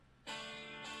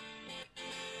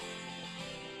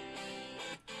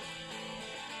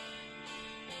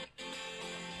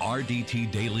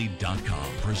RDTDaily.com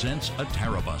presents a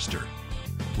Tara Buster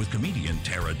with comedian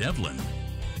Tara Devlin.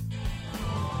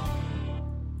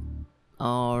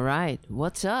 All right,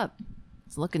 what's up?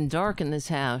 It's looking dark in this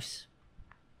house.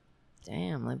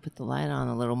 Damn, let me put the light on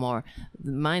a little more.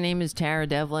 My name is Tara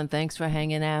Devlin. Thanks for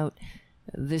hanging out.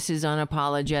 This is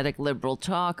Unapologetic Liberal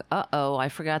Talk. Uh-oh, I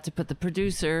forgot to put the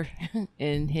producer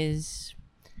in his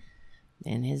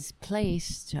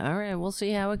place. All right, we'll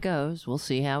see how it goes.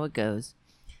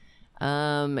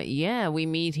 Yeah, we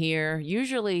meet here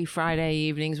usually Friday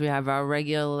evenings. We have our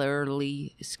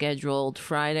regularly scheduled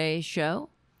Friday show.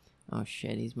 Oh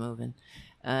shit, he's moving.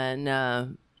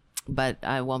 And but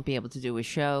I won't be able to do a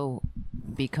show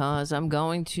because I'm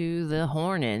going to the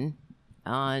Hornin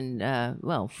on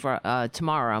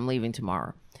tomorrow. I'm leaving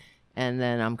tomorrow. And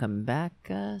then I'm coming back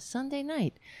Sunday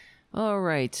night. All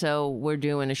right, so we're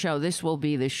doing a show. This will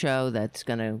be the show that's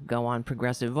going to go on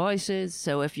Progressive Voices.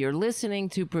 So if you're listening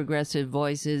to Progressive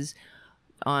Voices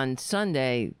on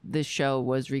Sunday, this show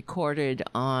was recorded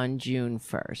on June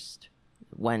 1st,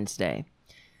 Wednesday.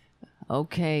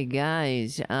 Okay,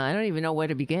 guys, I don't even know where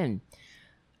to begin.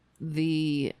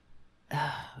 Right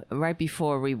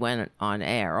before we went on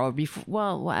air, or before,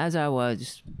 well, as I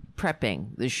was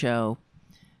prepping the show,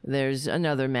 there's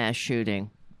another mass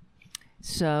shooting.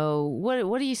 So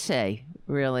what do you say,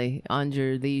 really,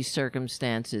 under these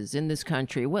circumstances in this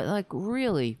country?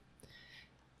 Really,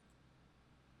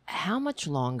 how much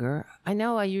longer? I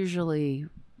know I usually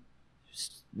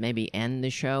maybe end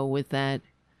the show with that.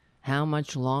 How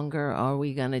much longer are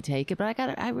we going to take it? But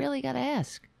I really got to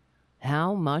ask,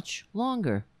 how much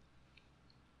longer?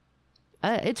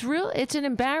 It's an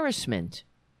embarrassment.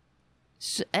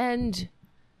 And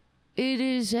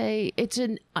it's a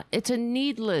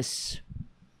needless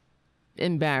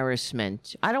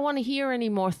embarrassment. I don't want to hear any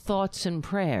more thoughts and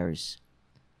prayers,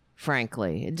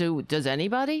 frankly. Does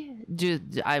anybody?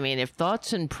 If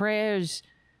thoughts and prayers,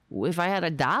 if I had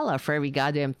 $1 for every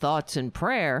goddamn thoughts and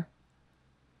prayer,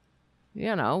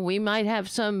 we might have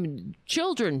some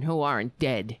children who aren't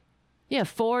dead. Yeah,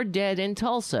 4 dead in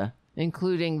Tulsa,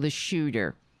 including the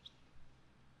shooter.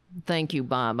 Thank you,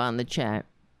 Bob, on the chat.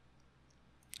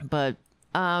 But,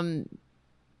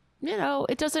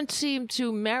 it doesn't seem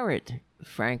to merit,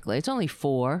 frankly. It's only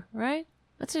 4, right?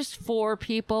 That's just 4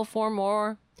 people, 4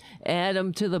 more. Add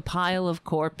them to the pile of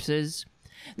corpses.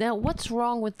 Now, what's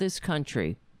wrong with this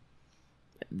country?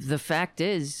 The fact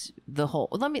is, I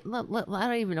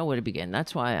don't even know where to begin.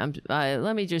 That's why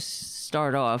let me just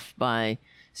start off by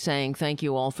saying thank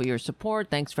you all for your support.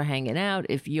 Thanks for hanging out.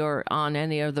 If you're on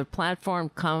any other platform,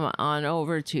 come on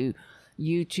over to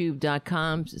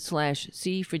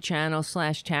youtube.com/C for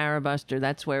channel/Tarabuster.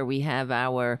 That's where we have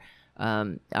our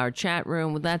chat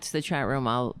room. That's the chat room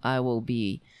I will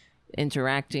be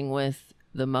interacting with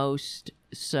the most.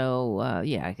 So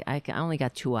I only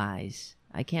got 2 eyes.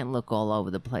 I can't look all over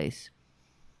the place.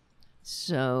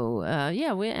 So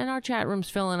and our chat room's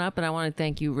filling up, and I want to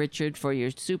thank you, Richard, for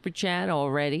your super chat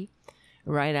already,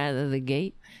 right out of the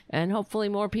gate, and hopefully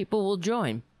more people will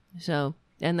join. So.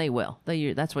 And they will.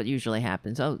 That's what usually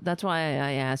happens. So that's why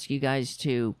I ask you guys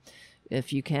to,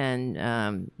 if you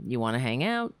can, you want to hang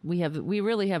out. We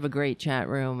really have a great chat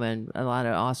room and a lot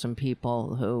of awesome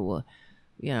people who,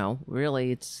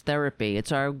 really it's therapy.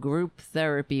 It's our group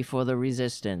therapy for the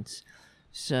resistance.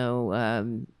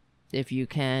 So if you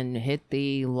can hit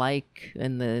the like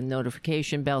and the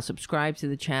notification bell, subscribe to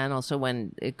the channel. So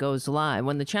when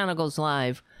the channel goes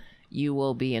live, you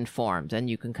will be informed, and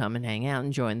you can come and hang out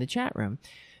and join the chat room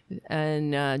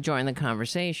and join the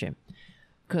conversation.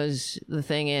 Because the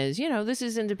thing is, this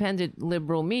is independent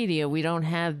liberal media. We don't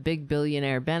have big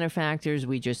billionaire benefactors.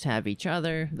 We just have each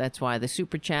other. That's why the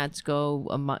super chats go,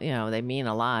 they mean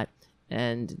a lot,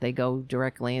 and they go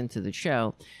directly into the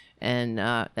show. And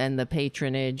the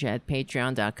patronage at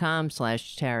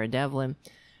patreon.com/Tara Devlin.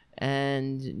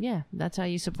 And yeah, that's how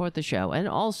you support the show. And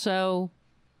also,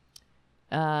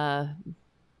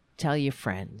 tell your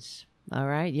friends. All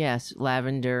right. Yes.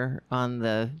 Lavender on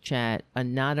the chat.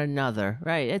 Not another.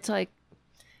 Right. It's like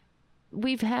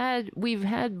we've had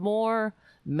more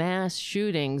mass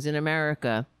shootings in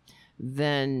America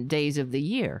than days of the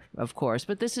year, of course.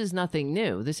 But this is nothing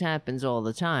new. This happens all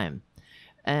the time.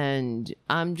 And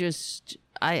I'm just,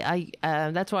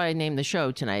 that's why I named the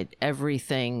show tonight,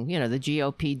 Everything, the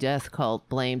GOP death cult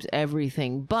blames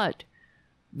everything but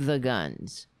the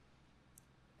guns.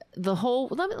 The whole,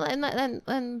 and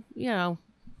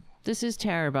this is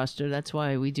Tara Buster. That's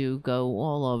why we do go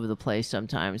all over the place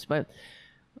sometimes. But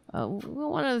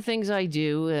one of the things I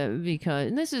do, because,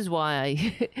 and this is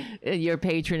why your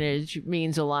patronage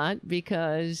means a lot,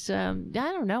 because, I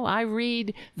don't know, I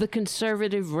read the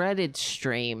conservative Reddit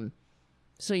stream,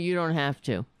 so you don't have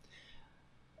to.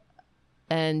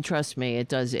 And trust me, it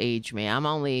does age me. I'm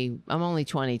only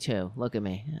 22. Look at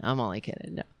me. I'm only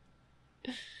kidding. No.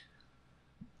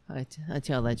 I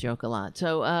tell that joke a lot.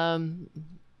 So,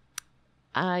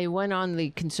 I went on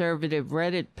the conservative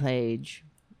Reddit page,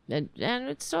 and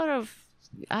it's sort of,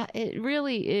 it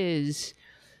really is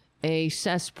a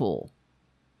cesspool.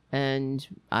 And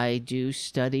I do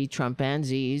study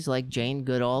Trumpanzees like Jane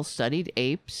Goodall studied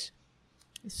apes.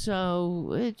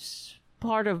 So it's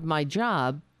part of my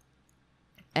job.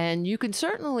 And you can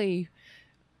certainly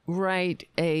write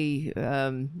write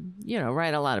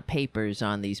a lot of papers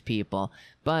on these people.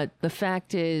 But the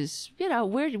fact is,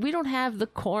 we don't have the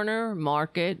corner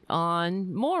market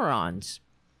on morons.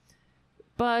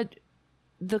 But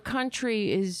the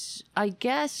country is, I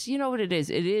guess, you know what it is?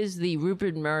 It is the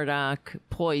Rupert Murdoch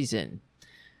poison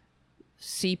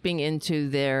seeping into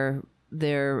their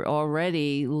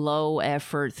already low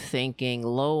effort thinking,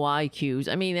 low IQs.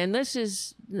 I mean, and this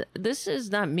is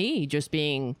not me just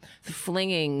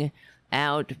flinging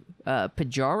out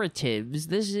pejoratives.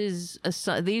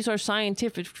 These are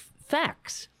scientific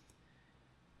facts.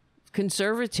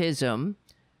 Conservatism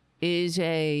is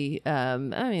the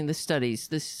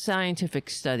scientific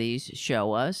studies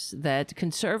show us that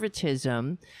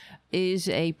conservatism is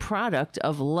a product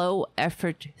of low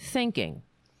effort thinking,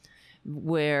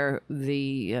 where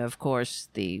of course,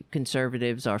 the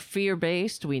conservatives are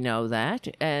fear-based. We know that.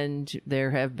 And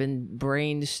there have been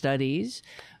brain studies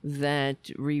that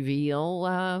reveal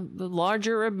the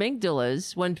larger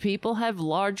amygdalas. When people have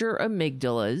larger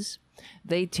amygdalas,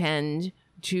 they tend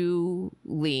to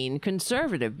lean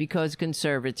conservative, because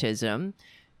conservatism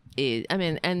is,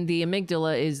 and the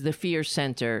amygdala is the fear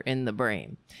center in the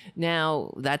brain.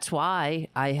 Now, that's why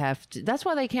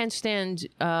they can't stand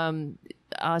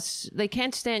us. They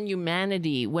can't stand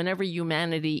humanity whenever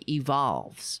humanity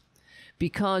evolves,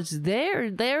 because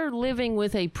they're living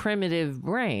with a primitive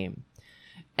brain,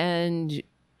 and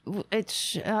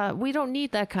it's we don't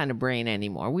need that kind of brain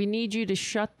anymore. We need you to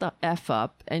shut the F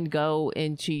up and go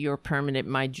into your permanent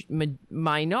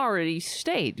minority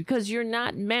state, because you're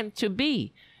not meant to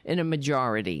be in a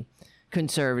majority.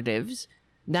 Conservatives,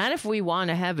 not if we want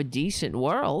to have a decent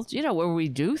world, where we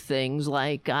do things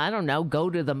like, I don't know,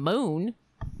 go to the moon,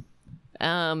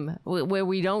 where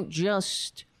we don't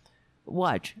just,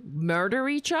 murder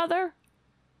each other?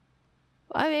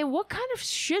 I mean, what kind of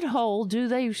shithole do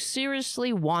they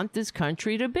seriously want this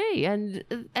country to be?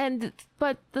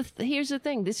 But here's the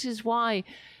thing. This is why,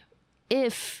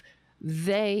 if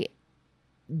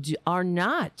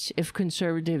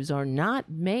conservatives are not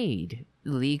made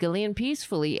legally and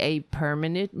peacefully a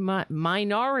permanent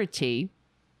minority,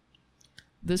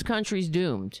 this country's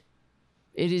doomed.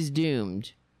 It is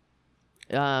doomed.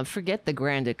 Forget the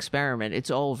grand experiment.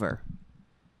 It's over.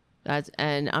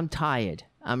 And I'm tired.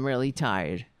 I'm really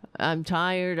tired. I'm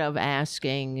tired of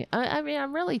asking.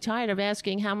 I'm really tired of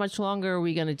asking how much longer are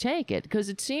we going to take it? Because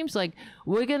it seems like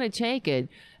we're going to take it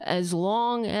as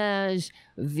long as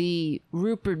the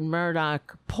Rupert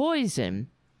Murdoch poison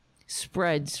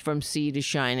spreads from sea to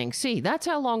shining sea. That's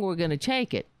how long we're going to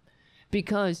take it.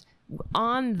 Because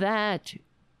on that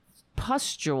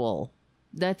pustule,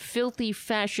 that filthy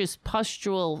fascist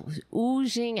pustule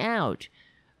oozing out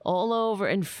all over,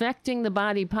 infecting the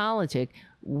body politic,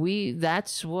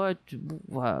 that's what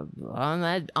on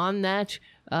that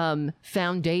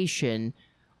foundation,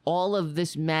 all of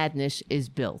this madness is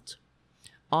built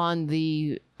on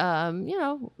the the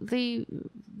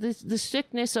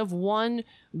sickness of one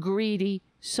greedy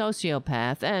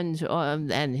sociopath and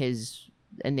his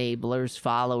enablers,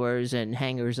 followers, and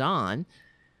hangers on.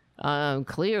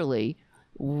 Clearly,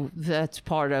 that's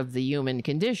part of the human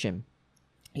condition.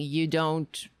 You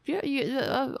don't,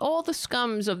 all the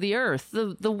scums of the earth,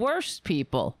 the worst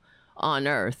people on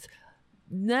earth,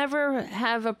 never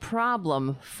have a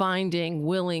problem finding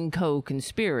willing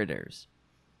co-conspirators,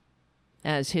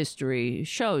 as history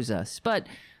shows us. But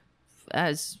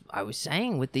as I was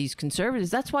saying with these conservatives,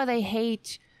 that's why they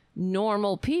hate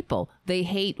normal people. They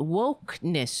hate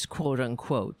wokeness, quote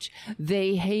unquote.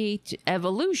 They hate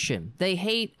evolution. They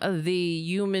hate the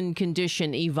human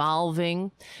condition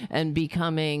evolving and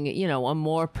becoming, a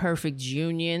more perfect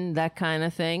union, that kind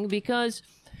of thing, because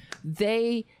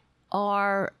they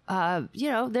are,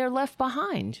 they're left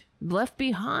behind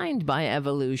by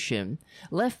evolution,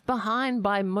 left behind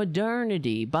by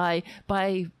modernity, by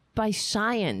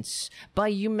science, by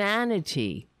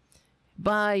humanity,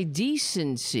 by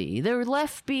decency. They're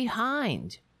left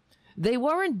behind. They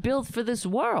weren't built for this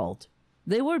world.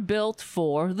 They were built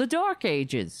for the Dark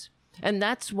Ages. And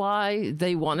that's why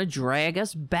they want to drag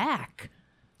us back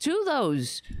to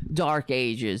those Dark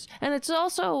Ages. And it's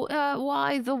also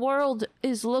why the world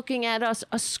is looking at us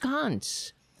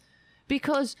askance.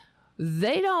 Because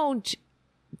they don't,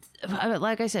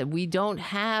 like I said, we don't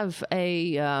have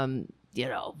a,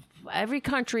 every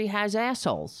country has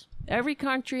assholes. Every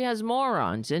country has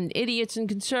morons and idiots and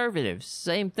conservatives.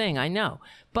 Same thing, I know.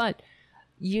 But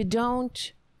you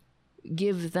don't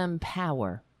give them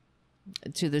power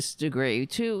to this degree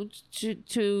to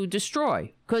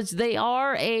destroy, because they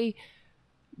are a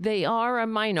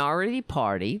minority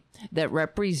party that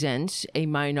represents a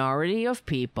minority of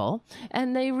people,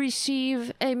 and they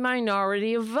receive a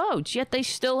minority of votes, yet they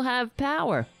still have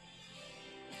power.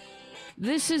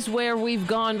 This is where we've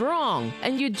gone wrong.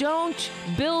 And you don't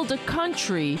build a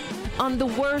country on the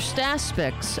worst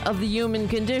aspects of the human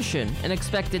condition and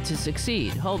expect it to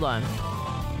succeed. Hold on.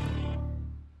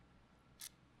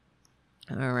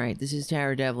 All right, this is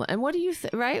Tara Devlin. And what do you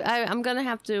think, right? I'm going to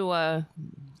have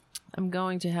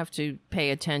to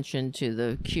pay attention to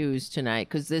the cues tonight,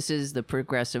 because this is the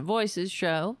Progressive Voices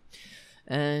show.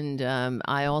 And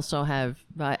I also have,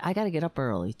 I got to get up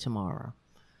early tomorrow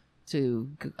to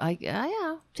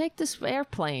take this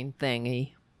airplane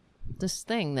thingy, this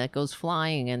thing that goes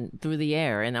flying and through the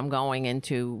air, and I'm going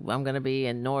to be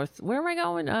in where am I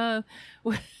going?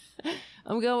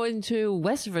 I'm going to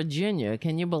West Virginia.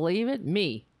 Can you believe it?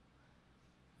 Me.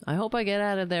 I hope I get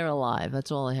out of there alive.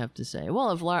 That's all I have to say.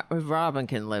 Well, if Robin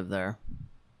can live there,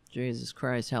 Jesus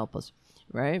Christ, help us,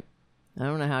 right? I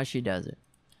don't know how she does it.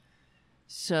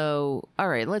 So, all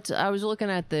right, I was looking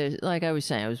at like I was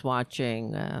saying, I was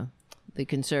watching the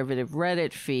conservative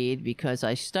Reddit feed because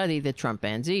I study the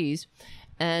Trumpanzees,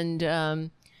 and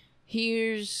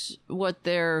here's what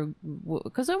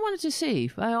because I wanted to see.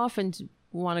 I often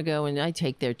want to go and I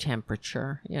take their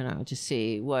temperature, to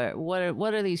see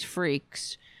what are these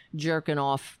freaks jerking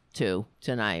off to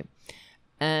tonight.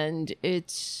 And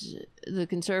it's the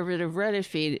conservative Reddit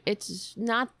feed. It's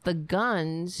not the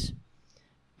guns,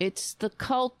 it's the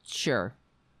culture.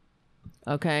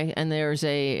 Okay, and there's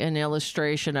an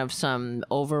illustration of some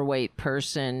overweight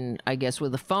person, I guess,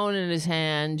 with a phone in his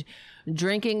hand,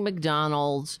 drinking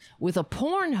McDonald's with a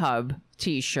Pornhub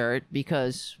t-shirt,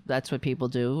 because that's what people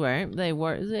do, right? They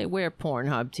wear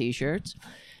Pornhub t-shirts,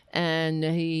 and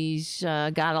he's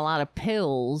got a lot of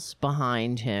pills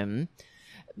behind him.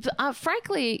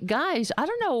 Frankly, guys, I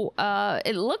don't know.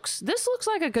 This looks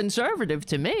like a conservative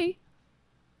to me.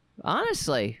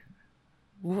 Honestly,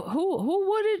 who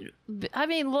would it? I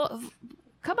mean, look,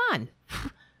 come on.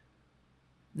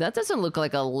 That doesn't look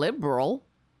like a liberal.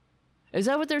 Is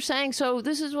that what they're saying? So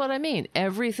this is what I mean.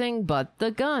 Everything but the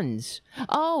guns.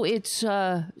 Oh, it's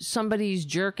somebody's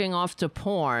jerking off to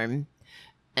porn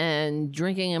and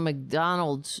drinking a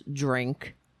McDonald's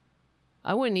drink.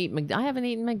 I haven't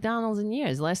eaten McDonald's in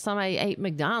years. Last time I ate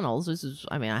McDonald's,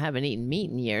 I haven't eaten meat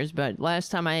in years, but last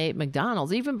time I ate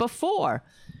McDonald's, even before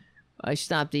I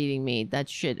stopped eating meat, that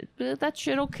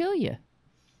shit'll kill you.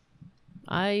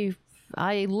 I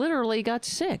literally got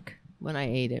sick when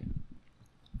I ate it,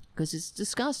 because it's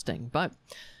disgusting, but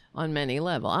on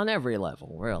every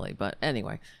level, really. But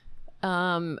anyway,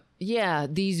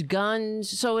 these guns.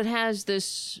 So it has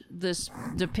this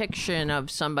depiction of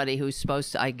somebody who's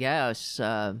supposed to, I guess,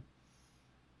 I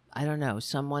don't know,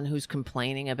 someone who's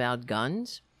complaining about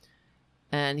guns,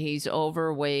 and he's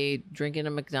overweight, drinking a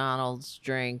McDonald's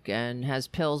drink, and has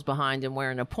pills behind him,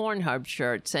 wearing a Pornhub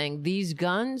shirt, saying these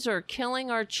guns are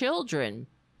killing our children.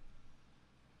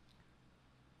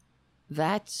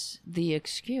 That's the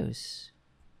excuse.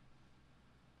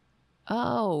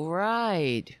 Oh,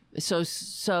 right.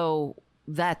 So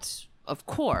that's, of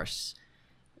course,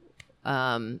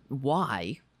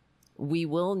 why we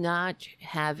will not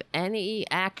have any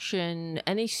action,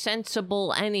 any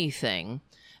sensible anything,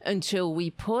 until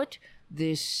we put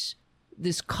this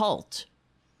cult,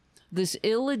 this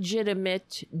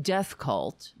illegitimate death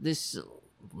cult, this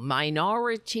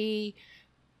minority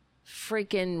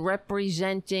freaking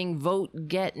representing,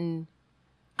 vote-getting,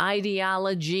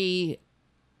 ideology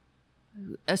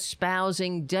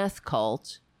espousing death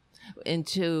cult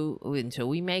until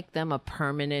we make them a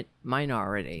permanent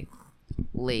minority,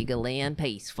 legally and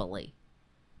peacefully.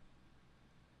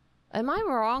 Am I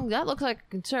wrong? That looks like a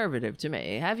conservative to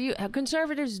me.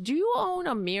 Conservatives, do you own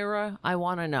a mirror? I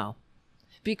want to know.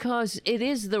 Because it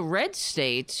is the red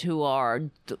states who are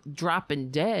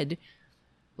dropping dead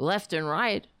left and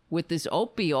right with this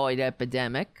opioid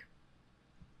epidemic,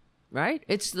 right?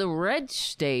 It's the red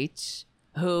states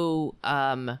who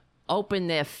open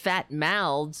their fat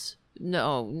mouths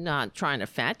no, not trying to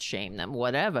fat shame them,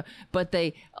 whatever, but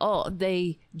they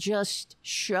just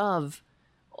shove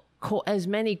as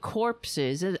many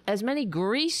corpses, as many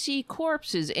greasy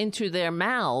corpses into their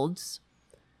mouths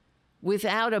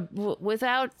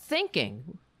without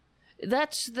thinking.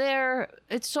 It's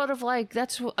sort of like,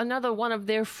 that's another one of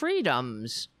their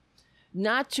freedoms,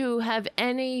 not to have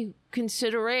any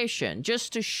consideration,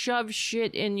 just to shove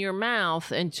shit in your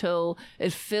mouth until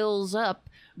it fills up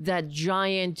that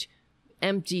giant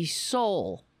empty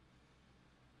soul.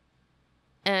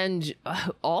 And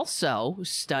also,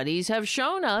 studies have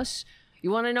shown us,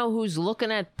 you want to know who's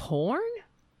looking at porn?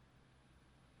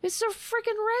 It's the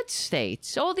freaking red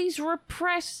states. All these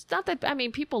repressed, not that, I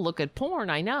mean, people look at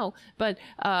porn, I know, but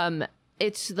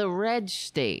it's the red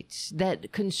states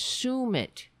that consume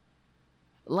it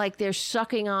like they're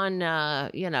sucking on,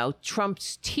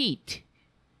 Trump's teat.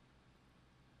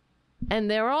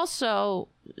 And they're also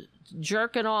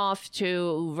jerking off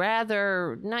to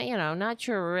rather, not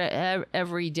your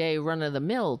everyday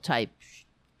run-of-the-mill type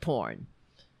porn.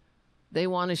 They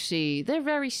want to see, they're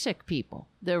very sick people.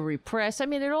 They're repressed. I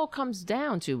mean, it all comes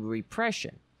down to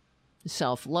repression,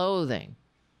 self-loathing.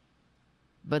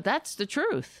 But that's the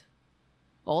truth.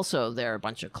 Also, there are a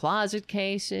bunch of closet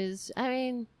cases. I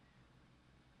mean,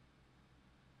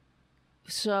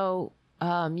 so...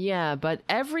 but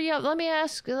let me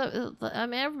ask,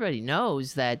 everybody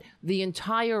knows that the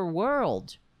entire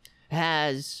world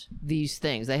has these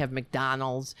things. They have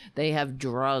McDonald's, they have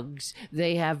drugs,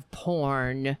 they have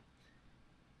porn,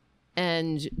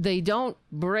 and they don't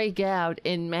break out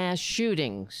in mass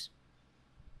shootings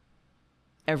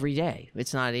every day.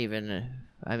 It's not even,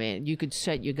 you could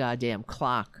set your goddamn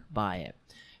clock by it.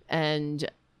 And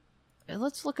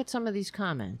let's look at some of these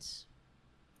comments.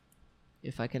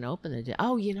 If I can open it.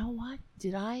 Oh, you know what?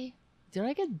 Did I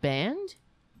get banned?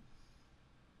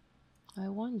 I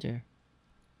wonder.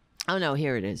 Oh no,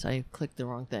 here it is. I clicked the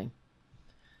wrong thing.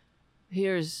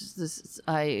 Here's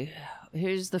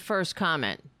the first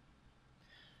comment.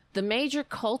 The major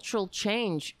cultural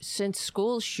change since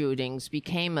school shootings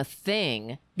became a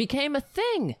thing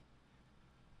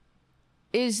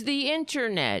is the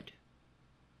internet.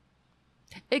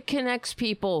 It connects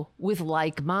people with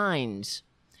like minds.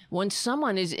 When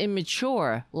someone is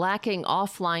immature, lacking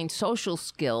offline social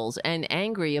skills, and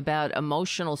angry about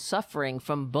emotional suffering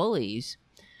from bullies,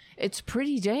 it's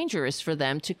pretty dangerous for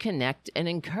them to connect and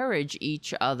encourage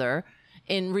each other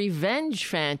in revenge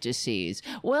fantasies.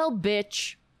 Well,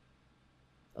 bitch,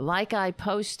 like I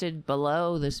posted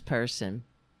below this person,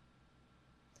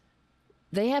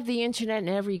 they have the internet in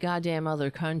every goddamn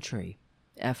other country.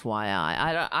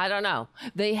 FYI. I don't know.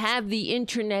 They have the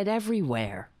internet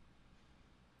everywhere.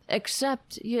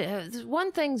 Except,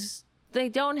 one thing they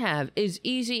don't have is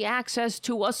easy access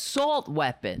to assault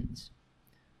weapons.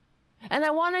 And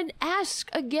I want to ask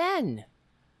again,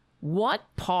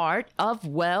 what part of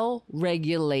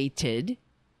well-regulated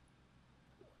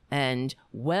and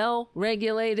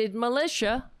well-regulated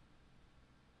militia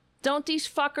don't these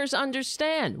fuckers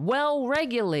understand?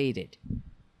 Well-regulated.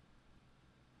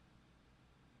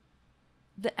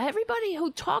 Everybody who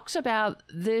talks about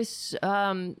this...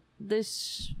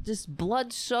 this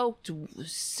blood-soaked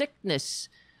sickness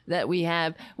that we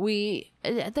have, they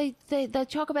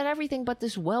talk about everything but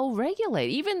this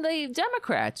well-regulated. Even the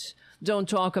Democrats don't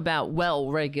talk about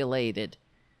well-regulated.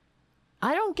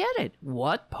 I don't get it.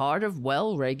 What part of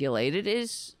well-regulated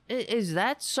is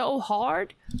that so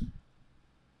hard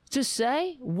to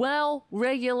say?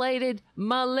 Well-regulated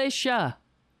militia.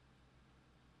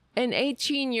 An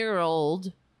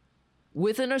 18-year-old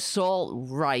with an assault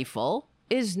rifle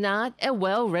is not a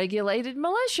well-regulated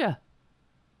militia.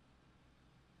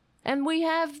 And we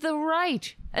have the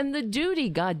right and the duty,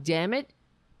 goddammit,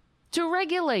 to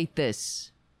regulate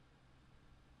this.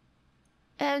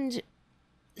 And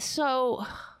so,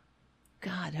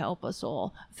 God help us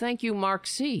all. Thank you, Mark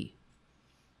C,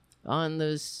 on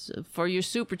this for your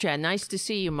super chat. Nice to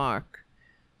see you, Mark.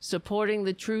 Supporting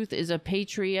the truth is a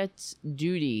patriot's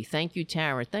duty. Thank you,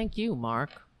 Tara. Thank you,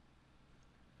 Mark.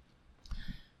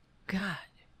 God.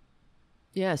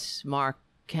 Yes, Mark.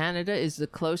 Canada is the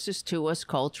closest to us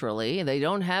culturally. They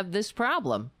don't have this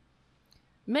problem.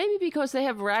 Maybe because they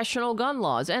have rational gun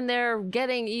laws, and they're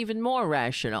getting even more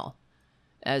rational.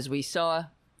 As we saw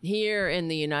here in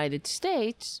the United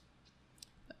States,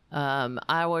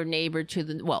 our neighbor to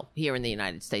the... Well, here in the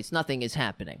United States, nothing is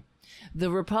happening.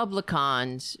 The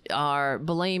Republicans are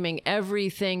blaming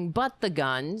everything but the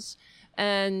guns.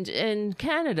 And in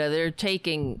Canada, they're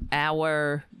taking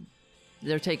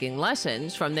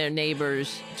lessons from their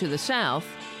neighbors to the south,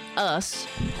 us,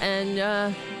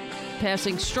 and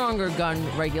passing stronger gun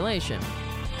regulation.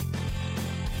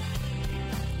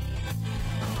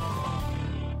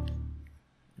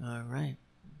 All right.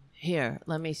 Here,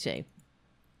 let me see.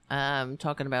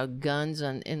 Talking about guns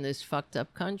in this fucked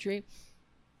up country.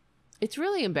 It's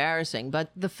really embarrassing, but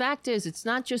the fact is, it's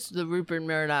not just the Rupert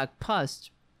Murdoch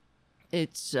pus.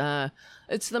 It's the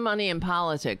money in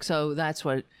politics. So that's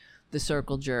what the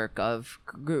circle jerk of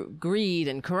greed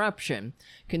and corruption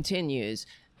continues.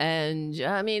 And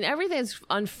I mean, everything's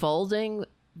unfolding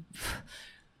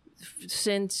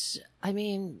since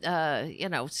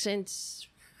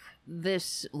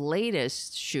this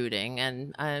latest shooting,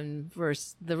 and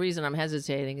first, the reason I'm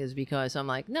hesitating is because I'm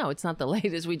like, no, it's not the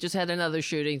latest. We just had another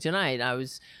shooting tonight. I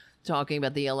was talking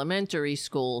about the elementary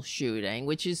school shooting,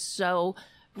 which is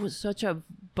was such a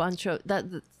bunch of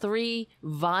the three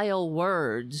vile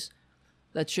words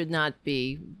that should never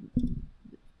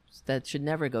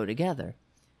go together.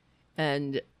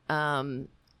 And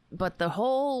but the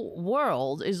whole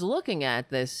world is looking at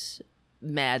this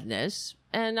madness.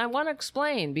 And I want to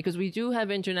explain, because we do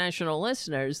have international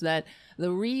listeners, that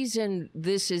the reason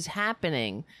this is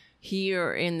happening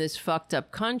here in this fucked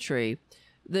up country,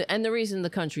 and the reason the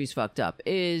country's fucked up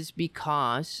is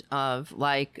because of,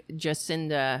 like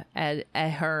Jacinda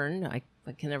Ardern, I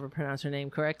can never pronounce her name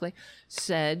correctly,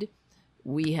 said,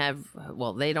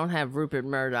 they don't have Rupert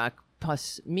Murdoch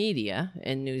plus media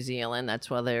in New Zealand. That's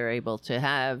why they're able to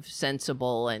have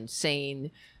sensible and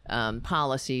sane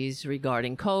policies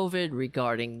regarding COVID,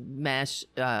 regarding mass,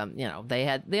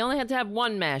 they only had to have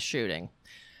one mass shooting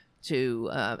to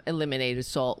eliminate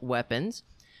assault weapons.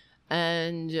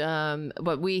 And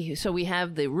but we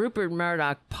have the Rupert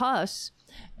Murdoch pus,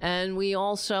 and we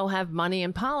also have money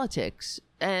in politics.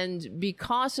 And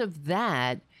because of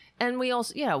that, and we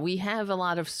also, we have a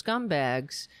lot of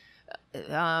scumbags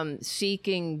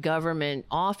seeking government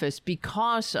office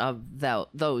because of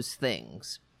those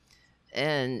things.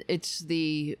 And it's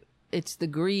the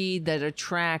greed that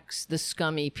attracts the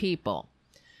scummy people.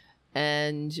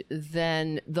 And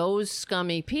then those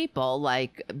scummy people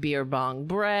like Beer Bong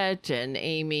Brett and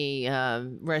Amy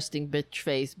Resting Bitch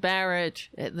Face Barrett,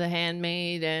 the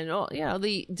handmaid, and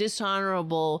the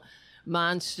dishonorable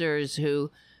monsters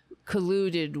who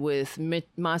colluded with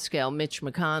Moscow Mitch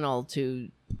McConnell to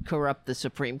corrupt the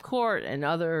Supreme Court and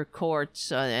other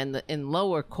courts and in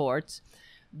lower courts.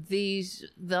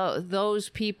 Those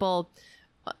people,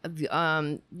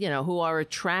 who are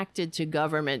attracted to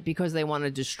government because they want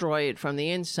to destroy it from the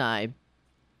inside,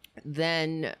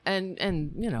 then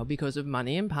and because of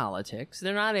money in politics,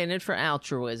 they're not in it for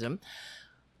altruism.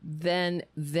 Then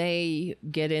they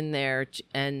get in there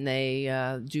and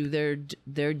they do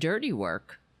their dirty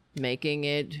work, making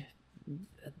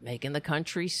the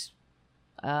country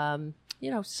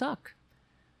suck.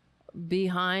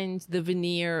 Behind the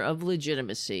veneer of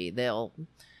legitimacy, they'll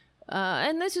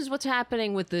and this is what's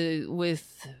happening with the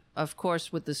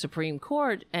Supreme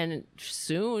Court, and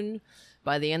soon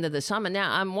by the end of the summer.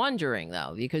 Now I'm wondering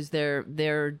though, because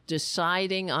they're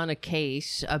deciding on a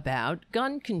case about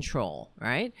gun control,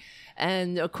 right?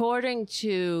 And according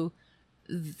to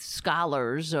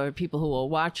scholars or people who are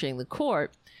watching the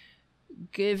court,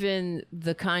 given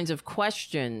the kinds of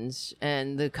questions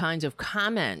and the kinds of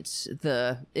comments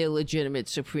the illegitimate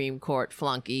Supreme Court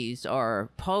flunkies are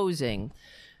posing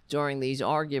during these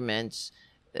arguments,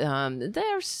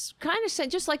 they're kind of saying,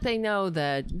 just like they know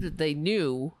that they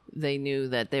knew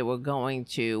that they were going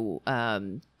to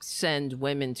send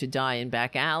women to die in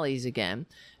back alleys again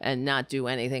and not do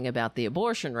anything about the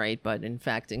abortion rate, but in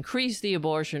fact increase the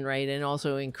abortion rate and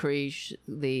also increase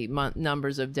the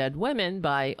numbers of dead women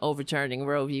by overturning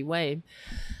Roe v. Wade.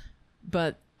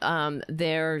 But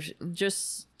they're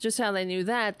just how they knew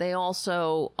that, they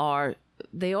also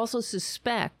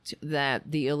suspect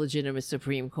that the illegitimate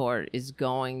Supreme Court is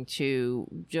going to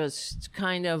just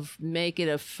kind of make it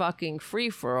a fucking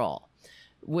free-for-all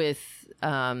with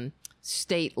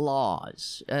state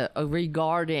laws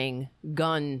regarding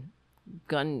gun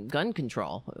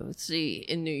control. See,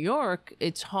 in New York,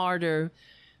 it's harder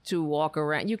to walk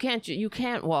around. You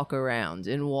can't walk around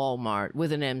in Walmart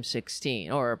with an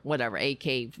M16 or whatever,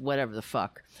 AK, whatever the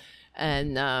fuck.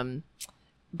 And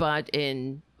but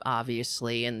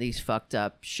obviously in these fucked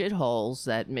up shitholes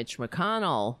that Mitch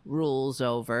McConnell rules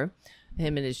over,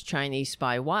 him and his Chinese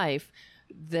spy wife,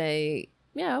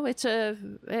 it's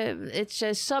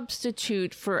a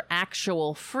substitute for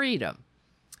actual freedom.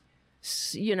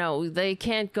 They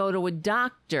can't go to a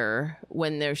doctor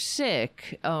when they're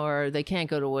sick, or they can't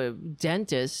go to a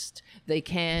dentist. They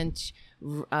can't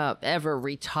ever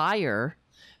retire.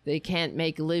 They can't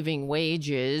make living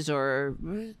wages or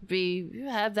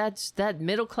have that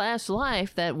middle class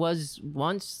life that was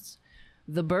once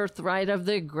the birthright of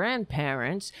their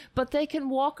grandparents. But they can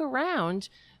walk around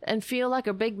and feel like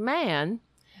a big man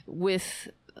with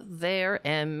their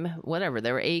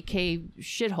their AK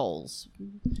shitholes,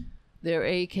 their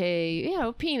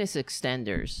AK, penis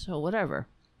extenders or whatever.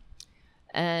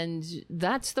 And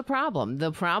that's the problem.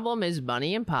 The problem is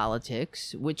money in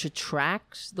politics, which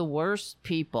attracts the worst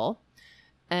people,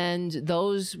 and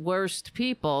those worst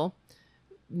people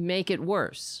make it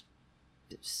worse.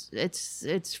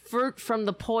 It's fruit from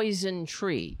the poison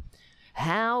tree.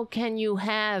 How can you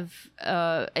have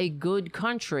a good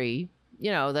country?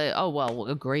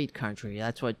 A great country.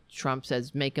 That's what Trump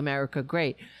says, make America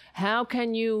great. How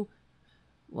can you,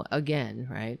 again,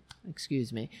 right?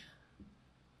 Excuse me.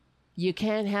 You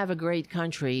can't have a great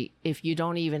country if you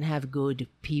don't even have good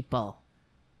people,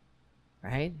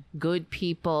 right? Good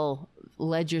people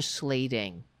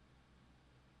legislating.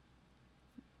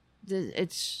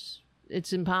 It's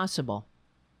impossible.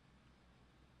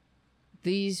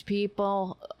 These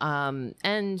people,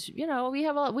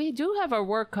 we do have our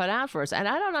work cut out for us. And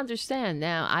I don't understand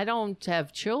now. I don't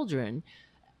have children,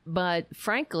 but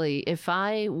frankly, if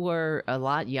I were a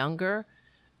lot younger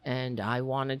and I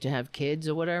wanted to have kids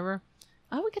or whatever,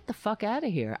 I would get the fuck out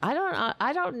of here. I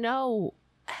don't know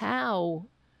how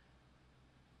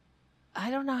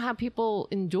people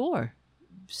endure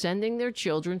sending their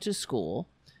children to school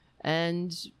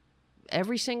and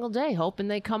every single day hoping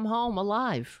they come home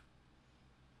alive.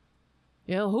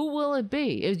 Who will it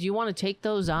be? Do you want to take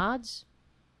those odds?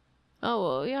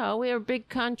 Oh, we're a big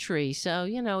country, so,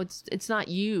 it's not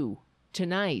you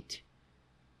tonight.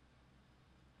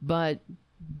 But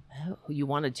you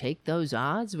want to take those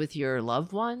odds with your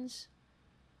loved ones?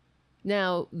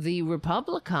 Now, the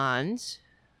Republicans,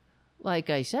 like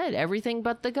I said, everything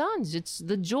but the guns. It's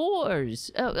the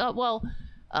doors.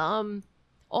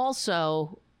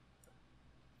 Also,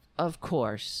 of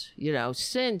course,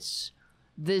 since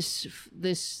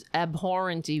this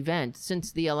abhorrent event,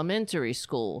 since the elementary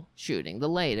school shooting, the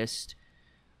latest,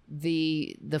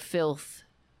 the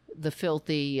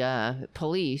filthy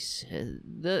police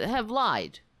have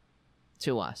lied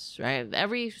to us, right?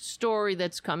 Every story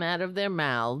that's come out of their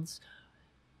mouths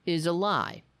is a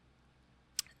lie.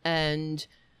 And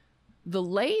the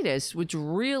latest, which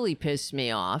really pissed me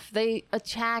off, they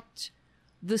attacked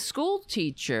the school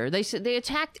teacher. They said they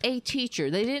attacked a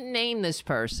teacher. They didn't name this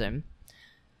person,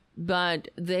 but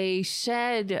they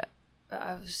said,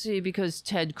 because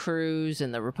Ted Cruz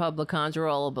and the Republicans are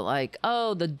all like,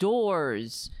 oh, the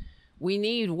doors. We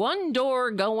need one door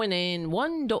going in,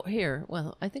 one door here.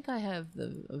 Well, I think I have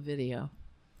a video.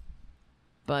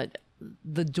 But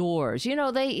the doors,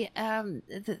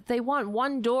 they want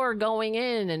one door going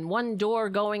in and one door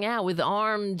going out with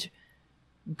armed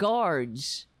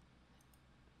guards.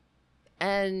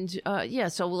 And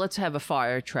so let's have a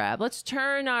fire trap. Let's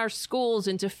turn our schools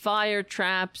into fire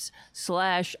traps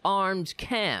 / armed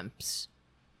camps.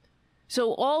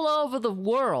 So all over the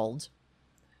world,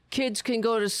 kids can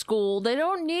go to school. They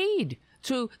don't need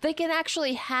to. They can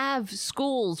actually have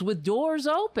schools with doors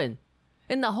open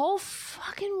in the whole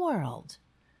fucking world.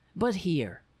 But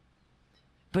here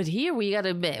we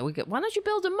gotta. Why don't you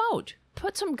build a moat?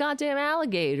 Put some goddamn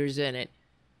alligators in it.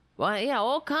 Well,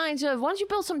 all kinds of. Why don't you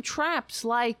build some traps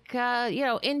like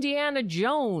Indiana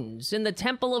Jones in the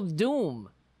Temple of Doom?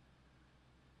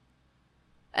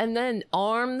 And then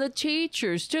arm the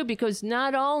teachers, too, because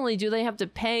not only do they have to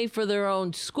pay for their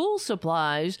own school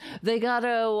supplies, they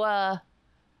gotta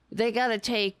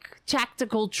take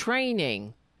tactical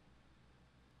training.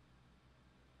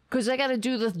 Because they gotta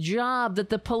do the job that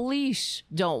the police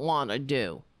don't want to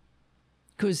do.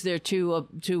 Because they're too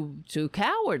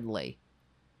cowardly.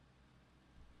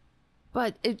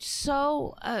 But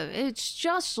it's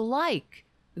just like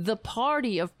the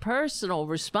party of personal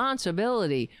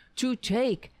responsibility to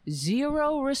take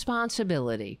zero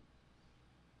responsibility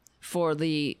for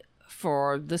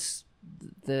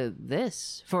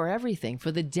everything,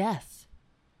 for the death.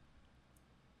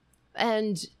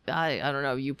 And I don't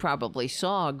know, you probably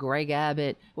saw Greg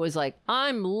Abbott was like,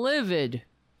 I'm livid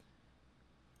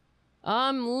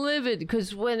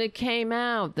because when it came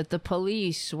out that the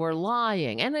police were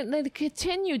lying, and they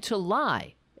continue to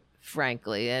lie,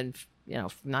 frankly, and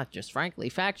not just frankly,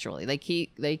 factually,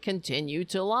 they continue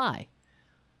to lie.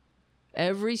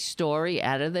 Every story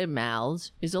out of their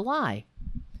mouths is a lie.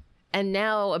 And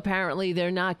now apparently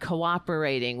they're not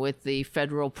cooperating with the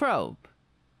federal probe.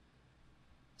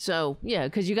 So,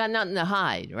 because you got nothing to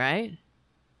hide, right?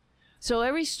 So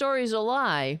every story is a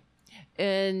lie.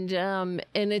 And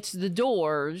it's the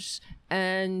doors,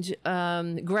 and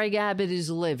Greg Abbott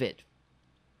is livid.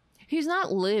 He's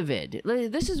not livid.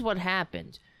 This is what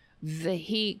happened.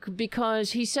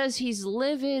 Because he says he's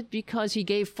livid because he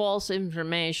gave false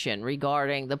information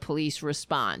regarding the police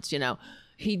response.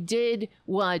 He did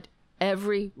what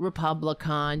every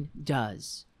Republican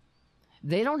does.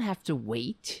 They don't have to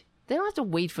wait. They don't have to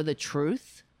wait for the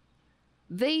truth.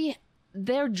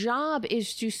 Their job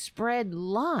is to spread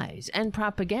lies and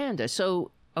propaganda.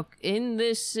 So in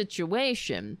this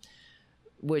situation,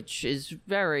 which is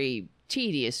very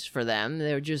tedious for them,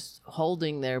 they're just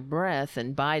holding their breath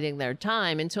and biding their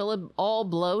time until it all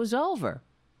blows over.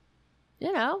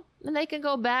 You know, and they can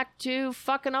go back to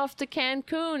fucking off to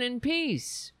Cancun in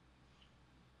peace.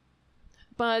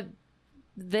 But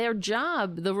their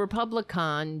job, the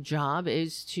Republican job,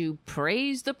 is to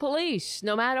praise the police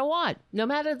no matter what, no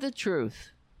matter the truth.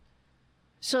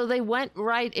 So they went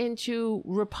right into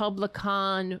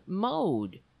Republican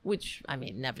mode, which, I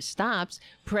mean, never stops.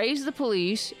 Praise the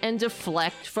police and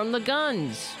deflect from the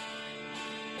guns,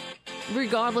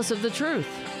 regardless of the truth.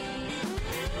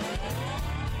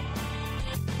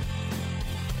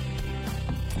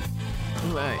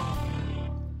 Right.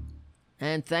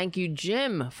 And thank you,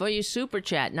 Jim, for your super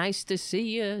chat. Nice to see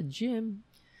you, Jim.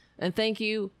 And thank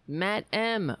you, Matt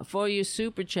M, for your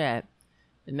super chat.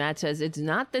 And Matt says, it's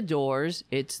not the doors,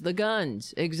 it's the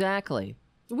guns. Exactly.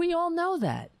 We all know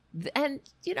that. And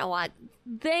you know what?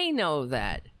 They know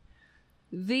that.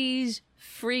 These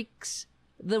freaks,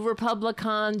 the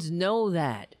Republicans, know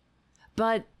that.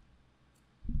 But,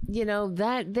 you know,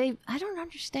 I don't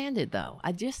understand it, though.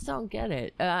 I just don't get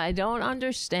it. I don't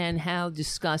understand how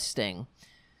disgusting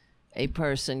a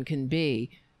person can be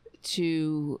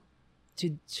to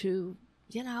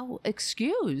you know,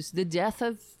 excuse the death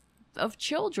of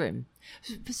children.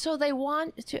 So they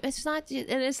want to, it's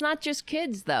not just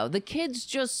kids, though. The kids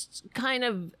just kind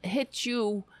of hit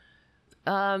you,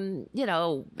 you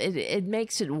know, it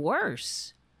makes it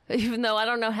worse, even though I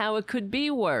don't know how it could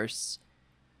be worse.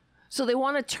 So they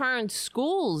want to turn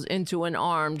schools into an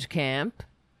armed camp.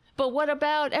 But what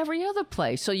about every other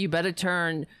place? So you better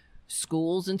turn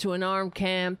schools into an armed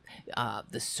camp,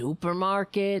 the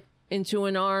supermarket into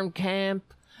an armed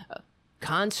camp,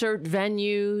 concert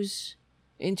venues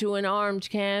into an armed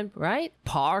camp, right?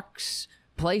 Parks,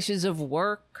 places of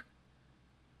work,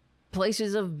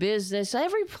 places of business.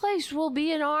 Every place will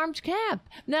be an armed camp.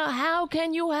 Now, how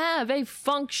can you have a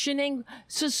functioning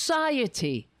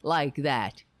society like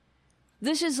that?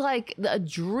 This is like a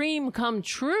dream come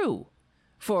true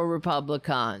for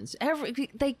Republicans.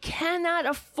 They cannot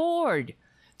afford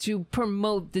to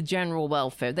promote the general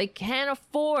welfare. They can't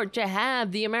afford to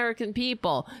have the American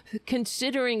people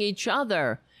considering each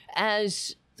other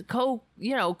as fellow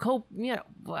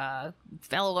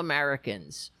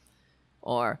Americans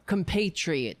or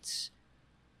compatriots.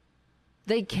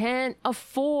 They can't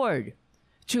afford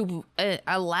to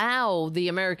allow the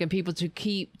American people to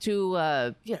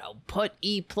put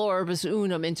e pluribus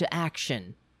unum into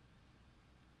action,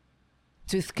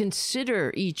 to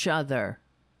consider each other.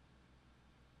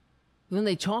 When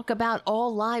they talk about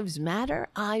all lives matter,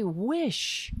 I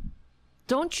wish.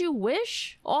 Don't you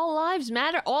wish? All lives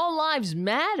matter? All lives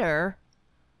matter?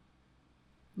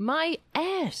 My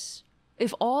ass.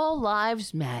 If all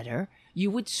lives matter, you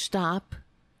would stop.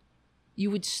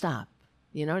 You would stop.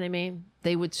 You know what I mean?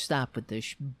 They would stop with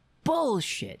this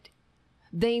bullshit.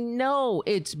 They know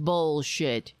it's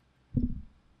bullshit.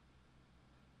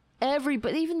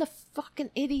 Everybody, even the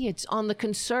fucking idiots on the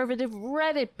conservative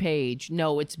Reddit page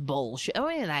know it's bullshit.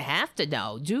 I mean, I have to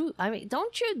know.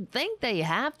 Don't you think they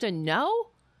have to know?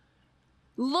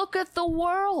 Look at the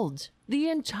world. The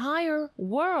entire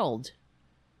world.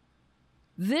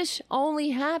 This only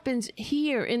happens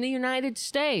here in the United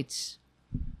States.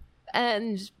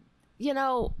 And, you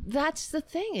know, that's the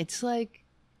thing. It's like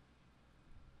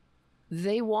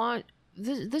they want...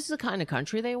 This is the kind of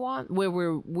country they want, where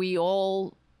we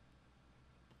all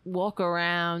walk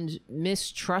around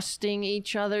mistrusting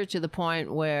each other to the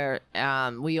point where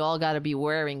we all got to be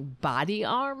wearing body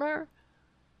armor.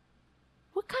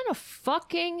 What kind of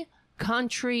fucking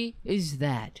country is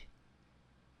that?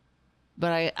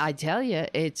 But I tell you,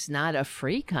 it's not a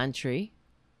free country.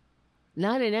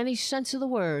 Not in any sense of the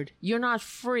word. You're not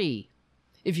free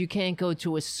if you can't go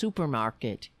to a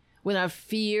supermarket without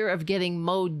fear of getting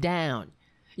mowed down.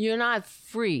 You're not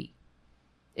free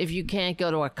if you can't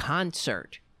go to a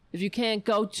concert, if you can't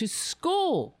go to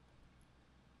school.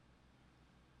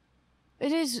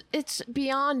 It's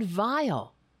beyond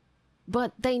vile.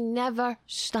 But they never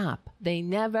stop. They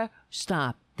never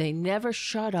stop. They never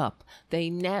shut up.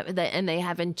 And they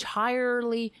have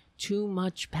entirely too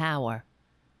much power,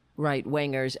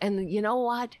 right-wingers. And you know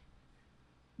what?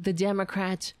 The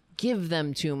Democrats give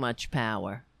them too much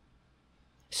power.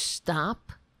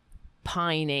 Stop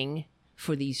pining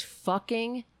for these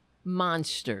fucking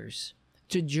monsters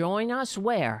to join us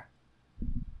where?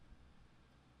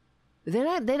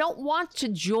 They don't want to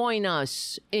join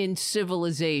us in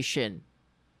civilization.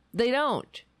 They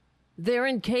don't. They're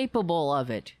incapable of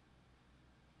it.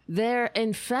 They're,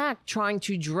 in fact, trying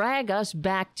to drag us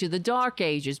back to the Dark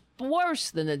Ages. Worse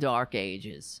than the Dark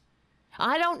Ages.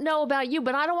 I don't know about you,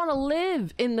 but I don't want to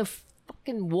live in the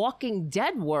fucking Walking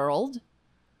Dead world.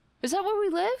 Is that where we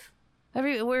live?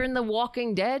 We're in the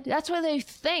Walking Dead? That's what they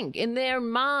think in their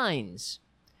minds.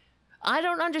 I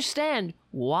don't understand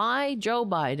why Joe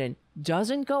Biden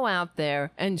doesn't go out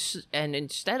there and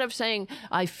instead of saying,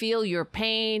 I feel your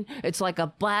pain, it's like a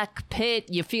black pit,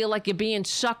 you feel like you're being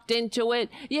sucked into it.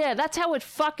 Yeah, that's how it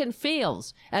fucking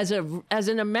feels as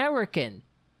an American.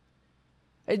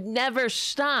 It never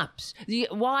stops.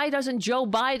 Why doesn't Joe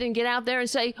Biden get out there and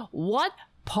say, what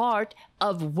part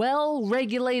of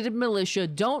well-regulated militia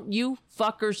don't you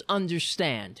fuckers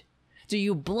understand? Do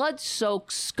you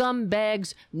blood-soaked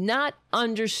scumbags not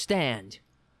understand?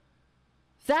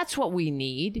 That's what we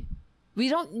need. We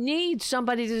don't need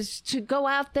somebody to go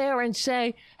out there and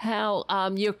say how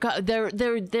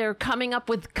they're coming up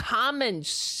with common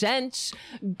sense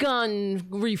gun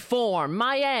reform.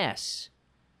 My ass.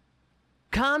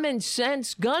 Common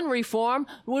sense gun reform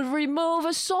would remove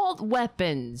assault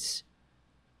weapons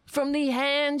from the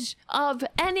hands of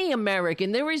any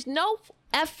American. There is no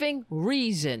effing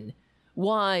reason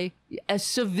why a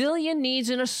civilian needs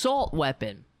an assault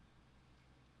weapon.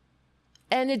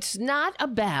 And it's not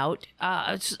about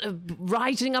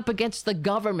rising up against the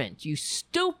government, you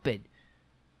stupid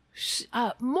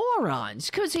morons.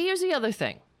 Because here's the other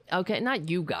thing. Okay, not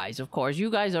you guys, of course. You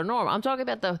guys are normal. I'm talking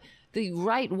about the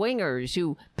right-wingers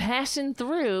who passing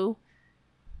through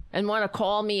and want to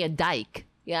call me a dyke.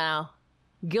 You know,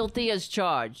 guilty as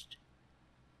charged.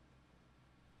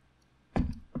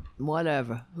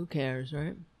 Whatever. Who cares,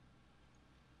 right?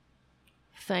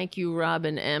 Thank you,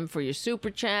 Robin M., for your super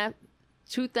chat.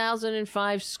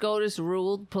 2005 SCOTUS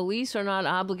ruled police are not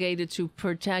obligated to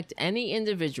protect any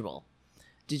individual.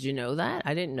 Did you know that?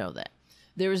 I didn't know that.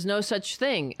 There is no such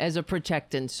thing as a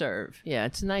protect and serve. Yeah,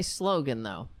 it's a nice slogan,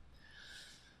 though.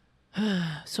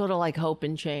 Sort of like hope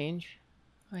and change,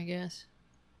 I guess.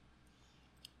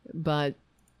 But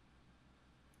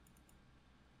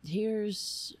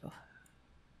here's...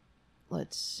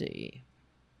 Let's see.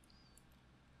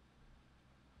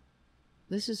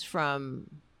 This is from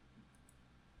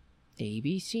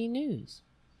ABC News.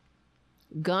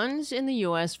 Guns in the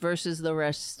U.S. versus the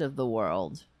rest of the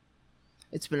world.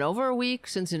 It's been over a week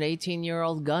since an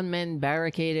 18-year-old gunman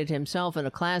barricaded himself in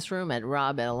a classroom at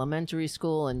Robb Elementary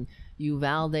School in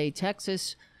Uvalde,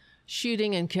 Texas,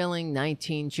 shooting and killing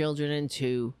 19 children and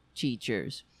 2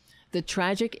 teachers. The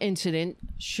tragic incident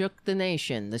shook the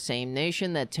nation, the same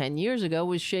nation that 10 years ago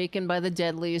was shaken by the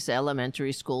deadliest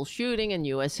elementary school shooting in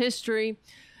U.S. history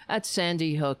at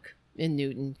Sandy Hook in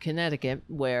Newton, Connecticut,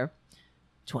 where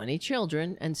 20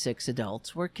 children and 6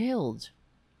 adults were killed.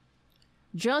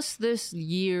 Just this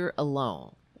year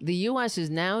alone, the U.S. has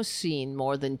now seen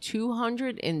more than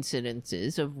 200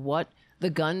 incidences of what the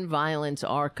Gun Violence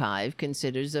Archive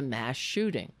considers a mass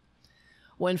shooting,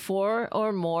 when 4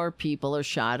 or more people are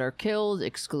shot or killed,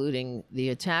 excluding the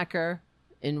attacker,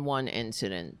 in one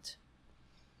incident.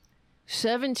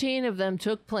 17 of them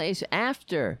took place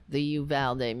after the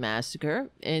Uvalde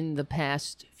massacre. In the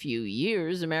past few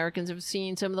years, Americans have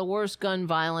seen some of the worst gun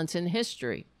violence in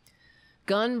history.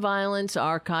 Gun Violence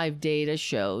Archive data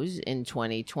shows in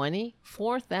 2020,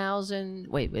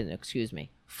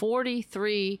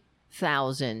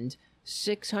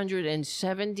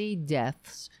 43,670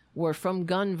 deaths were from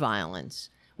gun violence,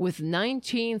 with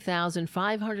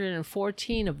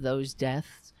 19,514 of those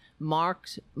deaths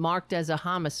marked as a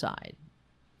homicide.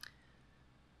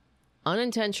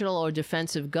 Unintentional or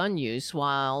defensive gun use,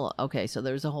 while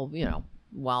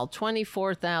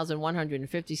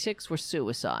 24,156 were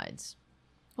suicides.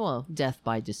 Well, death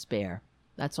by despair.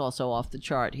 That's also off the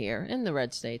chart here, in the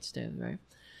red states too, right?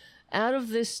 Out of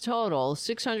this total,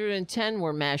 610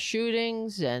 were mass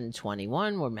shootings and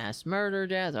 21 were mass murder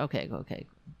deaths. Okay.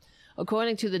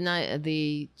 According to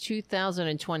the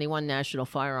 2021 National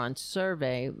Firearms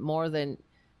Survey, more than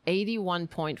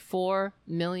 81.4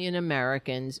 million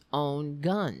Americans own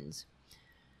guns.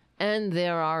 And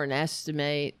there are an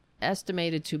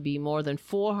estimated to be more than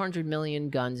 400 million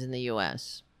guns in the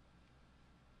U.S.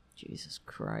 Jesus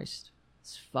Christ.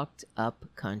 It's fucked up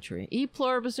country. E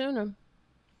pluribus unum.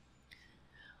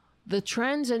 The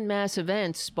trends and mass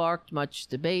events sparked much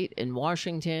debate in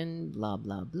Washington, blah,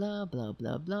 blah, blah, blah,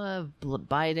 blah, blah.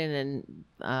 Biden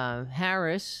and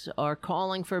Harris are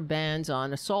calling for bans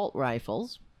on assault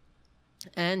rifles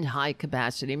and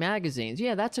high-capacity magazines.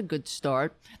 Yeah, that's a good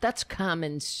start. That's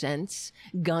common sense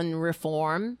gun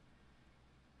reform.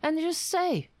 and just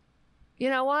say, you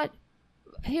know what?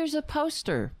 Here's a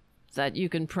poster that you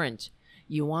can print.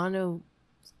 You want to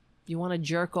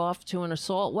jerk off to an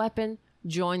assault weapon?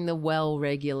 Join the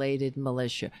well-regulated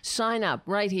militia. Sign up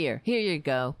right here. Here you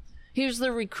go. Here's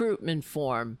the recruitment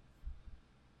form.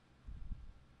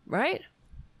 Right?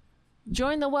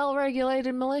 Join the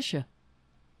well-regulated militia.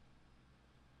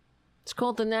 It's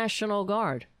called the National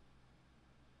Guard.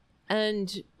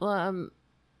 And, oh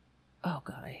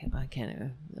God, I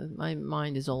can't, my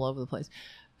mind is all over the place.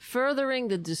 Furthering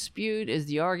the dispute is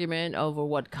the argument over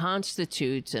what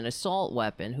constitutes an assault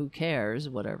weapon. Who cares?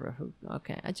 Whatever.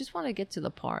 Okay, I just want to get to the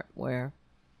part where...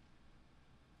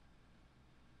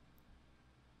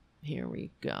 Here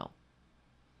we go.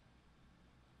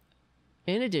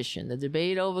 In addition, the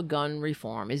debate over gun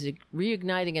reform is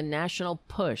reigniting a national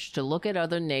push to look at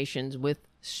other nations with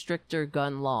stricter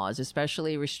gun laws,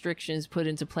 especially restrictions put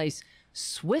into place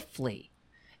swiftly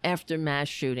after mass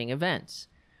shooting events.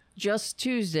 Just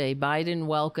Tuesday, Biden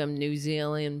welcomed New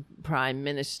Zealand Prime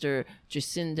Minister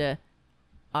Jacinda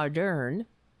Ardern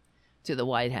to the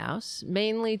White House,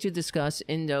 mainly to discuss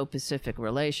Indo-Pacific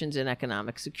relations and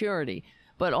economic security,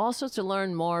 but also to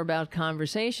learn more about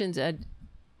conversations at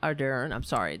Ardern. I'm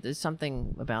sorry, there's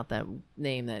something about that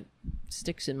name that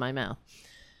sticks in my mouth.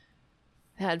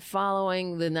 Had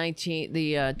following the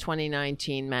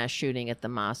 2019 mass shooting at the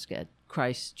mosque at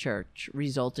Christchurch,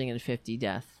 resulting in 50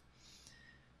 deaths.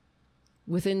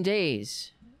 Within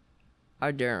days,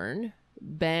 Ardern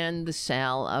banned the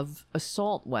sale of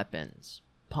assault weapons.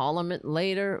 Parliament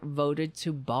later voted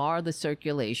to bar the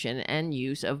circulation and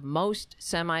use of most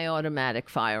semi-automatic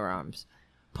firearms,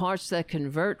 parts that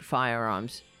convert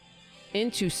firearms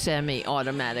into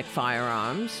semi-automatic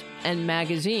firearms, and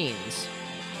magazines.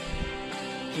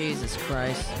 Jesus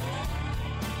Christ.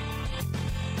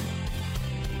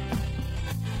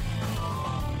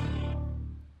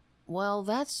 Well,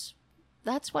 that's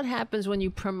what happens when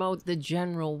you promote the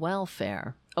general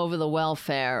welfare over the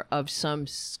welfare of some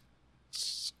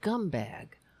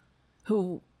scumbag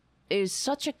who is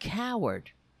such a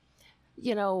coward.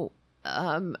 You know,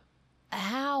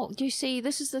 how do you see?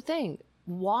 This is the thing.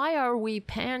 Why are we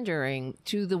pandering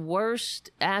to the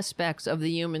worst aspects of the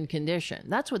human condition?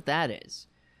 That's what that is.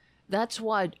 That's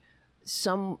what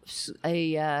an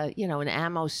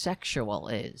amosexual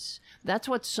is. That's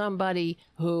what somebody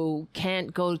who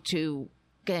can't go to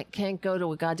a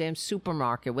goddamn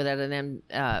supermarket without an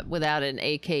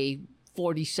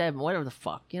AK-47, whatever the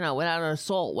fuck, without an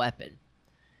assault weapon.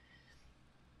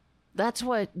 That's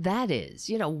what that is.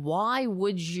 Why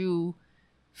would you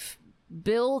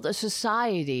build a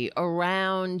society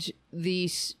around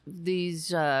these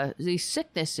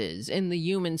sicknesses in the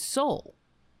human soul?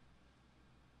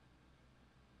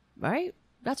 Right?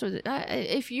 That's what.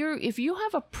 If you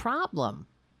have a problem,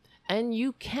 and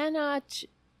you cannot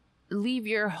leave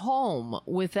your home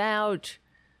without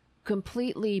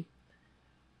completely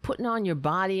putting on your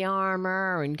body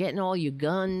armor and getting all your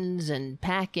guns and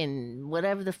packing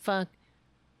whatever the fuck,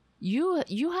 you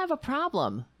have a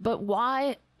problem. But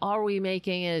why are we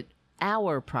making it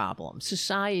our problem,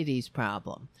 society's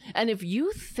problem? And if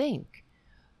you're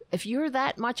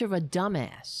that much of a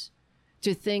dumbass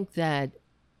to think that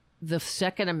the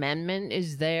Second Amendment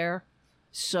is there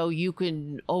so you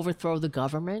can overthrow the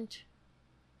government,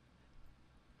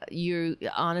 you're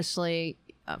honestly,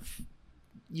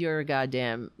 you're a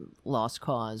goddamn lost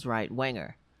cause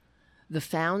right-winger. The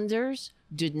founders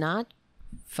did not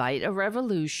fight a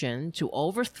revolution to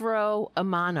overthrow a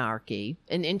monarchy,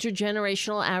 an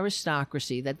intergenerational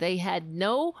aristocracy that they had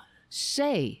no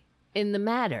say in the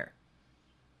matter,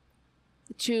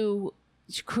 to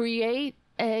create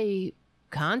a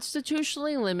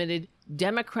constitutionally limited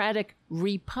democratic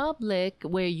republic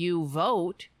where you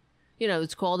vote.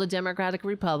 It's called a democratic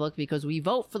republic because we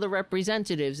vote for the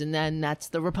representatives, and then that's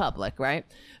the republic, right?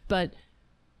 But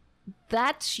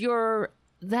that's your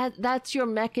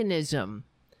mechanism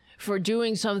for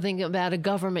doing something about a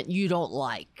government you don't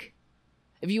like.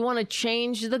 If you want to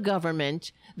change the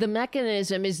government, the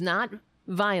mechanism is not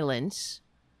violence.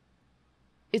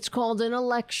 It's called an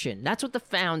election. That's what the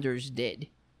founders did.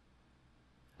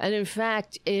 And in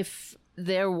fact, if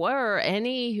that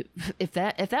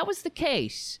was the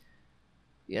case,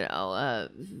 the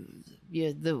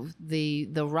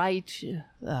right,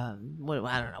 I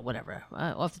don't know, whatever,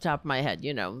 off the top of my head,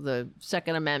 the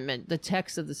Second Amendment, the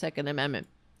text of the Second Amendment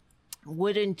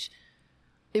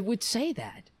it would say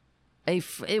that.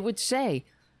 It would say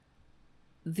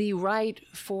the right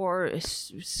for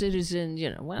citizen,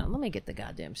 let me get the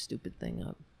goddamn stupid thing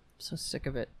up. I'm so sick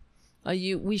of it.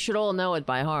 We should all know it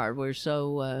by heart. We're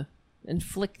so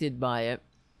inflicted by it.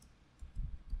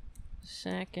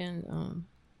 Second,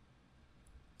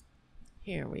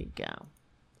 here we go.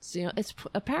 See, it's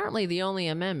apparently the only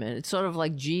amendment. It's sort of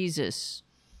like Jesus.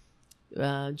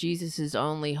 Jesus's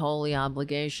only holy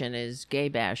obligation is gay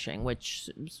bashing, which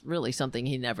is really something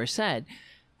he never said.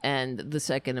 And the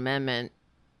Second Amendment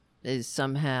is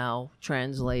somehow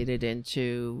translated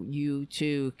into you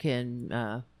too can,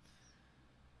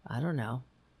 I don't know,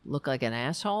 look like an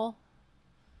asshole?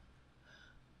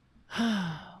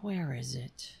 Where is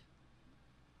it?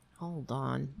 Hold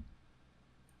on.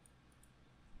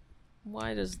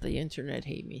 Why does the internet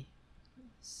hate me?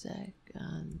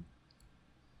 Second.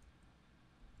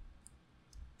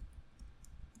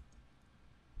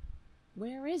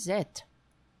 Where is it?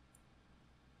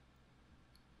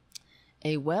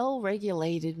 A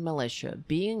well-regulated militia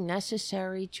being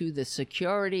necessary to the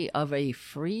security of a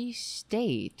free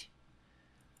state,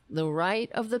 the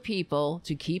right of the people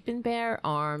to keep and bear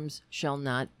arms shall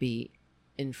not be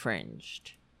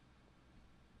infringed.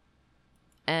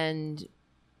 And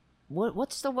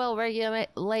what's the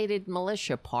well-regulated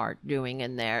militia part doing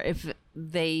in there? If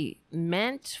they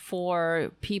meant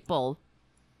for people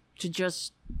to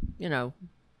just, you know,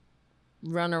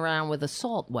 run around with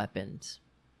assault weapons.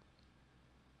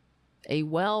 A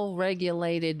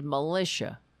well-regulated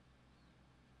militia.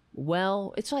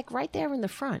 Well, it's like right there in the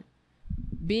front.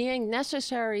 Being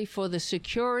necessary for the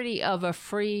security of a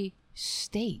free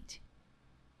state.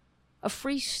 A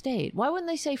free state. Why wouldn't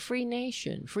they say free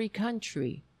nation, free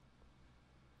country?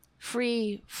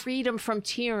 Freedom from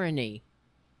tyranny.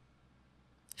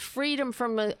 Freedom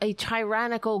from a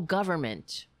tyrannical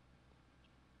government.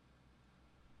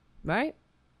 Right?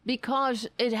 Because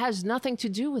it has nothing to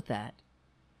do with that.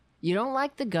 You don't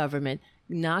like the government,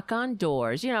 knock on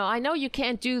doors. You know, I know you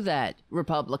can't do that,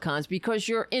 Republicans, because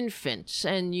you're infants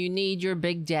and you need your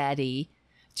big daddy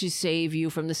to save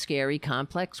you from the scary,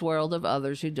 complex world of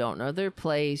others who don't know their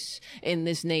place in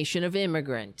this nation of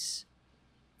immigrants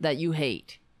that you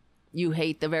hate. You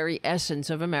hate the very essence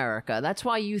of America. That's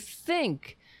why you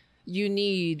think you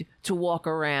need to walk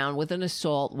around with an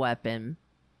assault weapon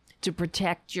to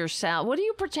protect yourself. What are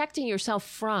you protecting yourself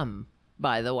from,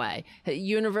 by the way?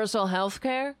 Universal health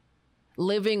care?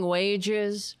 Living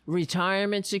wages?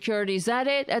 Retirement security? Is that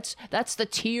it? That's the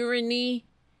tyranny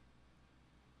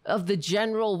of the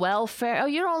general welfare? Oh,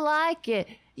 you don't like it.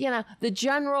 You know, the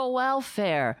general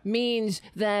welfare means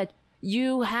that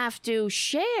you have to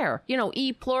share, you know,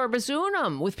 e pluribus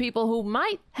unum with people who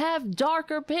might have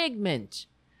darker pigment.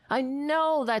 I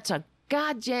know that's a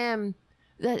goddamn...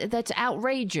 That's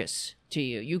outrageous to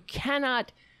you. You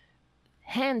cannot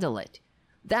handle it.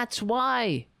 That's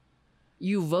why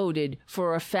you voted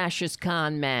for a fascist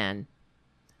con man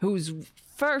whose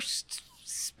first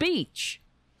speech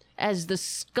as the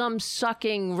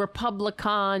scum-sucking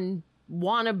Republican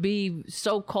wannabe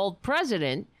so-called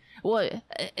president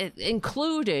it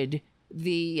included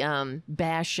the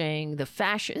bashing, the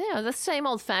fascist, you know, the same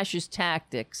old fascist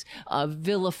tactics of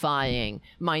vilifying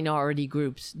minority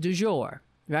groups du jour.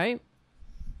 Right?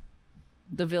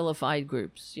 The vilified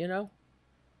groups, you know?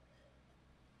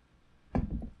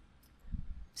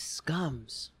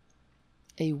 Scums.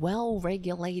 A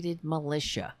well-regulated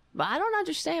militia. But I don't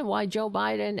understand why Joe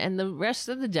Biden and the rest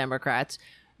of the Democrats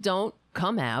don't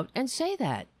come out and say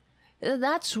that.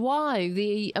 That's why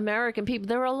the American people,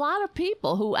 there are a lot of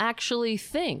people who actually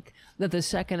think that the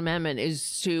Second Amendment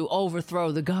is to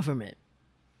overthrow the government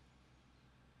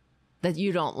that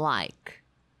you don't like.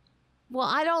 Well,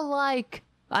 I don't like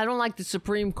the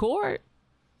Supreme Court.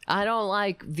 I don't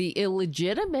like the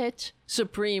illegitimate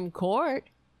Supreme Court.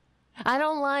 I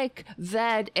don't like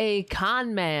that a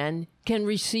con man can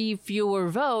receive fewer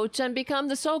votes and become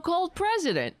the so-called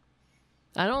president.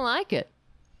 I don't like it.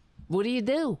 What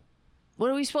do? What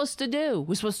are we supposed to do?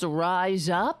 We're supposed to rise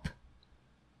up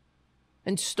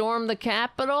and storm the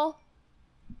Capitol?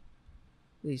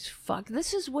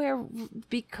 This is where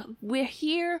we're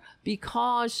here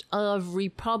because of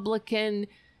Republican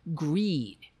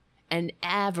greed and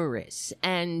avarice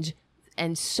and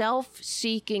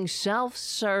self-seeking,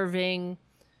 self-serving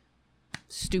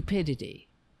stupidity.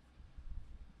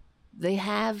 They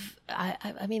have,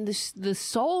 I mean, the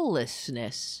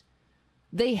soullessness.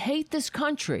 They hate this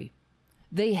country.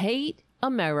 They hate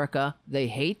America. They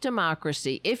hate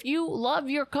democracy. If you love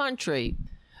your country,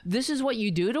 this is what you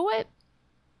do to it.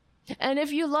 And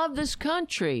if you love this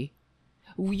country,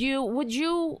 let's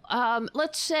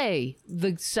say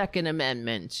the Second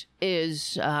Amendment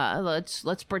is,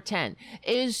 let's pretend,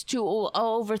 is to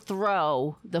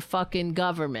overthrow the fucking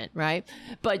government, right?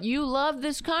 But you love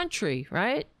this country,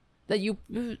 right? That you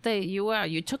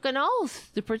took an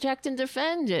oath to protect and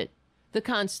defend it, the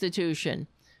Constitution.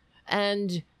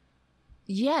 And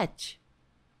Yet,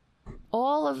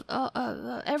 all of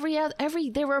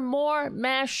there were more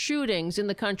mass shootings in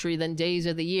the country than days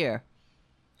of the year.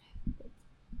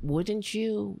 Wouldn't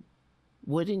you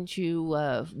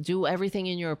do everything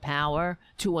in your power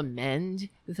to amend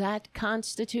that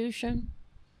Constitution?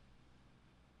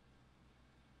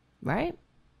 Right?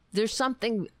 There's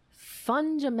something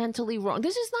fundamentally wrong.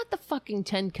 This is not the fucking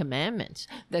 10 Commandments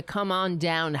that come on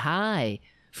down high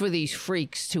for these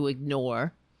freaks to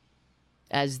ignore,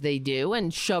 as they do,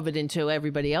 and shove it into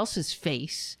everybody else's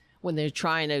face when they're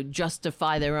trying to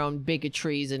justify their own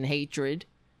bigotries and hatred.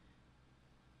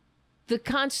 The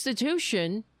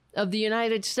Constitution of the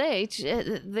United States,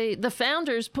 the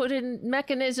founders put in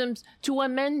mechanisms to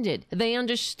amend it. They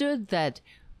understood that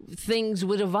things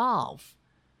would evolve,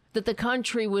 that the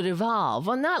country would evolve.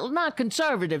 Well, not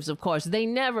conservatives, of course. They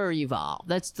never evolve.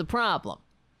 That's the problem.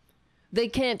 They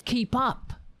can't keep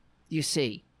up, you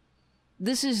see.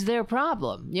 This is their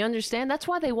problem. You understand? That's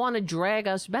why they want to drag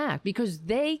us back, because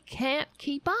they can't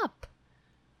keep up.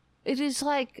 It is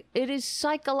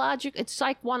psychological. It's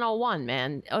Psych 101,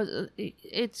 man.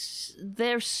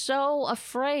 They're so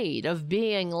afraid of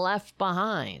being left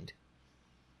behind.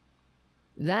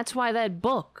 That's why that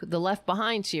book, the Left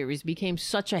Behind series, became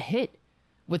such a hit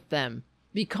with them,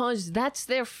 because that's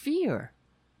their fear.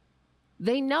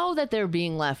 They know that they're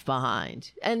being left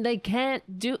behind, and they can't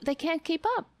keep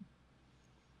up.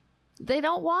 They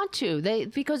don't want to.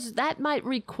 Because that might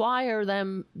require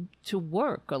them to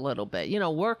work a little bit,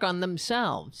 work on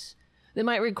themselves. They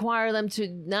might require them to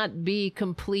not be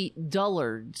complete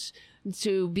dullards,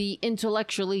 to be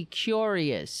intellectually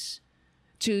curious,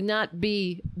 to not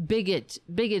be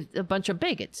a bunch of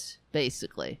bigots,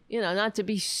 basically. Not to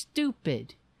be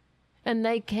stupid. And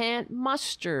they can't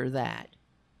muster that.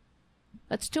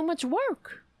 That's too much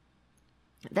work.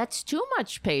 That's too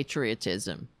much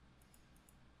patriotism.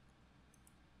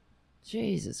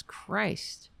 Jesus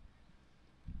Christ.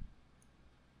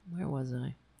 Where was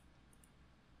I?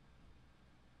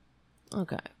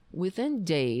 Okay. Within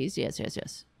days, yes.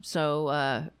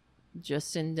 So,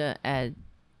 Jacinda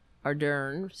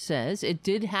Ardern says, it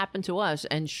did happen to us,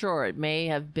 and sure, it may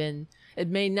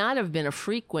not have been a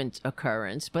frequent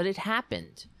occurrence, but it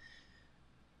happened.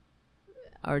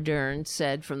 Ardern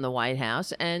said from the White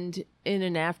House, and in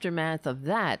an aftermath of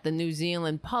that, the New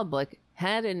Zealand public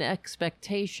had an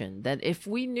expectation that if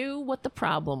we knew what the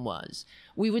problem was,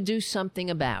 we would do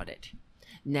something about it.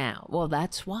 Now, well,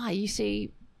 that's why, you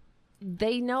see,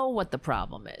 they know what the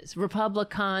problem is.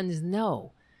 Republicans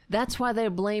know. That's why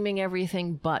they're blaming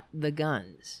everything but the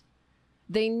guns.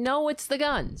 They know it's the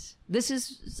guns.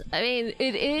 It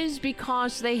is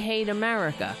because they hate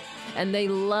America, and they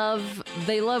love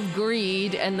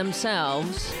greed and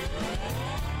themselves,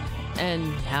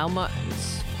 and how much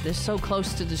they're so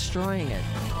close to destroying it.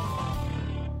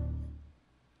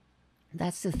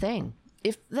 That's the thing.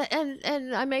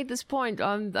 And I made this point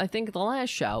on, I think, the last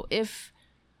show. If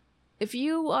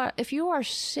you are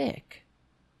sick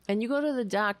and you go to the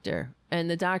doctor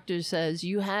and the doctor says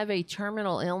you have a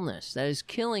terminal illness that is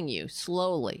killing you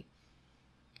slowly,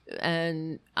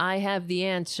 and I have the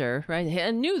answer, right?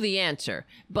 I knew the answer,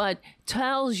 but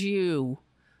tells you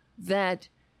that,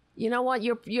 you know what,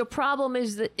 your problem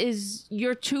is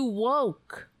you're too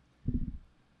woke,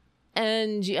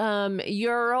 and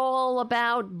you're all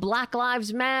about Black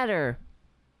Lives Matter,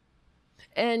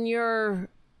 and you're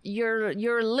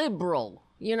liberal.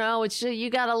 You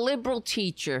got a liberal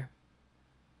teacher.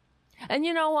 And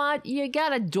you know what? You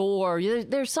got a door.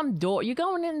 There's some door. You're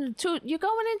going into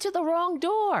the wrong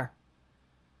door.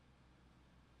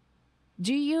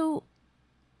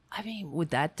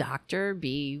 Would that doctor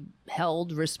be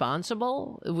held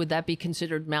responsible? Would that be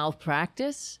considered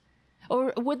malpractice?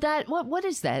 Or would that, what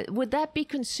is that? Would that be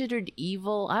considered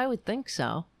evil? I would think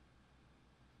so.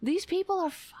 These people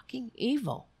are fucking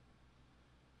evil.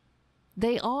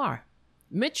 They are.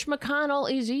 Mitch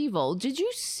McConnell is evil. Did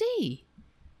you see?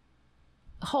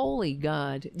 Holy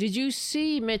God. Did you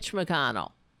see Mitch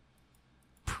McConnell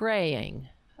praying?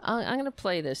 I'm going to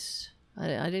play this.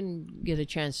 I didn't get a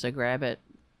chance to grab it.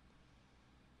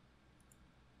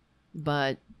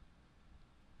 But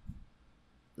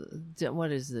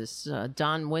what is this?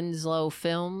 Don Winslow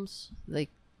Films. They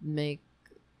make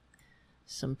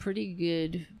some pretty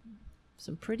good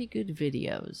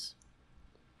videos.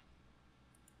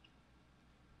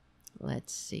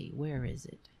 Let's see, where is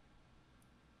it?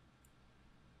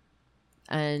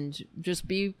 And just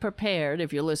be prepared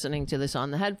if you're listening to this on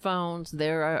the headphones.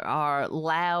 There are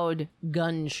loud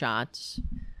gunshots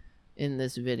in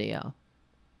this video.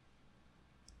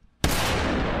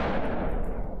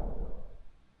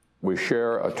 We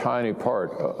share a tiny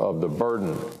part of the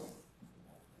burden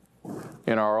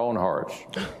in our own hearts.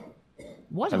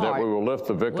 What and heart? that we will lift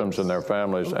the victims and their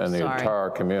families and the entire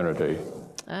community.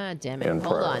 Ah, damn it. In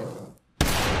Hold prayer. on.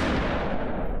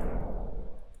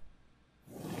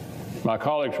 My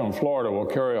colleagues from Florida will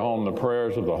carry home the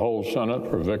prayers of the whole Senate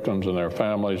for victims and their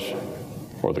families,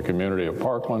 for the community of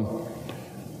Parkland,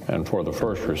 and for the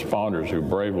first responders who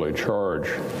bravely charge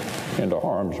into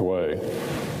harm's way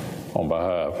on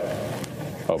behalf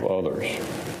of others.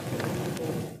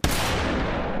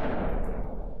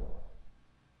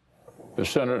 The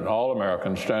Senate and all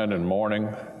Americans stand in mourning,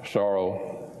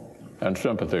 sorrow, and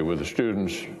sympathy with the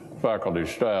students, faculty,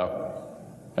 staff,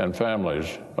 and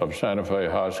families of Santa Fe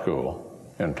High School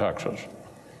in Texas.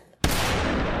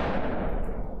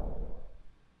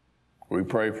 We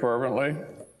pray fervently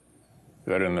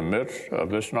that in the midst of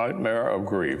this nightmare of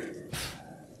grief,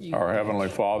 our Heavenly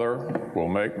Father will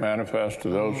make manifest to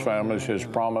those families His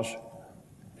promise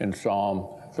in Psalm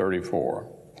 34,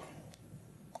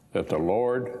 that the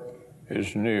Lord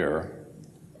is near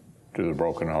to the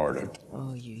brokenhearted.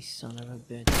 Oh, you son of a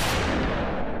bitch.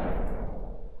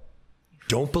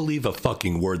 Don't believe a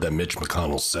fucking word that Mitch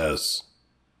McConnell says.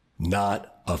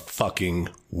 Not a fucking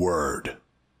word.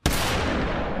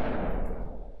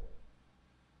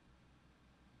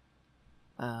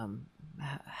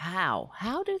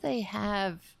 How do they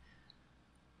have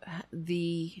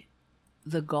the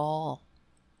gall?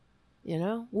 You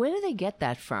know, where do they get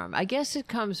that from? I guess it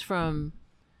comes from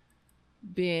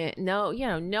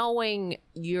knowing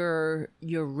you're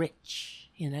rich.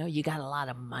 You know, you got a lot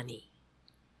of money,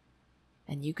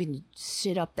 and you can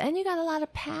sit up, and you got a lot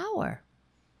of power.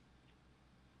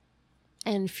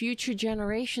 And future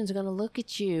generations are going to look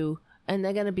at you, and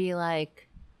they're going to be like,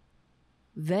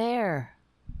 There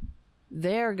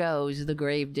goes the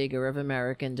gravedigger of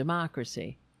American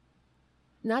democracy.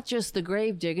 Not just the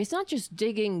gravedigger. He's not just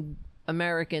digging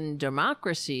American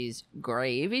democracy's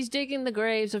grave. He's digging the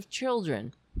graves of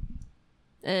children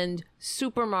and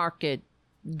supermarket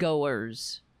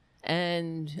goers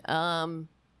and,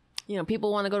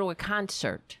 people want to go to a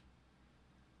concert.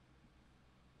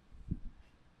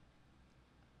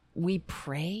 We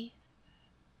pray?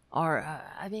 Or,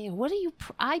 what do you...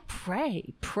 I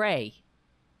pray.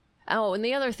 Oh, and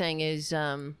the other thing is,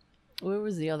 where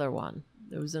was the other one?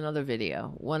 There was another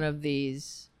video. One of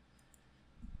these...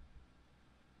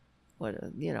 What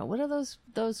are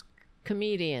those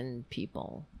comedian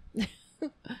people?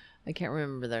 I can't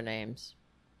remember their names.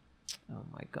 Oh,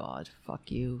 my God.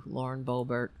 Fuck you, Lauren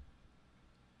Boebert.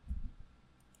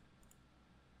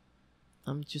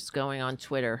 I'm just going on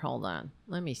Twitter. Hold on.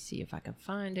 Let me see if I can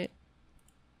find it.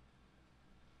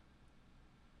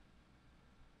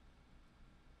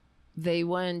 They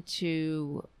went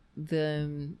to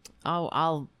the...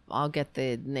 I'll get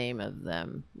the name of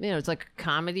them. It's like a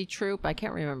comedy troupe. I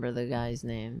can't remember the guys'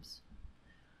 names.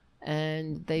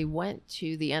 And they went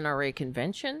to the NRA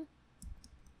convention.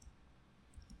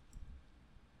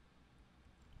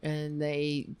 And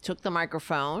they took the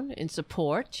microphone in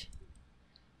support.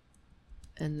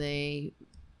 And they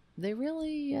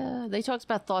really... they talked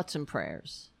about thoughts and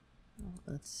prayers.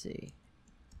 Let's see.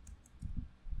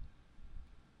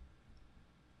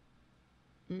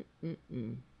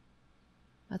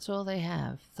 That's all they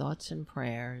have. Thoughts and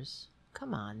prayers.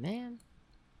 Come on, man.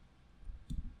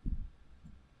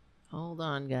 Hold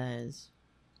on, guys.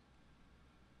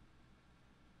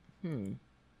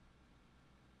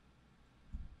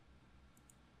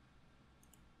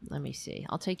 Let me see.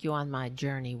 I'll take you on my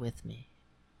journey with me.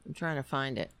 I'm trying to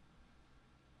find it.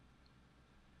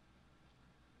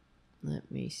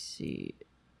 Let me see.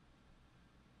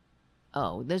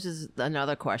 Oh, this is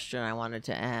another question I wanted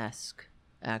to ask,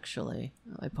 actually.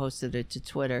 I posted it to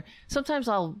Twitter. Sometimes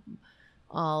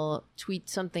I'll tweet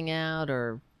something out,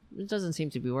 or it doesn't seem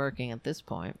to be working at this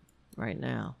point right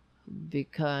now,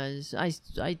 because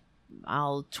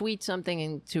I'll tweet something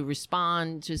and to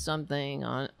respond to something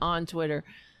on Twitter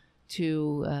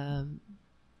to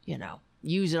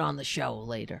use it on the show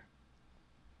later.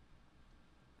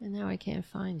 And now I can't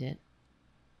find it.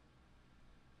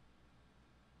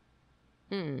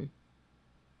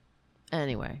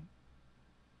 Anyway.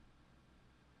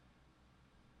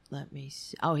 Let me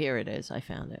see. Oh, here it is. I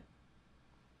found it.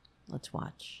 Let's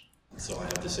watch. That's all I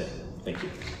have to say. Thank you.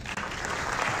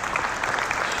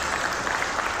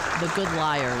 The Good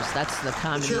Liars. That's the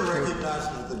comedy The chair troupe.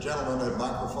 recognizes the gentleman at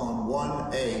microphone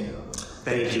 1A.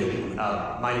 Thank you.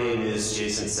 My name is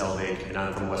Jason Selvig, and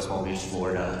I'm from West Palm Beach,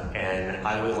 Florida. And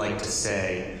I would like to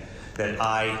say that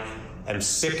I am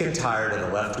sick and tired of the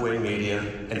left-wing media,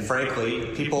 and frankly,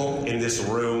 people in this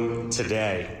room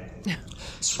today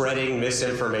spreading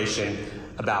misinformation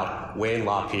about Wayne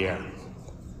LaPierre.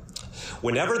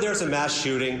 Whenever there's a mass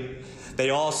shooting, they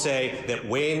all say that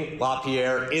Wayne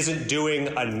LaPierre isn't doing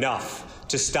enough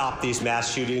to stop these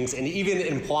mass shootings, and even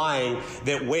implying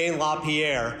that Wayne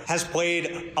LaPierre has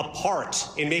played a part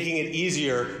in making it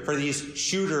easier for these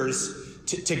shooters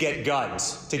to get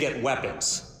guns, to get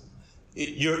weapons.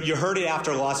 You heard it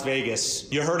after Las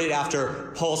Vegas. You heard it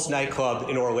after Pulse nightclub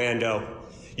in Orlando.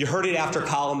 You heard it after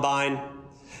Columbine.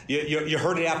 You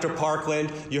heard it after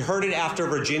Parkland. You heard it after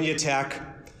Virginia Tech.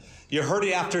 You heard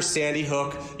it after Sandy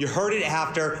Hook. You heard it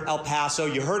after El Paso.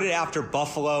 You heard it after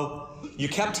Buffalo. You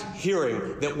kept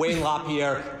hearing that Wayne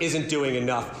LaPierre isn't doing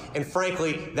enough. And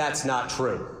frankly, that's not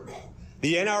true.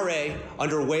 The NRA,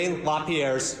 under Wayne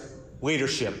LaPierre's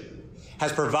leadership,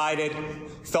 has provided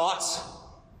thoughts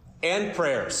and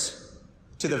prayers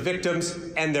to the victims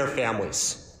and their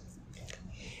families.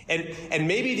 And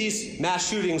maybe these mass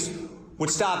shootings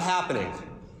would stop happening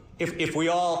if we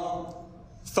all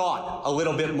thought a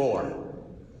little bit more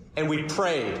and we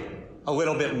prayed a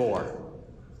little bit more.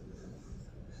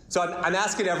 So I'm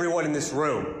asking everyone in this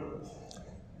room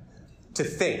to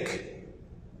think,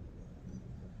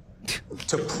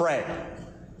 to pray.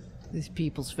 These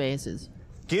people's faces.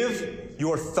 Give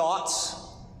your thoughts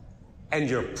and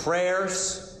your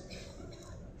prayers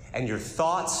and your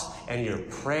thoughts and your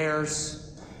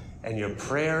prayers and your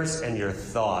prayers and your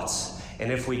thoughts.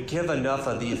 And if we give enough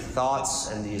of these thoughts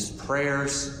and these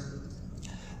prayers,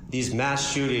 these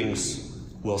mass shootings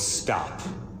will stop.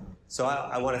 So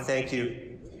I want to thank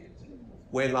you,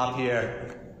 Wayne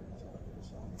LaPierre,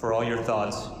 for all your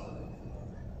thoughts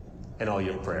and all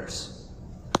your prayers.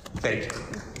 Thank you.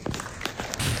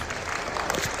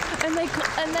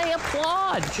 And they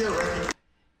applaud.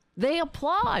 They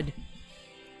applaud.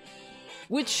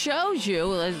 Which shows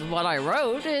you, as what I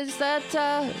wrote, is that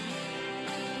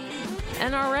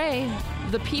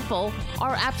NRA, the people,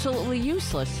 are absolutely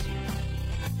useless.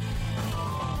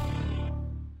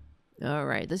 All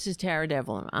right, this is Tara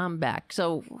Devlin. I'm back.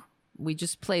 So we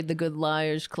just played the Good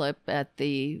Liars clip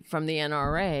from the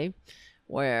NRA,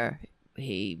 where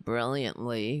he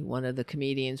brilliantly, one of the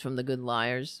comedians from the Good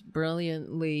Liars,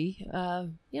 brilliantly,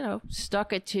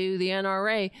 stuck it to the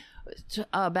NRA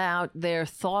about their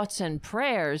thoughts and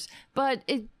prayers.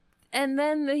 And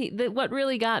then what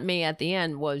really got me at the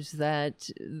end was that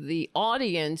the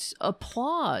audience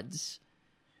applauds.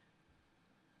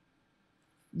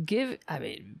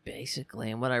 Basically,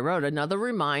 and what I wrote, another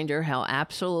reminder how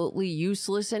absolutely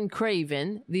useless and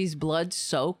craven these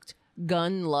blood-soaked,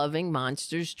 gun-loving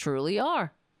monsters truly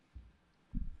are.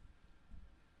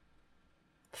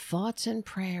 Thoughts and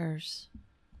prayers.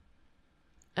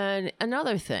 And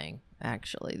another thing,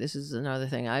 actually, this is another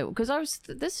thing.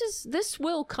 This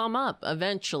will come up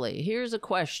eventually. Here's a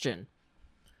question,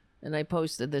 and I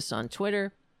posted this on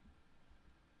Twitter.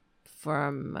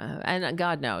 And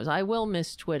God knows, I will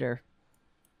miss Twitter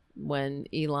when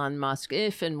Elon Musk,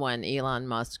 if and when Elon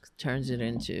Musk turns it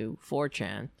into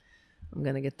 4chan. I'm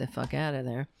going to get the fuck out of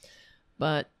there.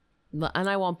 And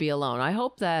I won't be alone. I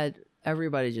hope that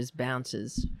everybody just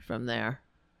bounces from there,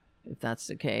 if that's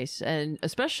the case. And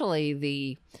especially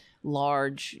the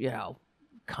large,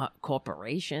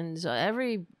 corporations,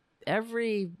 every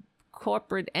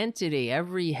corporate entity,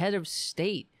 every head of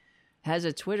state has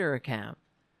a Twitter account.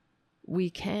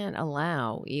 We can't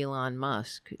allow Elon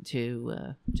Musk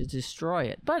to destroy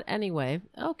it. But anyway,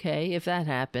 okay, if that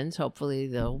happens, hopefully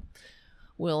we'll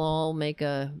all make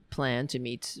a plan to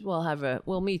meet.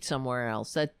 We'll meet somewhere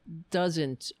else that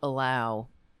doesn't allow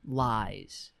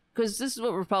lies, because this is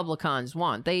what Republicans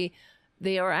want. They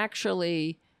are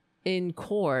actually in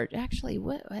court. Actually,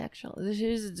 this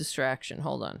is a distraction.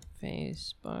 Hold on,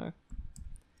 Facebook.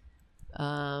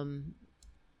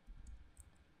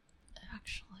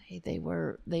 They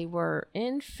were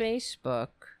in Facebook.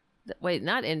 Wait,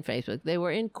 not in Facebook. They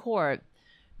were in court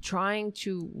trying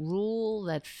to rule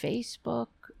that Facebook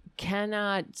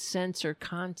cannot censor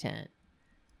content.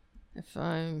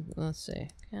 Let's see,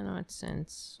 cannot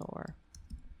censor.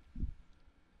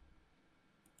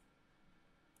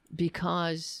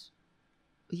 Because,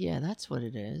 yeah, that's what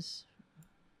it is.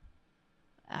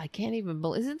 I can't even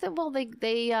believe. Isn't that, well,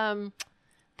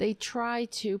 they try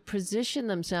to position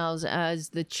themselves as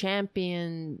the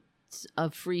champions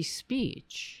of free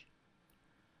speech.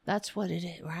 That's what it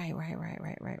is. Right.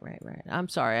 I'm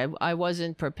sorry. I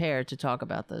wasn't prepared to talk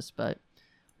about this, but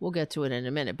we'll get to it in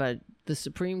a minute. But the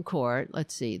Supreme Court,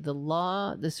 let's see,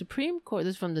 the Supreme Court,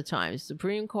 this is from the Times,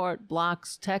 Supreme Court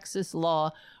blocks Texas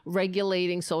law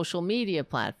regulating social media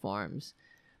platforms.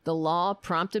 The law,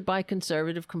 prompted by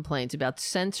conservative complaints about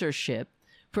censorship,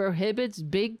 prohibits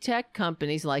big tech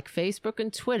companies like Facebook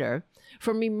and Twitter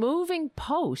from removing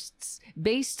posts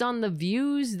based on the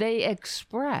views they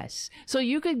express. So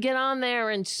you could get on there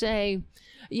and say,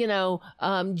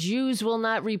 Jews will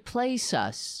not replace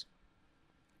us,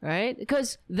 right?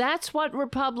 Because that's what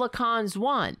Republicans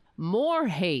want. More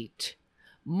hate,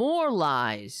 more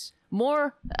lies,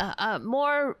 more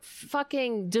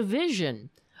fucking division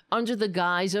under the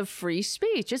guise of free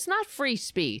speech. It's not free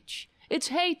speech. It's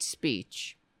hate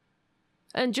speech.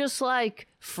 And just like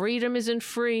freedom isn't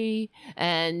free,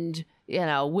 and,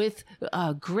 with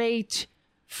great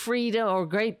freedom or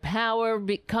great power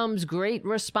becomes great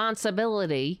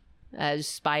responsibility, as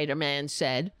Spider-Man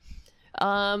said,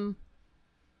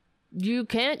 you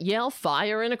can't yell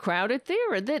fire in a crowded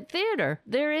theater.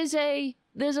 There's a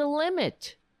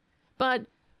limit. But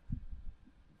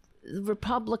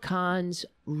Republicans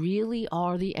really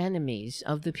are the enemies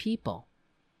of the people.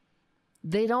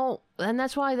 They don't, and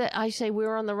that's why I say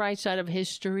we're on the right side of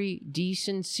history,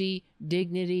 decency,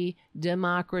 dignity,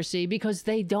 democracy, because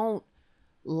they don't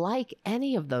like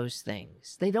any of those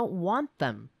things. They don't want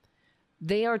them.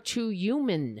 They are too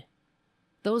human.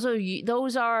 Those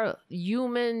are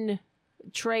human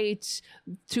traits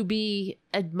to be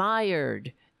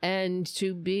admired and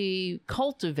to be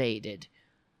cultivated.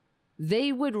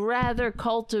 They would rather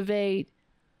cultivate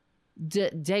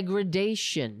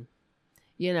degradation,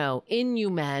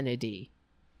 inhumanity,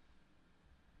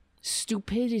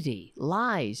 stupidity,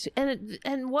 lies,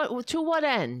 and what to what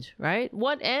end, right?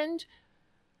 What end?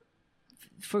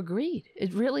 For greed.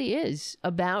 It really is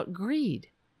about greed.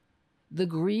 The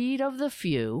greed of the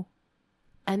few,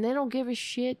 and they don't give a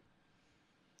shit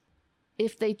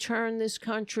if they turn this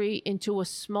country into a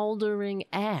smoldering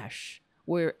ash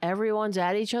where everyone's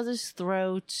at each other's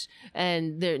throats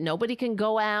and nobody can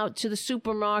go out to the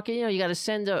supermarket. You got to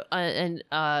send a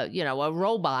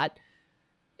robot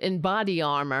in body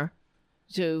armor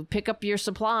to pick up your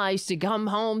supplies to come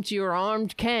home to your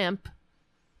armed camp,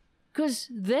 because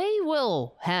they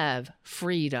will have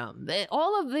freedom.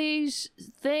 All of these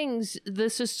things, the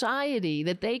society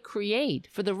that they create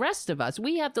for the rest of us,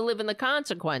 we have to live in the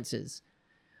consequences.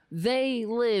 They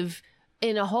live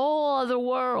in a whole other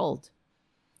world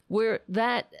where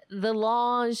the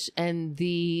laws and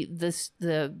the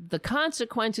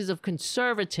consequences of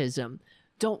conservatism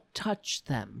don't touch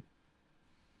them.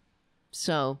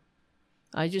 So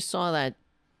I just saw that.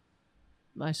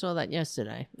 I saw that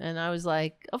yesterday, and I was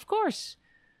like, of course.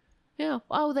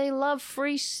 They love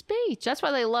free speech. That's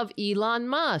why they love Elon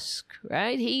Musk,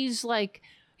 right? He's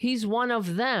one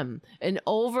of them, an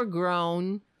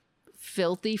overgrown,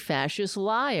 filthy fascist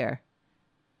liar.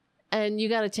 And you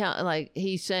got to tell,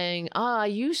 he's saying, I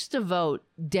used to vote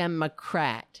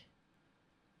Democrat,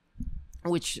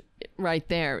 which right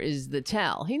there is the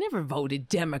tell. He never voted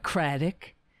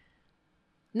Democratic.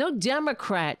 No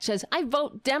Democrat says, I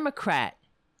vote Democrat.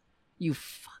 You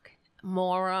fucking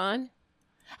moron.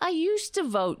 I used to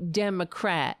vote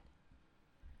Democrat.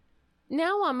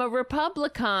 Now I'm a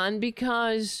Republican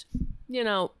because,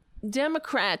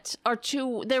 Democrats are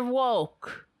they're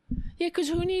woke. Yeah, because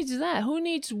who needs that? Who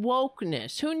needs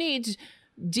wokeness? Who needs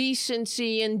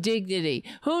decency and dignity?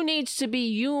 Who needs to be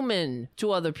human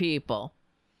to other people?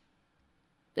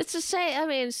 It's the same.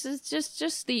 It's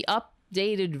just the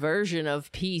updated version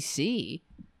of PC.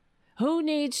 Who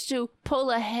needs to pull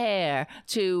a hair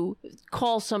to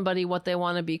call somebody what they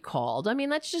want to be called?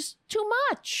 That's just too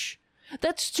much.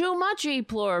 That's too much e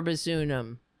pluribus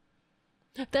unum.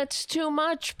 That's too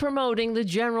much promoting the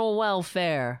general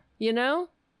welfare,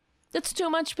 That's too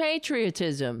much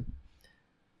patriotism.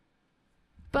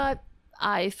 But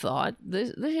I thought,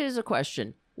 here's a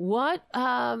question.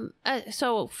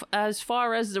 So as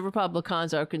far as the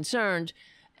Republicans are concerned,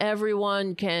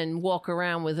 everyone can walk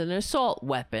around with an assault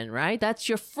weapon, right? That's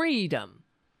your freedom.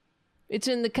 It's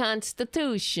in the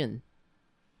Constitution.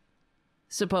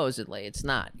 Supposedly, it's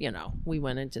not, we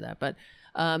went into that. But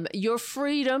your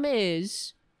freedom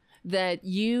is that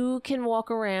you can walk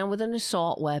around with an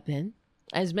assault weapon,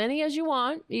 as many as you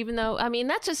want, even though,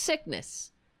 that's a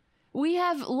sickness. We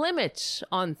have limits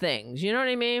on things, you know what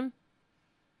I mean?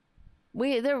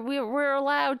 We're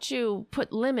allowed to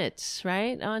put limits,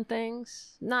 right, on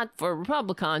things. Not for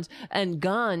Republicans. And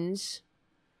guns,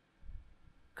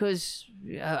 because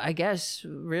I guess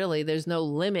really there's no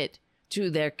limit to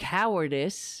their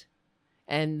cowardice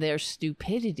and their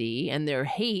stupidity and their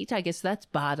hate. I guess that's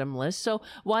bottomless. So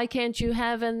why can't you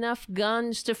have enough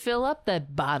guns to fill up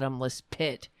that bottomless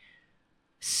pit?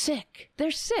 Sick. They're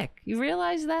sick. You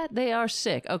realize that? They are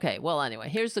sick. Okay, well, anyway,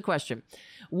 here's the question.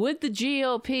 Would the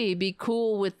GOP be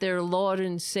cool with their Lord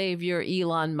and Savior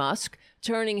Elon Musk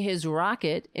turning his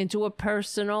rocket into a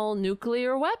personal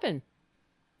nuclear weapon,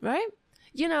 right?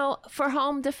 You know, for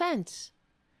home defense.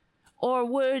 Or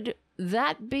would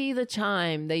that be the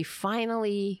time they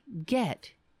finally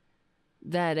get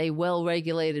that a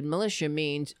well-regulated militia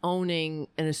means owning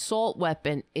an assault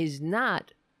weapon is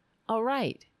not a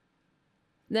right?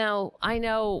 Now, I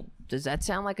know, does that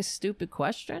sound like a stupid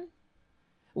question?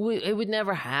 It would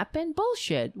never happen?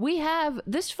 Bullshit. We have,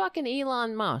 this fucking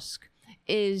Elon Musk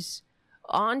is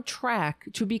on track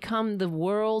to become the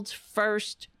world's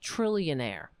first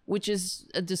trillionaire, which is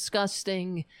a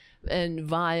disgusting and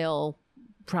vile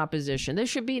proposition. There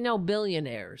should be no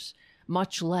billionaires,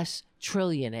 much less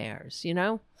trillionaires, you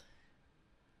know?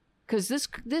 Because this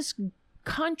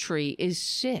country is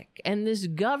sick, and this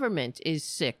government is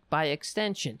sick by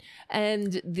extension.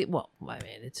 And, well, I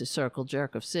mean, it's a circle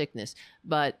jerk of sickness,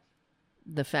 but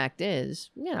the fact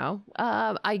is, you know,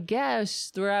 I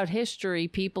guess throughout history,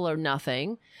 people are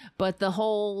nothing, but the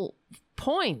whole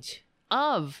point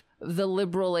of the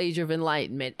liberal age of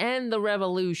enlightenment and the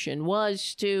revolution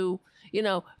was to, you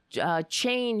know,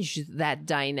 change that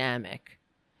dynamic,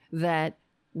 that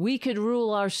we could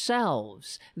rule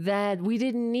ourselves, that we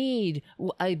didn't need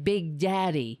a big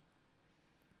daddy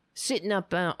sitting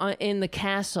up in the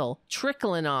castle,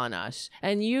 trickling on us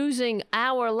and using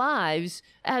our lives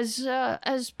as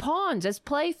pawns, as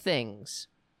playthings.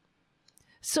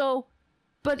 So,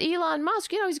 but Elon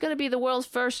Musk, you know, he's going to be the world's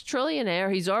first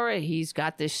trillionaire. He's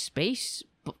got this space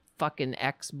fucking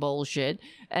X bullshit,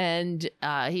 and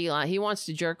he wants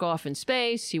to jerk off in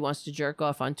space. He wants to jerk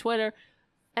off on Twitter,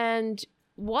 and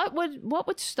what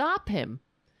would stop him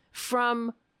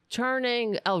from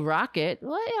turning a rocket?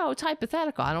 Well, you know, it's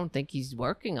hypothetical. I don't think he's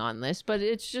working on this, but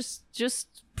it's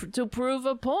just to prove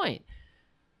a point.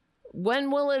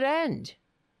 When will it end?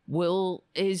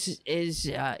 Is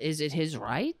it his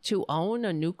right to own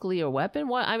a nuclear weapon?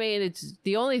 Well, I mean, it's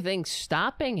the only thing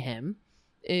stopping him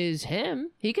is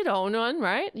him. He could own one,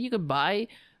 right? You could buy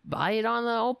it on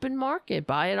the open market,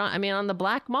 on the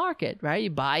black market, right? You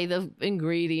buy the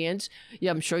ingredients.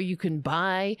 Yeah, I'm sure you can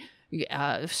buy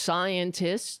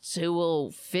scientists who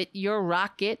will fit your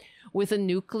rocket with a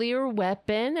nuclear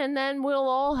weapon, and then we'll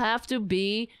all have to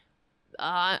be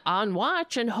on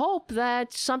watch and hope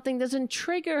that something doesn't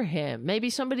trigger him. Maybe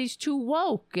somebody's too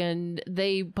woke and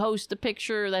they post a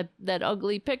picture, that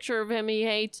ugly picture of him he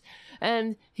hates,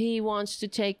 and he wants to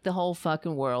take the whole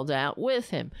fucking world out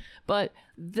with him. But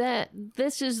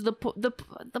this is the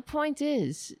point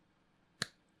is,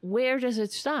 where does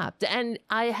it stop? And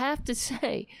I have to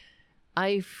say,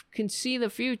 I can see the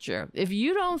future. If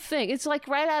you don't think, it's like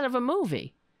right out of a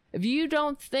movie. If you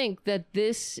don't think that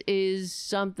this is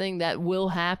something that will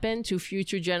happen to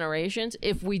future generations,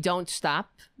 if we don't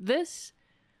stop this,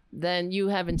 then you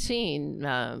haven't seen,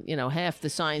 half the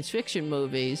science fiction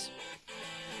movies,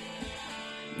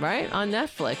 right? On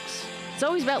Netflix. It's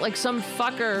always about like some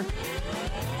fucker,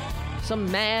 some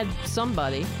mad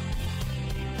somebody.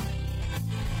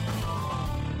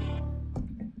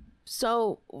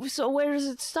 So where does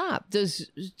it stop? Do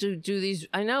these?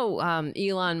 I know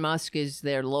Elon Musk is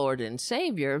their Lord and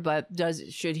Savior, but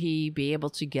should he be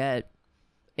able to get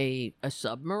a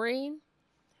submarine?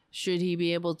 Should he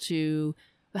be able to?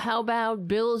 How about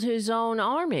build his own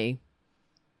army?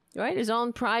 Right, his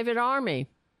own private army.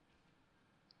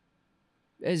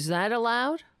 Is that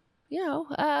allowed? You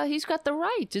know, he's got the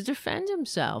right to defend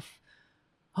himself.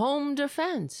 Home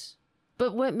defense.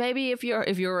 But maybe if you're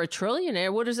a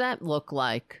trillionaire, what does that look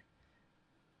like?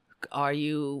 Are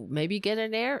you maybe get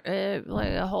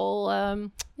like a whole,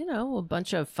 a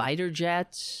bunch of fighter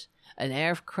jets, an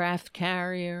aircraft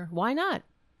carrier? Why not?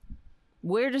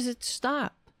 Where does it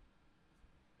stop?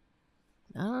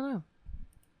 I don't know.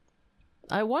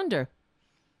 I wonder.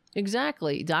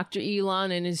 Exactly. Dr.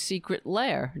 Elon in his secret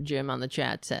lair, Jim on the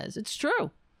chat says. It's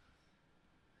true.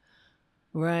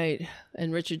 Right.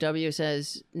 And Richard W.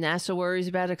 says, NASA worries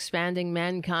about expanding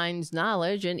mankind's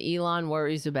knowledge, and Elon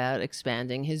worries about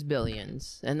expanding his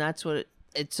billions. And that's what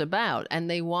it's about. And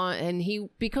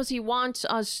because he wants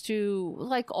us to,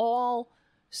 like all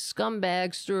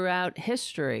scumbags throughout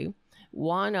history,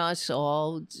 want us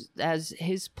all as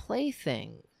his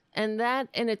plaything. And that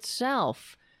in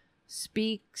itself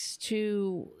speaks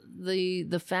to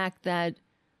the fact that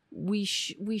we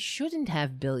shouldn't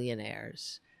have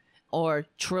billionaires. Or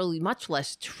much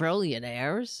less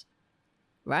trillionaires,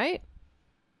 right?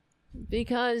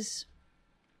 Because,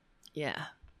 yeah,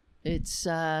 it's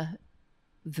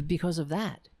because of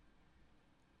that.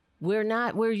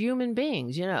 We're human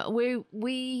beings, you know.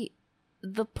 We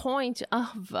the point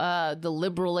of the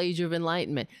liberal age of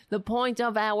enlightenment, the point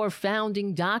of our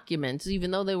founding documents,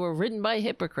 even though they were written by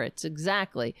hypocrites,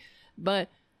 exactly, but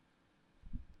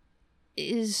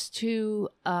is to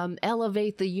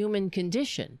elevate the human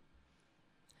condition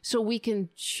so we can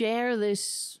share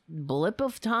this blip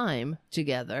of time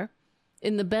together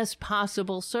in the best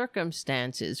possible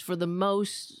circumstances for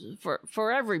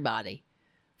everybody,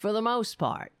 for the most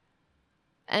part.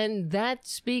 And that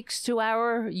speaks to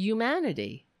our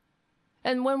humanity.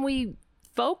 And when we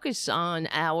focus on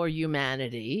our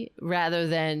humanity rather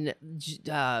than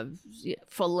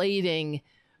filleting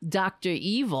Dr.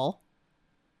 Evil,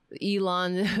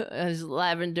 Elon, as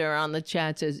Lavender on the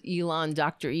chat says, Elon,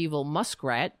 Dr. Evil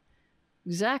Muskrat.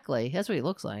 Exactly. That's what he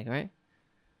looks like, right?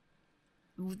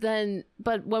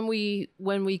 But when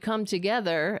we come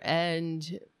together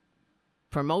and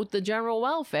promote the general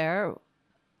welfare,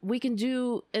 we can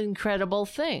do incredible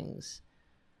things.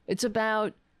 It's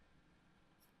about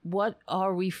what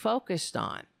are we focused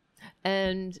on,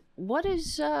 and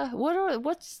what's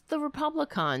the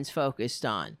Republicans focused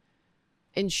on?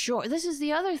 In short, this is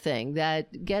the other thing that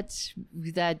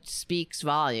speaks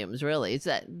volumes. Really, it's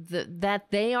that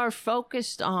they are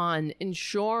focused on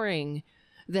ensuring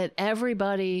that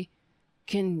everybody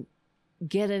can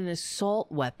get an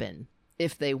assault weapon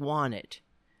if they want it,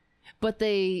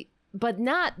 but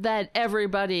not that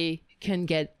everybody can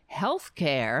get health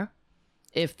care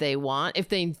if they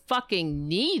fucking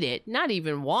need it, not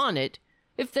even want it,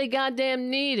 if they goddamn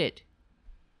need it.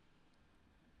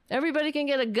 Everybody can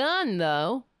get a gun,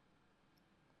 though.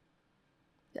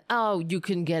 Oh, you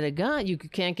can get a gun. You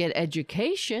can't get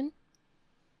education.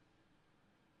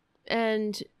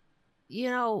 And, you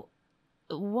know,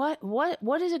 what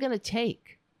is it going to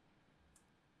take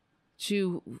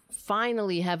to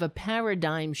finally have a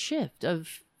paradigm shift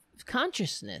of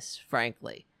consciousness,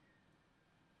 frankly?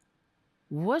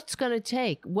 What's going to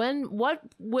take? What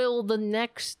will the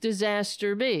next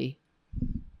disaster be?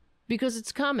 Because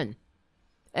it's coming.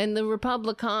 And the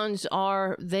Republicans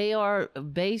are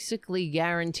basically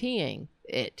guaranteeing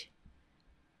it.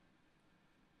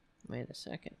 Wait a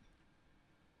second.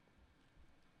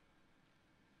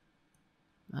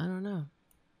 I don't know.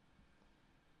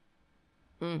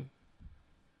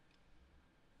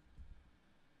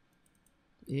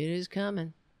 It is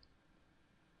coming.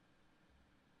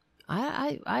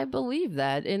 I believe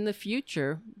that in the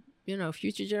future,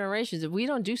 future generations, if we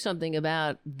don't do something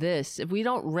about this, if we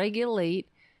don't regulate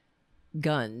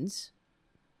guns,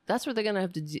 that's what they're going to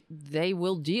have to do. They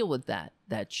will deal with that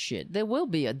shit. There will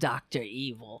be a Dr.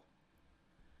 Evil.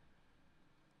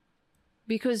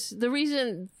 Because the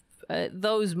reason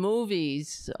those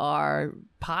movies are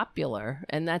popular,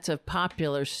 and that's a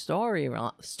popular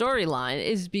storyline,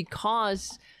 is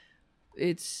because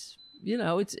it's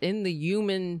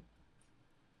in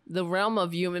the realm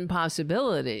of human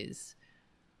possibilities.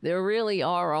 There really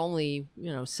are only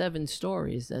 7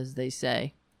 stories, as they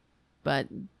say, but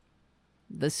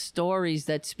the stories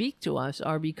that speak to us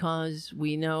are because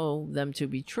we know them to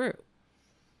be true.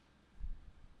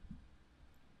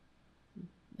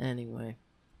 Anyway,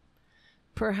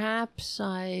 perhaps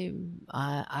I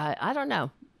don't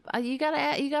know. You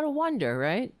gotta wonder,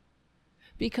 right?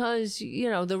 Because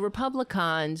the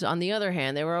Republicans, on the other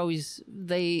hand, they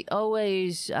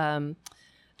always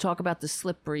talk about the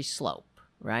slippery slope,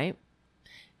 right?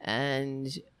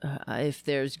 And if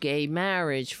there's gay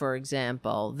marriage, for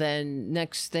example, then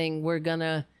next thing we're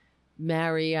gonna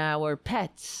marry our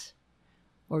pets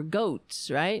or goats,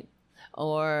 right?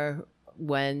 Or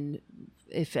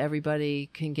if everybody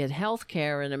can get health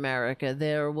care in America,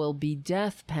 there will be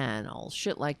death panels,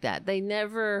 shit like that. They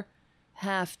never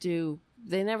have to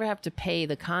pay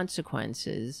the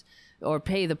consequences or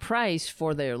pay the price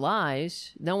for their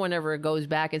lies. No one ever goes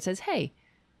back and says, hey,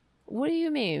 what do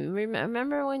you mean?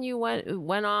 Remember when you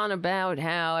went on about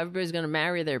how everybody's going to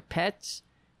marry their pets?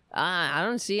 I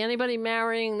don't see anybody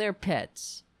marrying their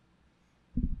pets.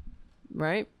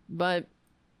 Right? But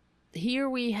here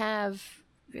we have,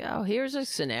 here's a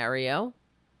scenario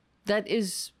that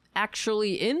is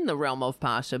actually in the realm of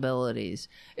possibilities.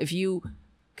 If you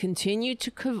continue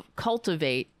to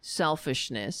cultivate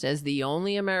selfishness as the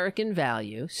only American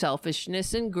value,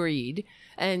 selfishness and greed,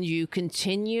 and you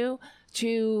continue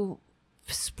to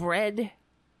spread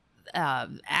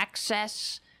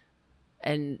access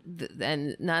and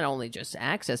not only just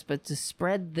access, but to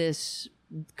spread this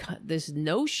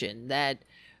notion that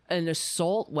an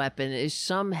assault weapon is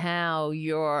somehow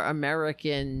your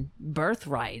American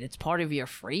birthright, it's part of your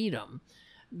freedom,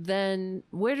 then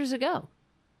where does it go?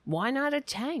 Why not a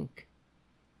tank?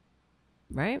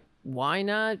 Right? Why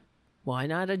not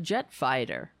a jet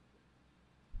fighter?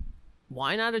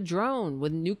 Why not a drone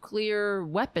with nuclear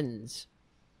weapons?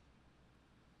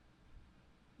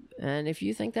 And if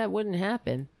you think that wouldn't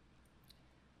happen,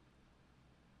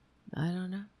 I don't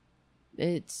know.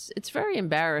 It's very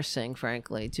embarrassing,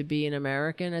 frankly, to be an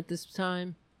American at this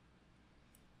time.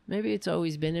 Maybe it's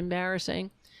always been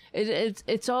embarrassing.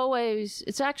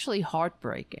 It's actually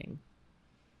heartbreaking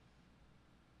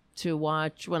to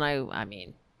watch when I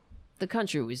mean, the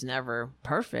country was never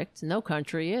perfect. No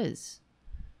country is.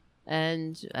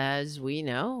 And as we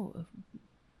know,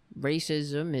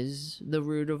 racism is the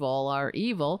root of all our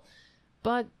evil,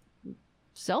 but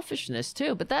selfishness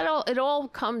too. But it all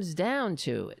comes down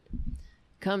to it.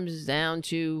 Comes down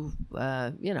to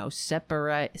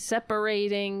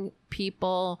separating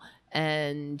people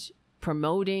and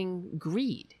promoting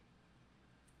greed.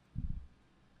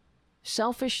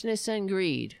 Selfishness and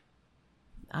greed.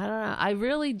 I don't know. I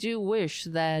really do wish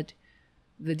that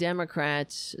the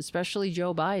Democrats, especially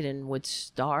Joe Biden, would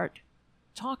start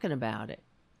talking about it.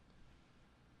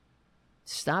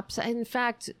 Stop. In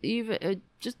fact, even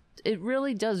it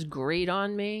really does grate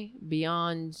on me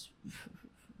beyond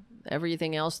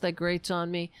everything else that grates on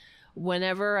me.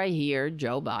 Whenever I hear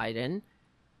Joe Biden,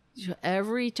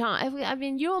 every time, I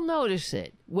mean, you'll notice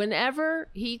it. Whenever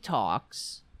he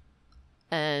talks,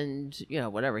 and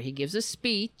whatever he gives a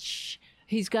speech,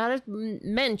 he's got to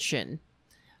mention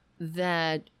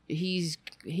that he's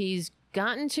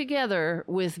gotten together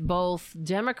with both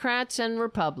Democrats and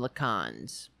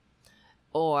Republicans,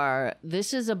 or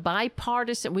this is a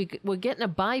bipartisan. We're getting a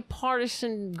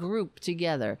bipartisan group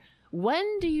together.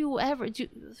 When do you ever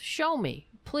show me,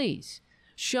 please?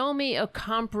 Show me a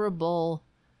comparable.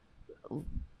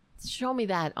 Show me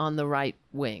that on the right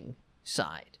wing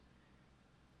side.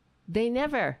 They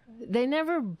never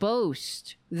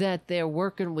boast that they're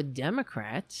working with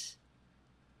Democrats.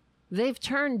 They've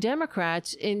turned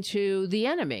Democrats into the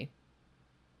enemy.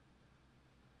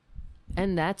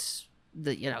 And that's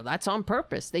that's on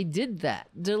purpose. They did that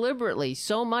deliberately,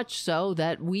 so much so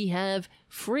that we have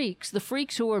freaks. The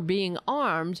freaks who are being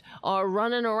armed are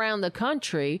running around the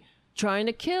country trying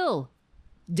to kill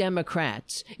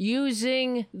Democrats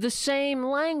using the same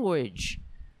language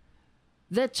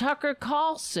that Tucker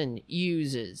Carlson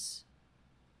uses.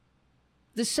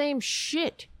 The same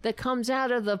shit that comes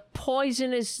out of the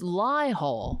poisonous lie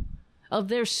hole of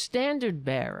their standard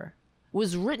bearer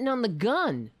was written on the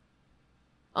gun,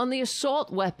 on the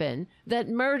assault weapon that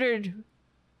murdered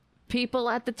people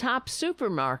at the top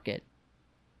supermarket.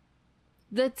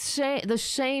 The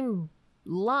same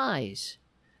lies,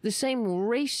 the same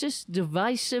racist,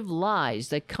 divisive lies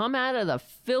that come out of the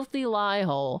filthy lie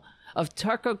hole of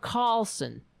Tucker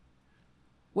Carlson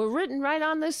were written right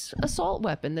on this assault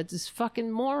weapon that this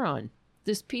fucking moron,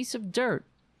 this piece of dirt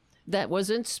that was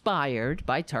inspired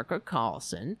by Tucker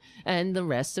Carlson and the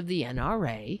rest of the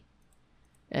NRA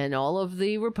and all of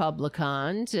the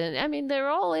Republicans. And I mean, they're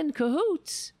all in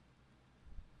cahoots.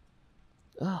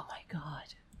 Oh my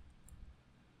God.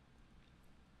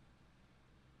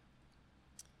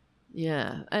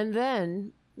 Yeah. And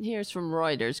then here's from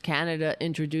Reuters. Canada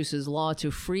introduces law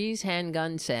to freeze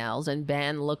handgun sales and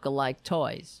ban look-alike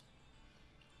toys.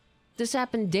 This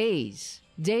happened days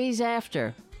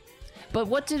after. But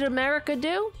what did America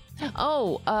do?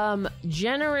 Oh,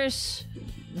 generous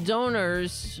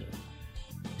donors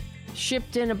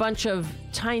shipped in a bunch of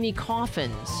tiny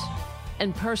coffins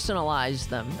and personalized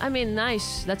them. I mean,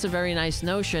 nice. That's a very nice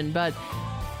notion, but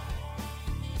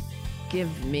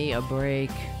give me a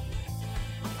break.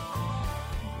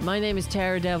 My name is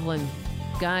Tara Devlin.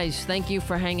 Guys, thank you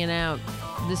for hanging out.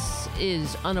 This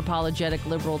is unapologetic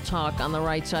liberal talk on the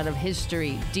right side of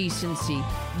history, decency,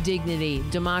 dignity,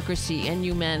 democracy, and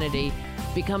humanity.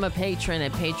 Become a patron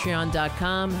at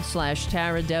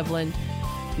patreon.com/Tara Devlin,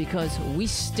 because we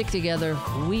stick together,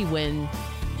 we win,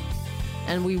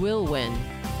 and we will win.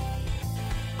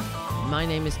 My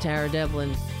name is Tara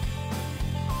Devlin.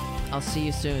 I'll see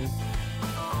you soon.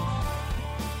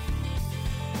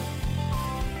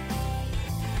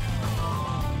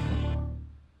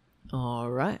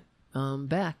 All right, I'm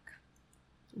back.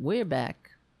 We're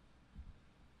back.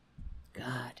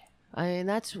 God, I mean,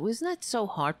 wasn't that so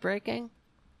heartbreaking?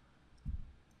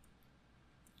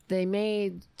 They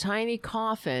made tiny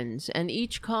coffins, and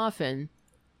each coffin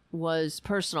was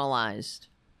personalized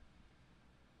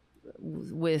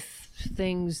with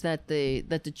things that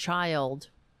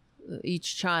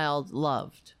each child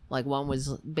loved. Like one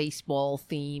was baseball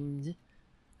themed.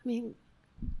 I mean,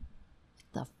 what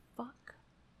the fuck?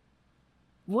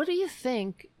 What do you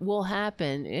think will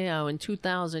happen, in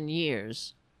 2,000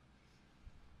 years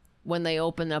when they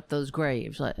open up those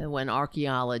graves, when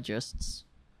archaeologists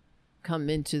come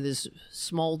into this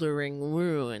smoldering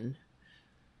ruin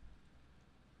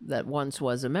that once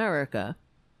was America,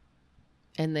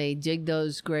 and they dig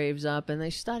those graves up and they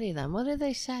study them. What do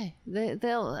they say?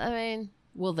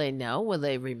 Will they know? Will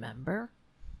they remember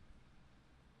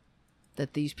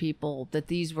that these people, that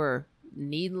these were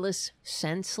needless,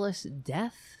 senseless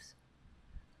deaths?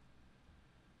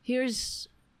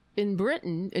 In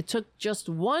Britain, it took just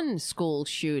one school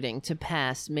shooting to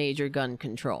pass major gun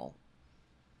control.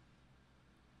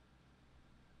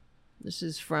 This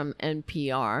is from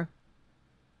NPR.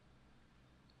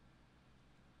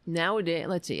 Nowadays,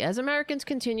 let's see, as Americans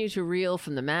continue to reel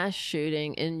from the mass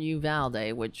shooting in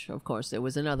Uvalde, which, of course, there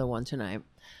was another one tonight,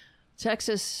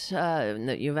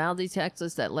 Uvalde,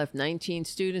 Texas, that left 19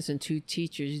 students and 2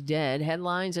 teachers dead,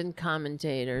 headlines and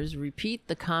commentators repeat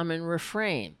the common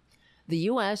refrain: the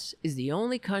U.S. is the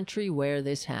only country where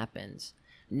this happens.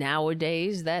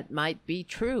 Nowadays, that might be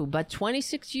true, but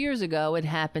 26 years ago, it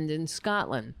happened in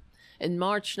Scotland. In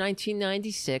March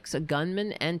 1996, a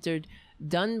gunman entered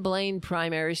Dunblane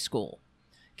Primary School,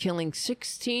 killing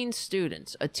 16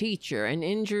 students, a teacher, and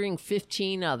injuring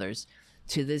 15 others.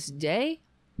 To this day,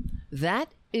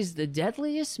 that is the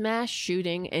deadliest mass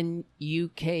shooting in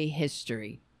UK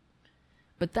history.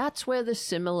 But that's where the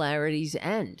similarities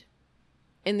end.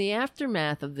 In the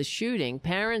aftermath of the shooting,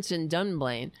 parents in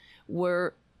Dunblane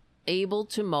were able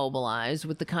to mobilize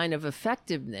with the kind of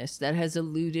effectiveness that has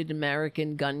eluded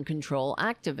American gun control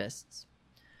activists.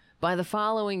 By the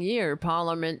following year,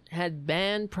 Parliament had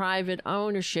banned private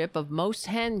ownership of most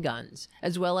handguns,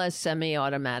 as well as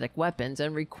semi-automatic weapons,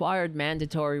 and required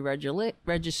mandatory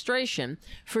registration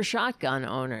for shotgun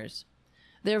owners.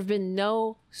 There have been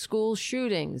no school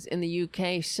shootings in the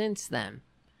UK since then.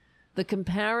 The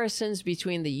comparisons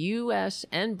between the US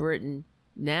and Britain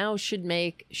now should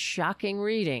make shocking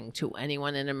reading to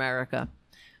anyone in America,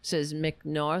 says Mick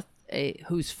North,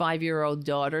 whose 5-year-old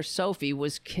daughter, Sophie,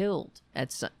 was killed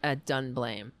at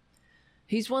Dunblane.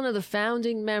 He's one of the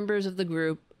founding members of the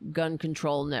group Gun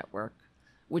Control Network,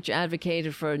 which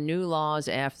advocated for new laws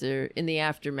in the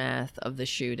aftermath of the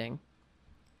shooting.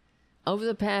 Over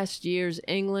the past years,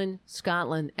 England,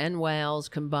 Scotland, and Wales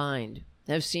combined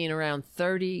have seen around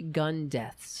 30 gun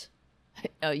deaths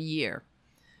a year.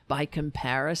 By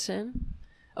comparison,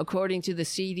 according to the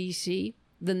CDC,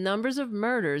 the numbers of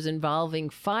murders involving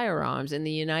firearms in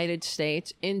the United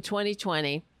States in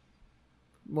 2020,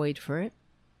 wait for it,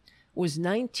 was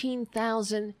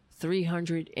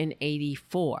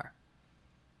 19,384.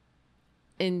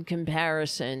 In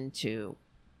comparison to,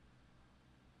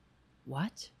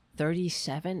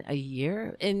 37 a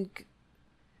year?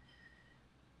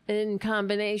 In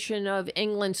combination of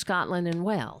England, Scotland, and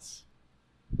Wales.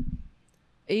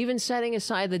 Even setting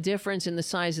aside the difference in the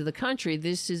size of the country,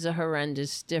 this is a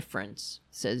horrendous difference,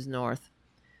 says North.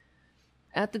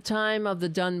 At the time of the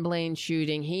Dunblane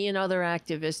shooting, he and other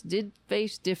activists did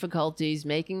face difficulties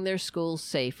making their schools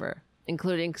safer,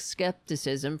 including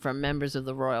skepticism from members of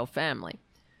the royal family.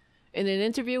 In an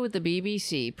interview with the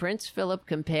BBC, Prince Philip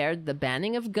compared the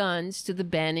banning of guns to the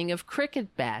banning of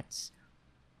cricket bats.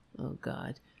 Oh,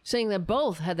 God. Saying that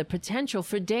both had the potential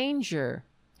for danger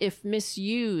if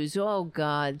misused. Oh,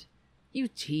 God. You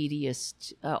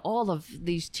tedious, all of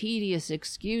these tedious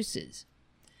excuses.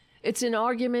 It's an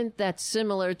argument that's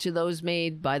similar to those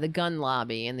made by the gun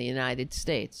lobby in the United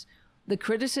States. The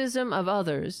criticism of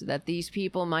others that these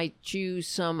people might choose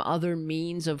some other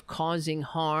means of causing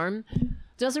harm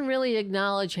doesn't really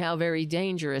acknowledge how very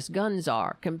dangerous guns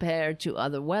are compared to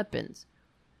other weapons.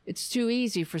 It's too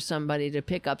easy for somebody to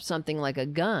pick up something like a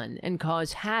gun and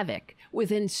cause havoc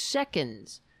within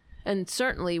seconds, and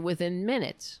certainly within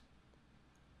minutes.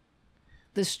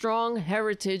 The strong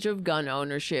heritage of gun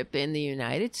ownership in the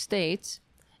United States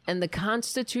and the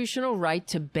constitutional right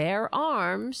to bear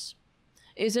arms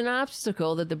is an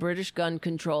obstacle that the British gun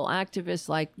control activists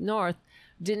like North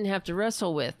didn't have to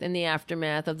wrestle with in the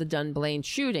aftermath of the Dunblane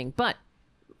shooting. But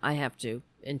I have to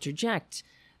interject.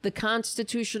 The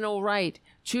constitutional right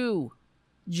to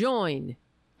join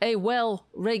a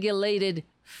well-regulated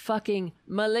fucking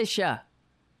militia.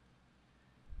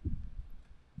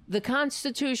 The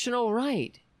constitutional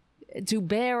right to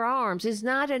bear arms is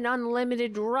not an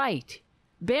unlimited right.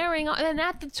 And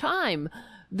at the time,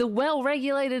 the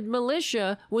well-regulated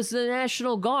militia was the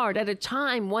National Guard at a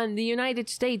time when the United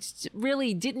States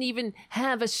really didn't even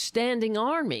have a standing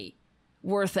army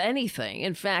worth anything.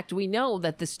 In fact, we know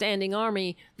that the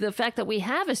fact that we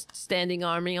have a standing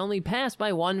army only passed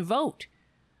by 1 vote.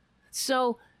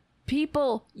 So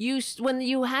people when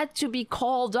you had to be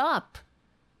called up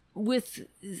with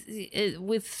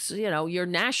your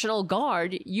National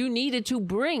Guard, you needed to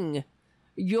bring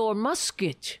your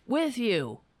musket with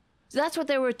you. That's what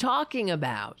they were talking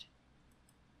about.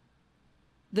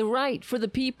 The right for the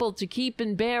people to keep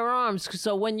and bear arms,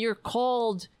 so when you're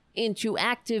called into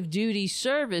active duty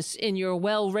service in your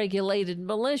well-regulated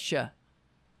militia.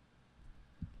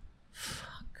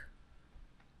 Fuck.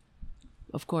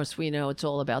 Of course, we know it's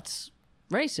all about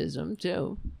racism,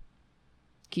 too.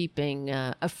 Keeping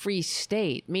a free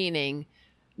state, meaning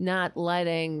not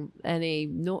letting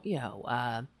anybody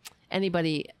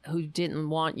who didn't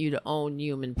want you to own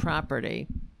human property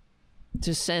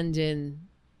to send in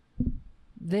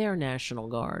their National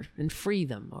Guard and free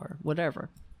them or whatever.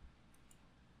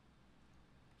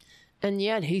 And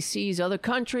yet he sees other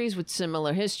countries with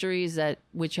similar histories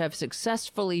which have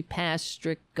successfully passed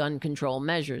strict gun control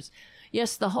measures.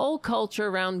 Yes, the whole culture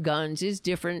around guns is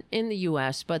different in the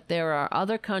U.S., but there are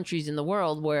other countries in the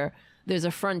world where there's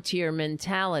a frontier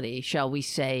mentality, shall we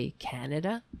say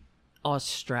Canada,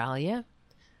 Australia,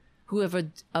 who have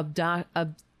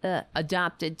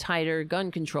adopted tighter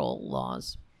gun control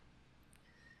laws.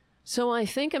 So I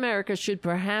think America should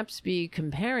perhaps be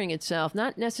comparing itself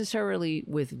not necessarily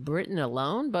with Britain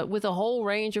alone, but with a whole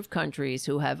range of countries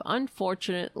who have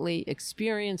unfortunately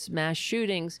experienced mass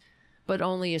shootings, but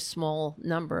only a small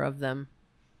number of them.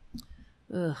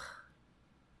 Ugh.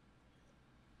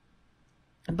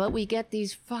 But we get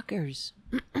these fuckers.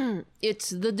 It's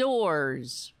the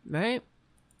Doors, right?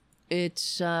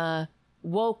 It's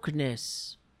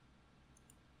wokeness.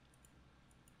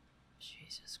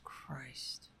 Jesus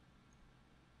Christ.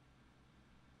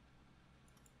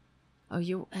 Oh,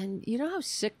 you know how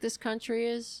sick this country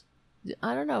is?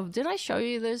 I don't know. Did I show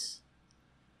you this?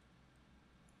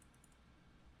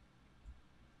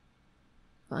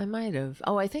 I might have.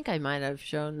 Oh, I think I might have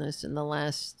shown this in the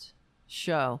last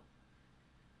show.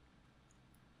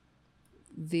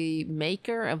 The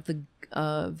maker of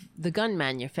the gun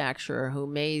manufacturer who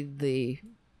made the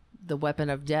weapon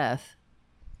of death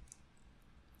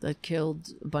that killed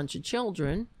a bunch of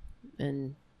children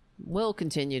and will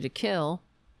continue to kill,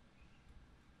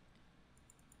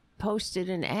 posted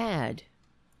an ad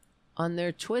on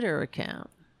their Twitter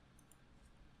account.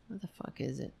 What the fuck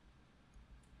is it?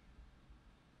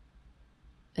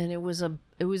 And it was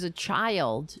a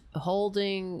child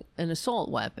holding an assault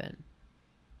weapon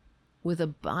with a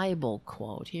Bible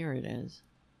quote. Here it is.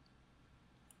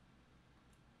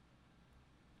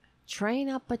 Train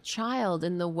up a child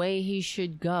in the way he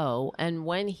should go, and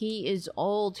when he is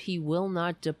old, he will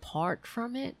not depart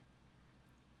from it.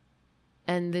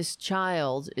 And this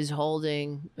child is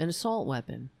holding an assault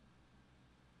weapon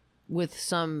with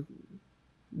some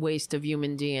waste of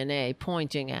human DNA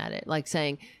pointing at it, like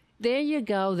saying, there you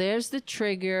go, there's the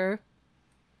trigger.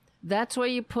 That's where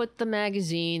you put the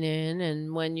magazine in,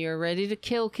 and when you're ready to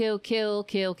kill,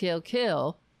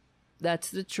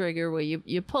 that's the trigger where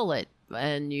you pull it,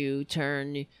 and you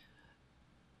turn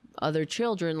other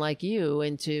children like you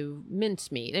into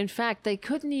mincemeat. In fact, they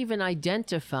couldn't even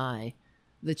identify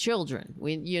the children.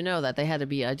 You know that they had to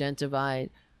be identified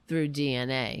through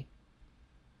DNA.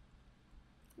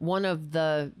 One of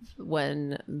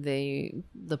when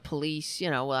the police,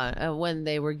 when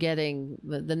they were getting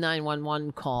the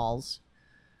 911 calls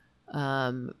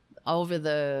over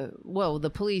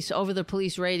the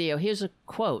police radio, here's a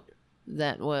quote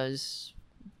that was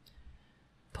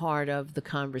part of the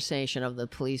conversation of the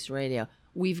police radio.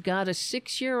 We've got a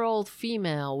 6-year-old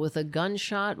female with a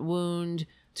gunshot wound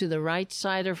to the right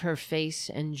side of her face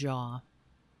and jaw.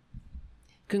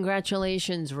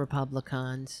 Congratulations,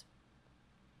 Republicans.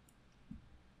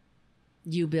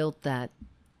 You built that.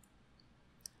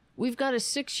 We've got a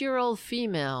 6-year-old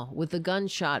female with a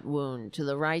gunshot wound to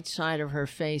the right side of her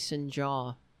face and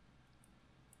jaw.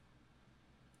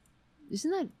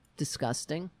 Isn't that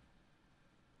disgusting?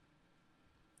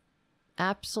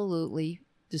 Absolutely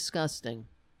disgusting.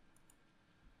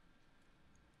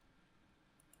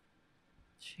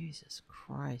 Jesus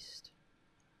Christ.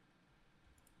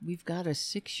 We've got a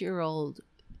 6-year-old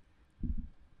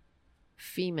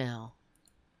female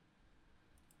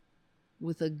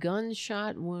with a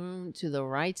gunshot wound to the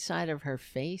right side of her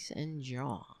face and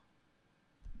jaw.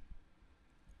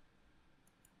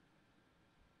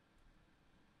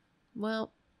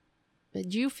 Well,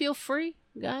 do you feel free,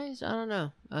 guys? I don't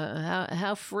know.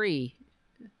 How free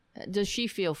does she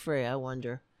feel free? I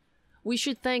wonder. We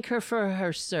should thank her for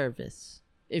her service,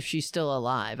 if she's still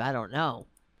alive. I don't know.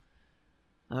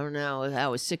 I don't know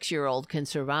how a 6-year-old can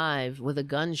survive with a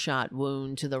gunshot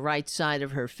wound to the right side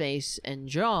of her face and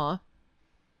jaw.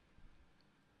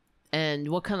 And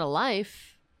what kind of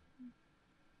life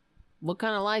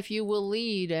you will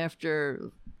lead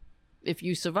if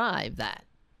you survive that.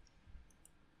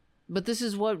 But this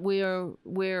is what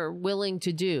we're willing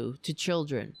to do to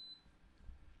children.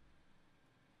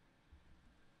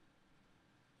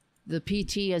 The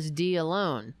PTSD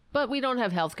alone. But we don't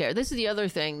have health care. This is the other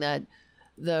thing that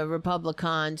the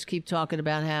Republicans keep talking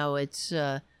about, how it's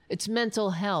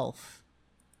mental health.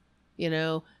 You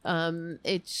know,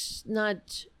 it's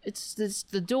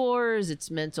the doors,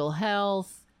 it's mental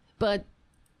health, but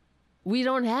we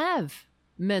don't have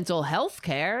mental health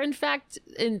care. In fact,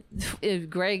 in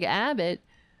Greg Abbott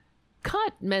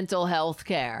cut mental health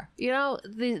care. You know,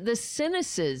 the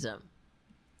cynicism.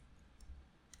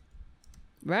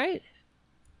 Right?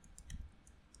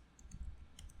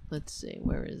 Let's see,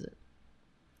 where is it?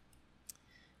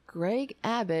 Greg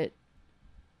Abbott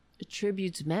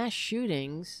attributes mass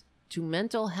shootings to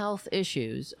mental health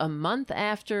issues a month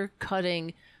after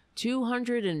cutting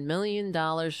 $200 million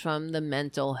from the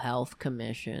Mental Health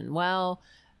Commission. Well,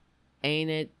 ain't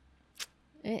it?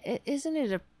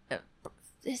 Isn't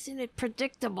it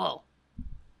predictable?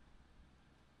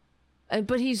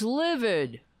 But he's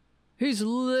livid. He's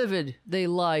livid. They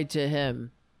lied to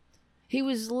him. He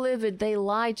was livid. They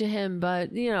lied to him,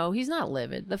 but you know he's not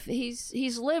livid.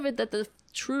 He's livid that the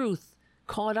truth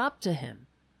caught up to him.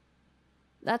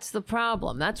 That's the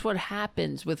problem. That's what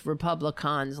happens with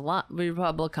Republican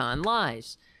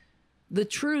lies. The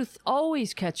truth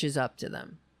always catches up to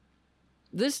them.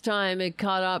 This time it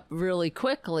caught up really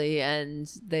quickly, and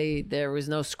there was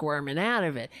no squirming out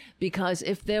of it. Because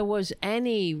if there was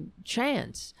any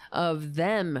chance of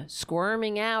them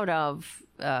squirming out of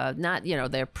not, you know,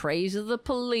 their praise of the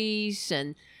police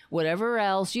and whatever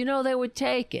else, you know, they would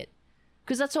take it.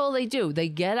 Because that's all they do. They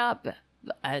get up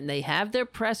and they have their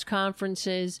press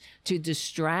conferences to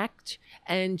distract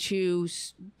and to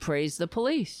praise the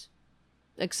police.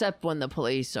 Except when the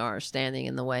police are standing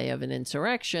in the way of an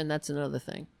insurrection, that's another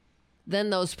thing. Then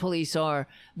those police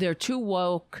they're too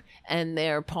woke and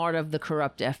they're part of the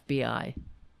corrupt FBI.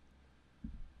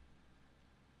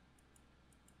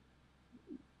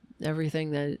 Everything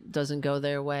that doesn't go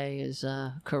their way is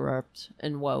corrupt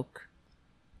and woke.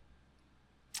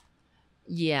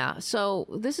 Yeah, so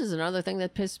this is another thing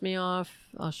that pissed me off.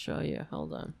 I'll show you.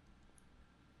 Hold on.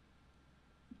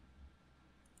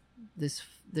 This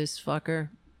fucker.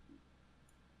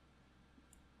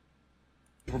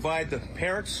 Provide the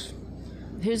parents.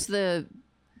 Here's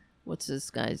what's this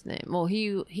guy's name? Well,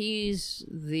 he's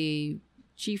the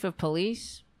chief of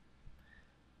police.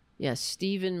 Yes,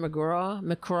 Stephen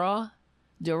McCraw,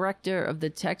 director of the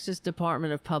Texas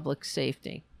Department of Public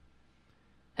Safety.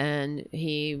 And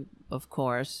he, of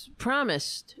course,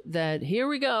 promised that here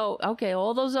we go. Okay,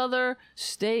 all those other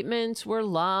statements were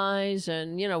lies,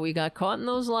 and, you know, we got caught in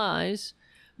those lies.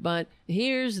 But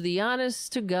here's the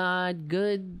honest to God,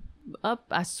 good,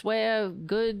 I swear,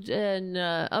 good and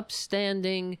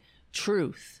upstanding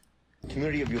truth.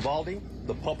 Community of Uvalde,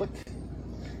 the public,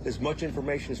 as much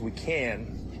information as we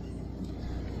can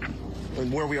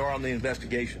on where we are on the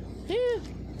investigation. Yeah.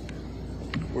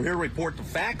 We're here to report the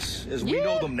facts as we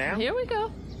know them now. Here we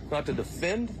go. Not to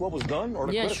defend what was done or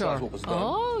to criticize what was done.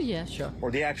 Oh, yeah, sure.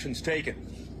 Or the actions taken.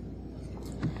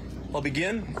 I'll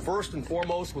begin first and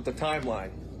foremost with the timeline.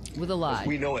 With a lie. As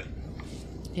we know it.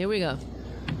 Here we go.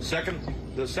 The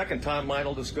second timeline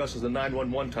I'll discuss is the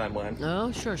 911 timeline.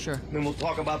 Oh, sure. Then we'll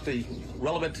talk about the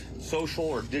relevant social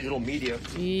or digital media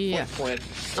footprint.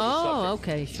 Oh,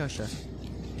 okay, sure.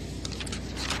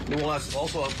 Then we'll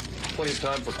also have plenty of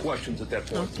time for questions at that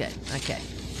point. Okay.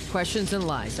 Questions and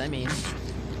lies, I mean.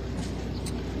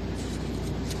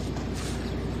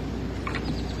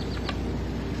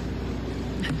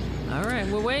 All right,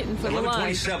 we're waiting for the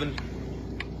lies. 11:27.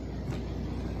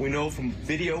 We know from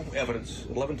video evidence,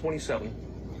 11:27,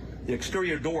 the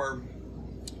exterior door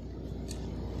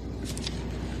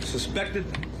suspected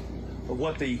of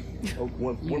what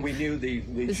when we knew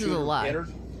the shooter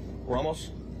entered,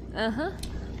 Ramos,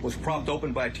 was propped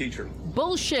open by a teacher.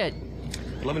 Bullshit.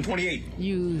 11:28.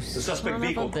 The suspect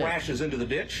vehicle crashes into the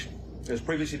ditch, as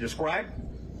previously described.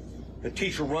 The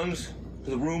teacher runs to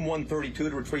the room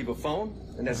 132 to retrieve a phone,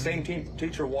 and that same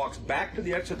teacher walks back to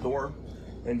the exit door,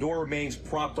 and door remains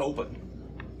propped open.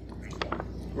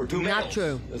 There were two males. Not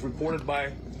true. As reported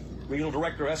by Regional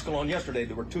Director Escalon yesterday,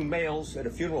 there were two males at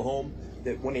a funeral home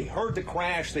that when they heard the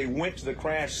crash, they went to the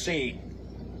crash scene.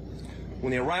 When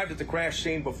they arrived at the crash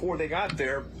scene, before they got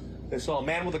there, they saw a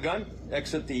man with a gun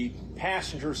exit the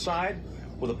passenger side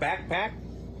with a backpack,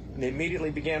 and they immediately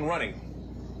began running.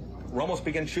 Ramos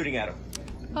began shooting at him.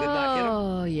 Did not hit him.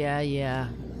 Oh, yeah.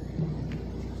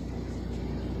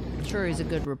 Sure, he's a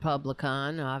good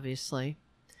Republican, obviously.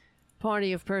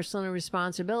 party of personal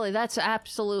responsibility. That's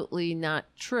absolutely not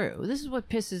true. This is what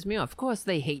pisses me off. Of course,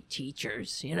 they hate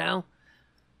teachers, you know?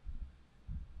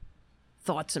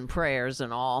 Thoughts and prayers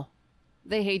and all.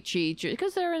 They hate teachers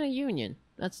because they're in a union.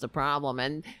 That's the problem.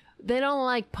 And they don't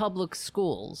like public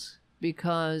schools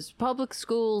because public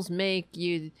schools make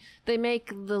the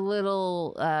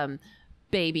little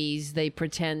babies they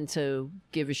pretend to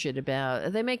give a shit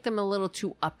about. They make them a little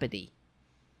too uppity.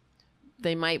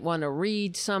 They might want to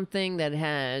read something that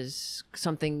has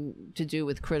something to do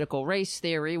with critical race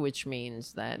theory, which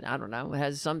means that, I don't know,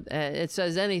 it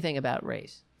says anything about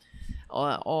race.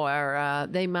 Or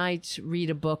they might read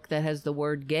a book that has the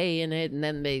word gay in it, and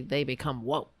then they become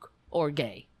woke or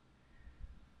gay.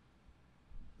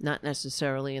 Not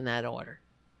necessarily in that order.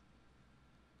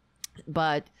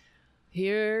 But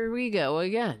here we go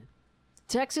again.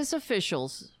 Texas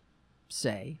officials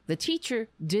say the teacher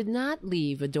did not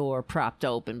leave a door propped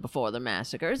open before the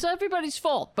massacre. It's everybody's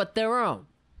fault but their own.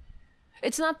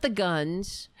 It's not the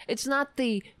guns. It's not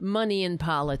the money in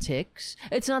politics.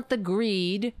 It's not the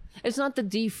greed. It's not the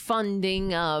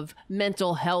defunding of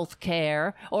mental health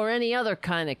care or any other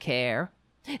kind of care.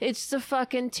 It's the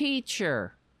fucking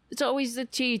teacher. It's always the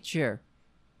teacher.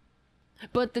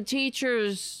 But the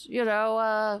teachers,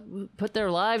 put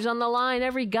their lives on the line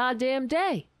every goddamn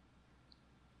day.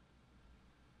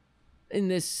 In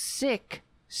this sick,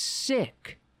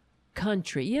 sick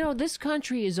country. This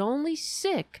country is only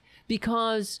sick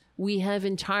because we have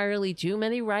entirely too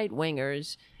many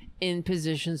right-wingers in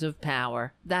positions of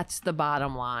power. That's the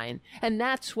bottom line. And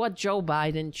that's what Joe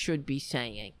Biden should be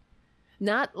saying.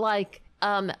 Not like,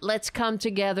 let's come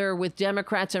together with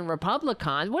Democrats and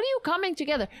Republicans. What are you coming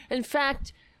together? In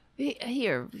fact,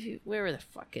 here, where the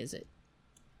fuck is it?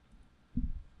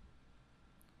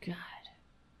 God.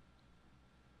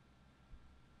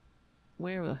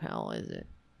 Where the hell is it?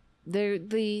 They're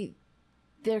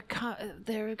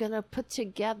gonna put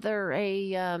together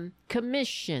a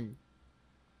commission,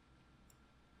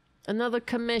 another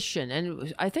commission,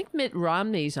 and I think Mitt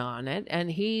Romney's on it,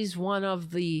 and he's one of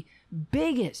the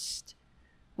biggest.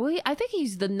 Well, I think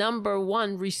he's the number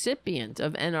one recipient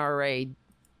of NRA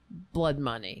blood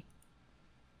money.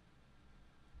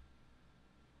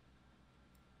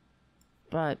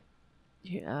 But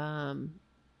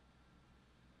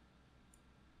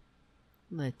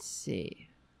let's see.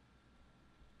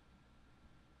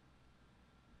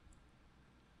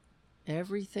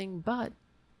 Everything but.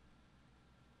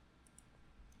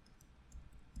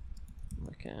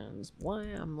 Why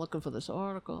I'm looking for this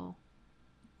article.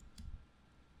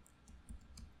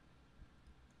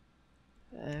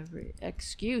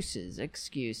 Excuses.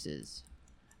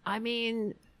 I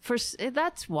mean,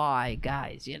 that's why,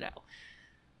 guys,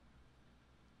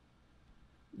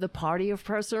 the party of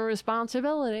personal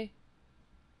responsibility.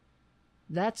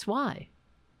 That's why.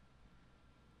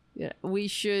 Yeah, we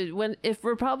should, if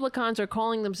Republicans are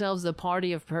calling themselves the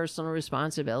party of personal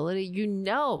responsibility,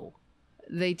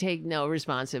 they take no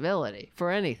responsibility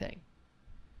for anything.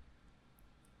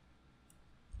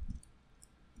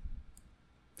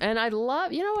 And I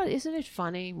love, isn't it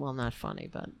funny? Well, not funny,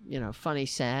 but, funny,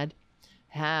 sad,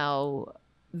 how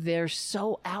they're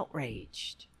so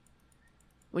outraged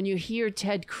when you hear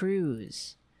Ted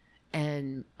Cruz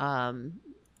and,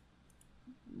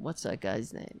 what's that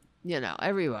guy's name?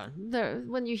 Everyone.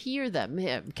 When you hear them,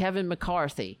 Kevin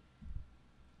McCarthy,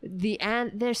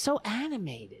 they're so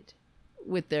animated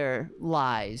with their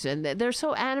lies, and they're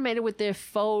so animated with their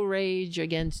faux rage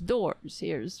against doors.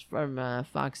 Here's from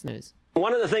Fox News.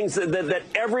 One of the things that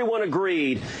everyone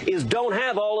agreed is don't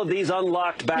have all of these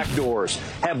unlocked back doors.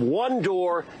 Have one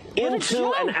door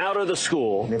into and out of the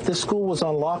school. If this school was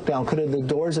on lockdown, could the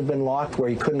doors have been locked where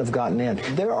you couldn't have gotten in?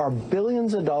 There are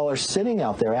billions of dollars sitting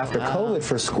out there after COVID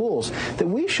for schools that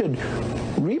we should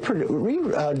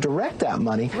redirect that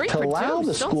money to allow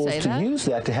the schools to use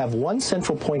that to have one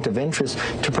central point of interest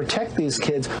to protect these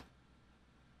kids.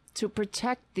 To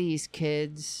protect these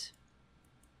kids.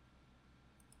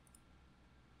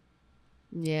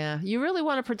 Yeah, you really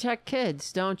want to protect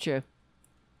kids, don't you?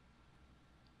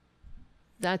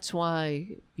 That's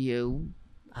why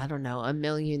I don't know, 1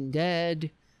 million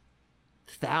dead,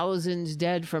 thousands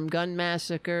dead from gun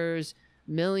massacres,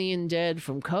 1 million dead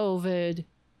from COVID,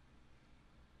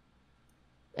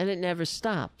 and it never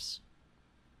stops.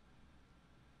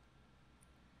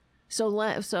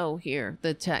 So here,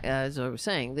 as I was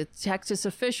saying, the Texas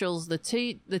officials, the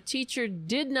teacher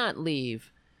did not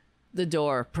leave the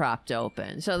door propped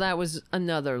open. So that was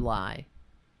another lie.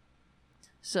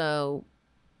 So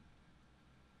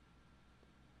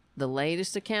The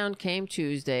latest account came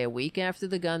Tuesday, a week after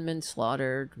the gunman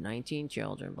slaughtered 19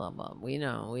 children, blah, blah. We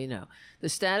know. The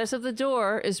status of the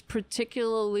door is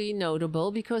particularly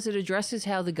notable because it addresses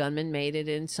how the gunman made it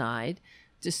inside,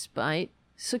 despite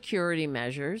security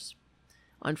measures.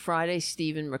 On Friday,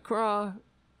 Stephen McCraw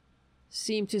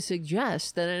seemed to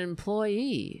suggest that an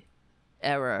employee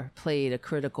error played a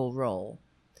critical role,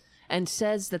 and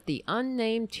says that the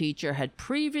unnamed teacher had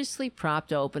previously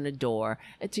propped open a door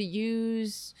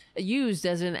used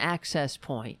as an access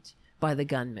point by the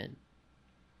gunman.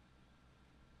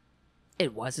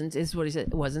 It wasn't, is what he said.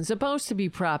 It wasn't supposed to be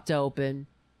propped open.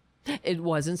 It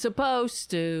wasn't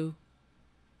supposed to.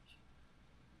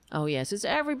 Oh, yes, it's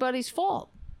everybody's fault.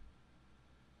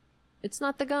 It's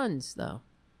not the guns, though.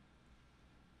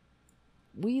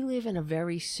 We live in a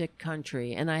very sick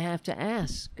country, and I have to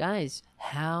ask, guys,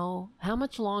 how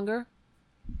much longer?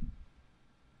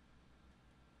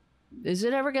 Is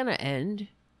it ever going to end?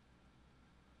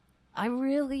 I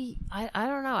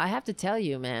don't know. I have to tell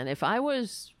you, man, if I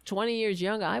was 20 years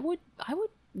younger, I would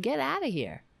get out of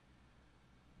here.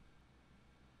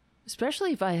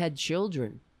 Especially if I had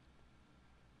children.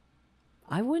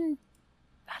 I don't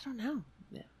know.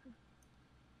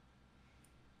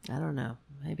 I don't know.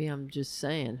 Maybe I'm just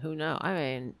saying. Who knows? I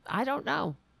mean, I don't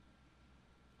know.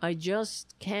 I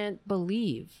just can't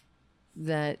believe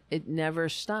that it never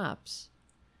stops.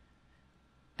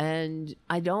 And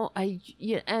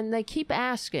and they keep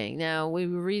asking. Now, we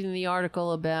were reading the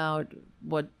article about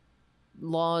what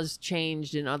laws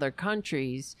changed in other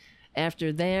countries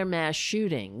after their mass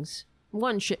shootings.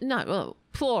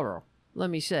 Plural, let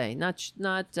me say.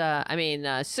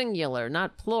 Singular,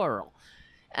 not plural.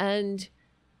 And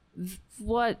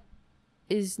what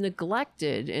is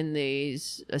neglected in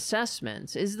these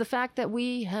assessments is the fact that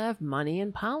we have money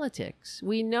in politics.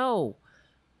 We know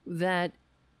that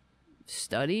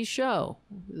studies show,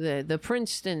 the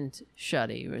Princeton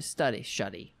study,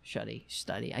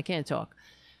 I can't talk,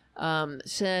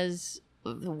 says,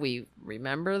 we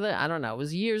remember that, I don't know, it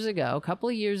was a couple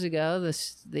of years ago,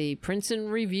 the Princeton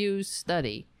Review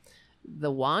study.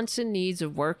 The wants and needs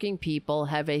of working people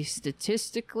have a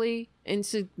statistically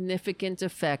insignificant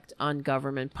effect on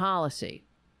government policy.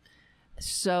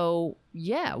 So,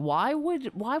 yeah, why would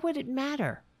it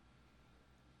matter?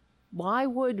 Why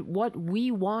would what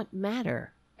we want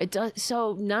matter? It does.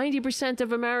 So 90%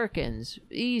 of Americans,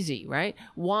 easy, right,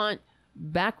 want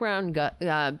background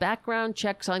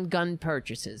checks on gun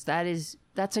purchases.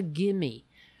 That's a gimme.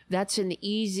 That's an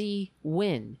easy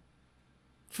win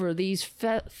for these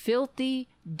filthy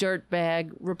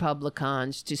dirtbag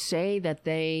Republicans to say that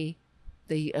they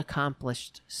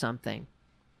accomplished something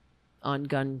on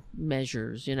gun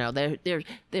measures. You know,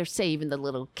 they're saving the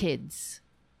little kids,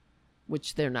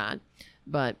 which they're not,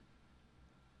 but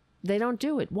they don't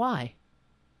do it. Why?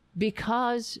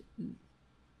 Because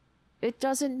it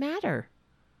doesn't matter.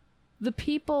 The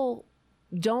people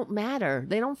don't matter.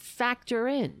 They don't factor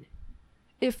in.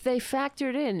 If they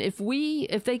factored in,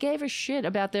 if they gave a shit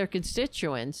about their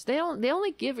constituents, they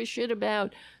only give a shit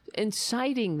about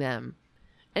inciting them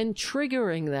and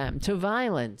triggering them to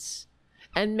violence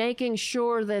and making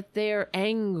sure that they're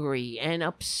angry and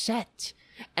upset,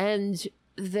 and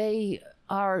they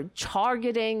are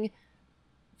turning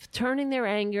their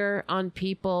anger on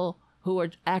people who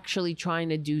are actually trying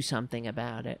to do something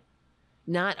about it,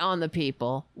 not on the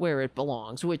people where it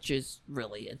belongs, which is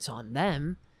really, it's on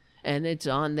them. And it's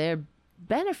on their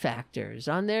benefactors,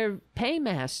 on their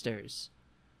paymasters.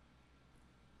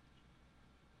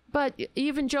 But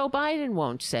even Joe Biden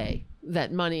won't say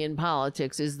that money in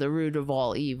politics is the root of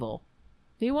all evil.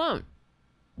 He won't.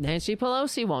 Nancy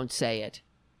Pelosi won't say it.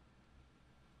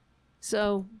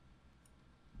 So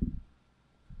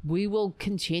we will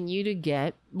continue to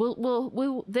get...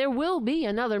 there will be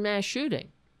another mass shooting.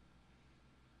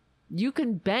 You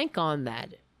can bank on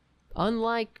that.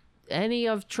 Unlike any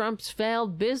of Trump's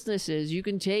failed businesses, you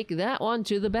can take that one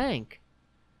to the bank.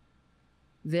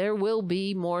 There will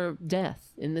be more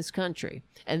death in this country,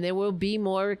 and there will be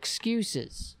more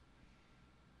excuses,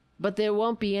 but there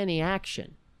won't be any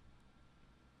action.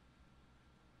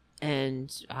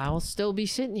 And I'll still be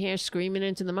sitting here screaming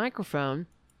into the microphone,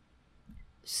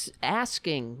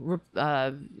 asking,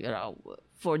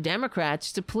 for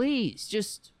Democrats to please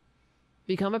just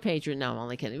become a patriot. No, I'm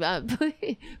only kidding.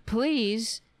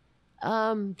 Please.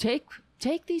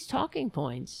 Take these talking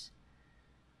points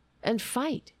and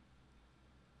fight.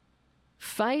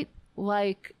 Fight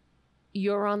like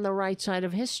you're on the right side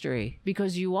of history,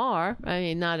 because you are. I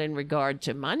mean, not in regard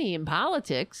to money in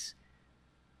politics,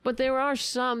 but there are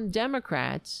some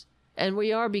Democrats, and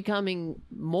we are becoming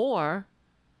more,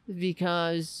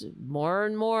 because more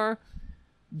and more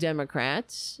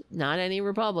Democrats, not any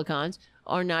Republicans,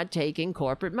 are not taking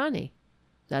corporate money.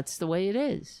 That's the way it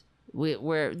is.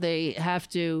 Where they have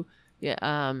to,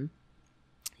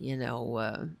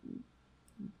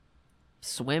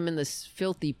 swim in this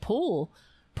filthy pool,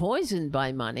 poisoned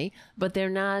by money, but they're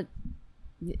not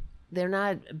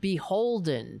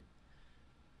beholden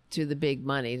to the big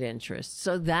moneyed interests.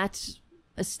 So that's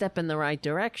a step in the right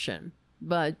direction.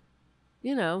 But,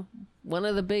 one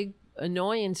of the big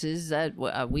annoyances that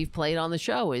we've played on the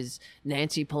show is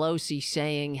Nancy Pelosi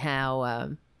saying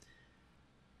how,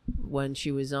 when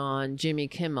she was on Jimmy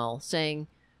Kimmel, saying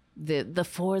the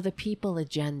For the People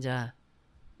agenda,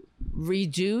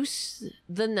 reduce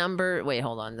the number. Wait,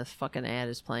 hold on. This fucking ad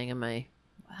is playing in my...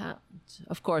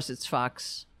 Of course, it's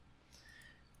Fox.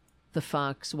 The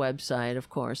Fox website, of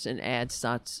course, and ad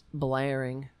starts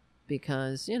blaring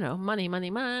because, money, money,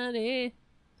 money.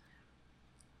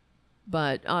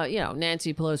 But,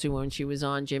 Nancy Pelosi, when she was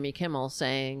on Jimmy Kimmel,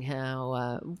 saying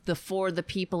how the For the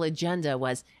People agenda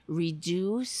was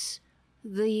reduce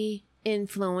the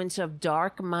influence of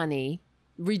dark money,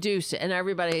 reduce it. And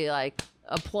everybody,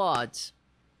 applauds.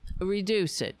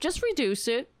 Reduce it. Just reduce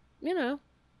it,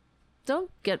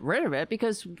 Don't get rid of it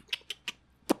because,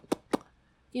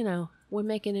 we're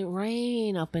making it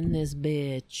rain up in this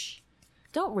bitch.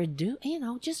 Don't reduce,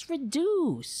 just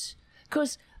reduce.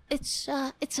 Because... It's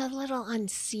a little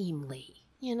unseemly,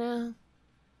 You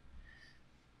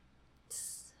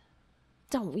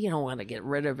don't want to get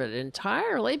rid of it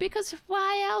entirely because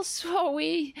why else are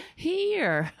we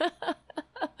here?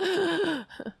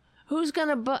 Who's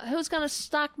gonna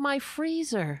stock my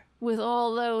freezer with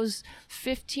all those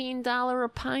 $15 a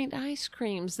pint ice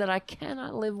creams that I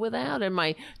cannot live without, and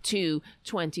my two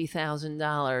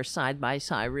 $20,000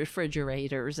 side-by-side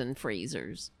refrigerators and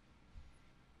freezers?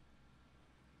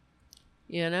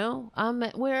 We're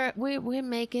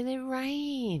making it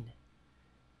rain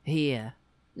here.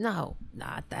 No,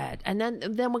 not that. And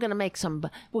then we're gonna make some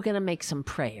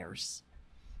prayers.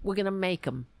 We're gonna make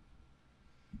them.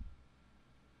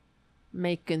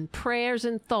 Making prayers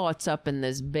and thoughts up in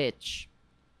this bitch.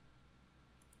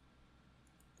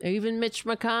 Even Mitch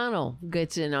McConnell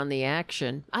gets in on the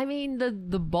action. I mean, the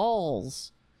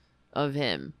balls of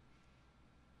him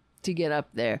to get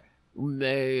up there.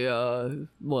 May,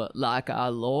 like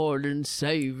our Lord and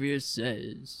Savior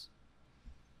says,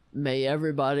 may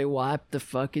everybody wipe the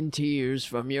fucking tears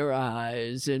from your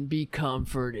eyes and be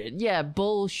comforted. Yeah,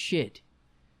 bullshit.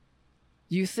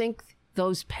 You think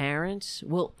those parents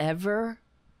will ever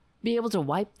be able to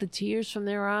wipe the tears from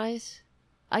their eyes?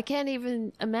 I can't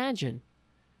even imagine.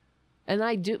 And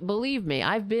believe me,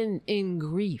 I've been in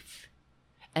grief.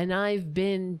 And I've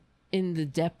been in the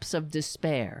depths of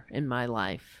despair in my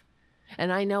life.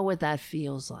 And I know what that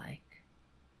feels like.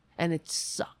 And it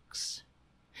sucks.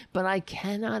 But I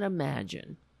cannot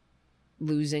imagine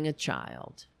losing a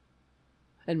child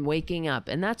and waking up.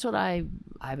 And that's what I've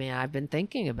been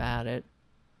thinking about it.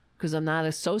 Because I'm not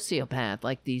a sociopath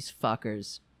like these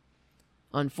fuckers.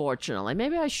 Unfortunately.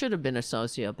 Maybe I should have been a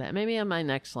sociopath. Maybe in my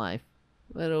next life.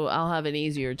 I'll have an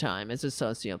easier time as a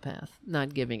sociopath.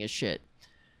 Not giving a shit.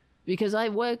 Because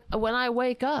when I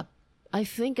wake up, I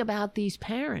think about these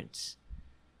parents.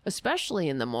 Especially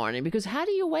in the morning, because how do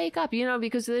you wake up?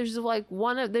 Because there's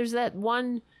there's that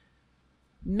 1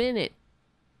 minute.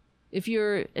 If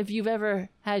you've ever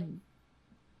had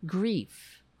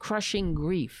grief, crushing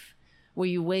grief, where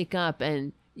you wake up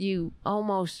and you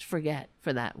almost forget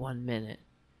for that 1 minute.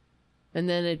 And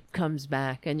then it comes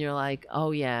back and you're like, oh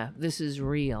yeah, this is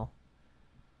real.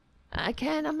 I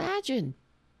can't imagine.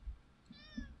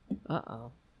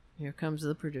 Uh-oh. Here comes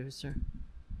the producer.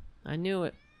 I knew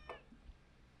it.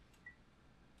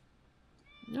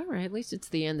 All right, at least it's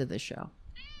the end of the show.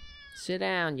 Sit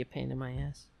down, you pain in my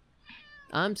ass.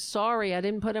 I'm sorry, I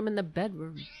didn't put him in the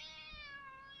bedroom.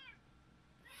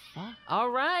 Fuck. All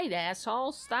right,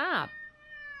 asshole, stop.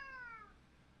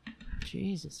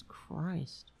 Jesus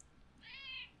Christ.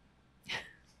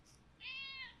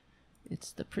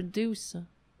 It's the producer.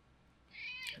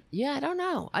 Yeah, I don't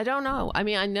know. I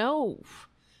mean, I know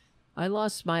I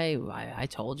lost I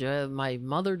told you, my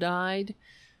mother died.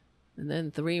 And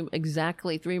then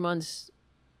exactly 3 months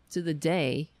to the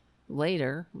day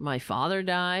later, my father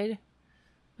died.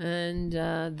 And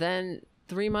then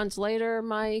 3 months later,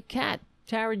 my cat,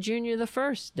 Tara Jr. the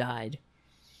First, died.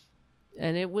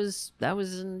 And that was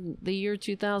in the year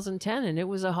 2010, and it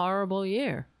was a horrible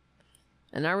year.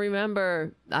 And I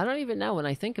remember, I don't even know when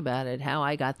I think about it, how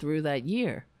I got through that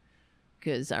year.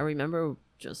 Because I remember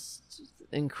just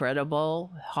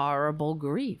incredible, horrible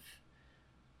grief.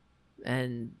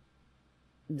 And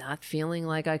not feeling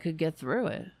like I could get through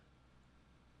it.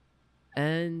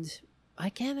 And I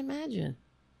can't imagine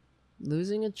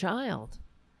losing a child,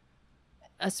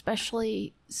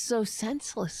 especially so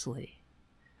senselessly.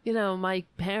 You know, my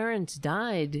parents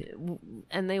died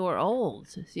and they were old.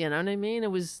 You know what I mean?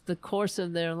 It was the course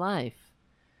of their life.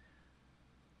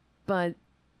 But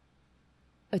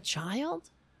a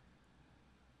child?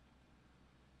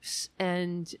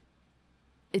 And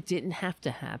it didn't have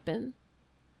to happen.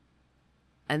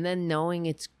 And then knowing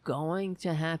it's going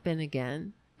to happen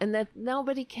again. And that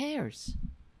nobody cares.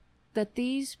 That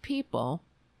these people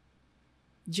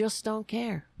just don't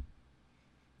care.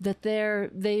 That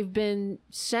they've been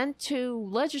sent to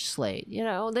legislate. You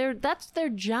know, that's their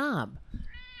job.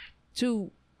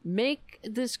 To make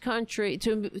this country,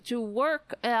 to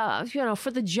work,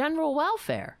 for the general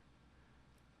welfare.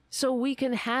 So we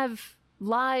can have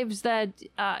lives that,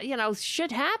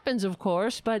 shit happens, of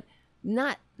course, but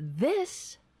not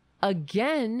this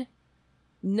again.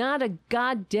 Not a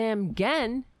goddamn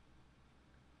again.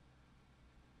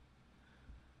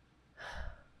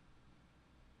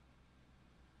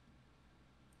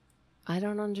 I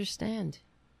don't understand.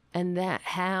 And that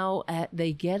how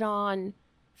they get on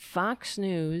Fox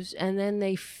News and then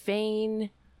they feign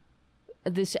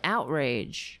this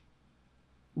outrage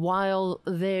while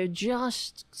they're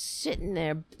just sitting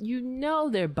there. You know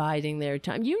they're biding their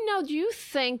time. Do you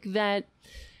think that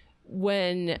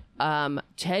when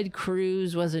Ted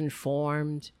Cruz was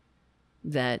informed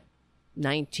that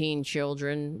 19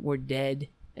 children were dead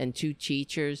and 2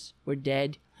 teachers were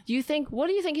dead, what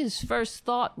do you think his first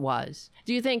thought was?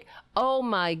 Do you think, oh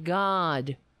my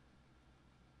God,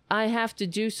 I have to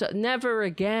do so, never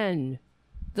again,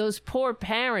 those poor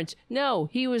parents? No,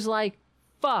 he was like,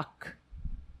 fuck,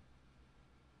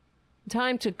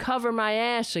 time to cover my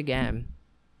ass again.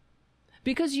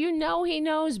 Because he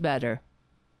knows better.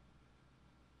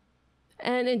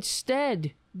 And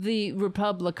instead, the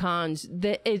Republicans,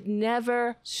 it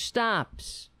never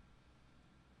stops.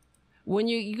 When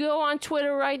you go on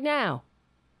Twitter right now,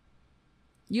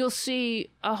 you'll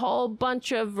see a whole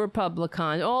bunch of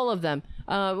Republicans, all of them.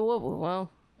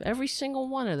 Well, every single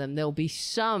one of them, there'll be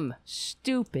some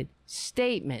stupid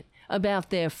statement about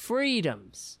their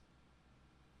freedoms.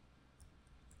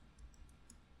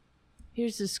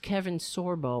 Here's this Kevin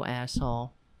Sorbo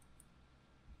asshole.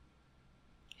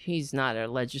 He's not a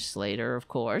legislator, of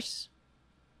course.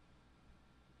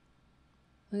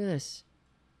 Look at this.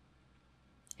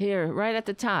 Here, right at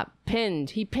the top,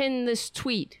 pinned. He pinned this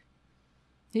tweet.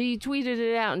 He tweeted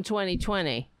it out in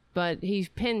 2020, but he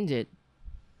pinned it.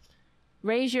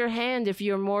 Raise your hand if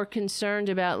you're more concerned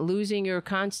about losing your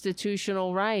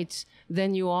constitutional rights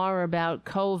than you are about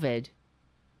COVID.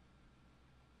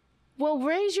 Well,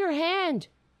 raise your hand,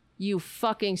 you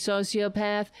fucking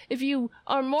sociopath, if you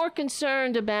are more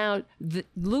concerned about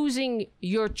losing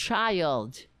your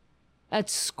child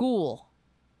at school.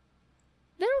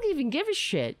 They don't even give a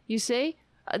shit, you see,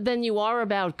 than you are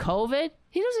about COVID.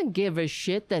 He doesn't give a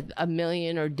shit that 1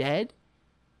 million are dead.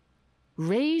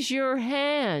 Raise your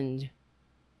hand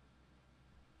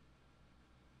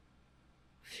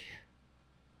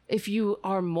if you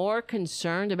are more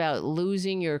concerned about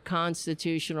losing your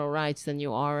constitutional rights than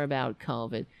you are about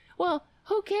COVID. Well,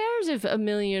 who cares if 1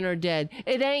 million are dead?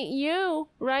 It ain't you,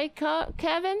 right,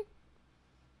 Kevin?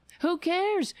 Who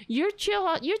cares? Your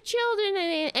children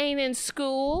ain't in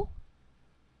school.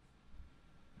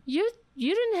 You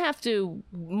didn't have to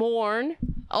mourn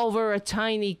over a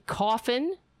tiny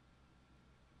coffin.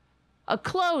 A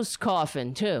closed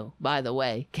coffin, too, by the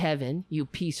way, Kevin, you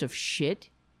piece of shit.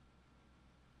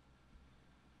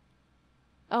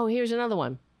 Oh, here's another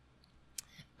one.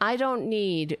 I don't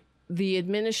need the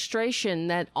administration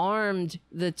that armed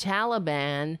the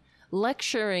Taliban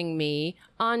lecturing me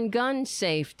on gun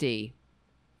safety.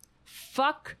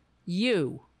 Fuck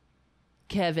you,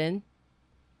 Kevin.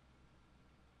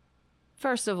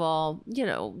 First of all,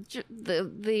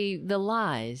 the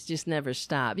lies just never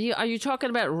stop. Are you talking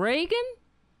about Reagan,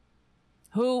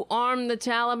 who armed the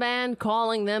Taliban,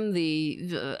 calling them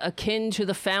akin to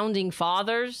the founding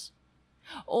fathers?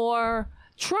 Or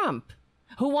Trump,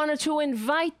 who wanted to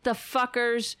invite the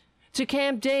fuckers to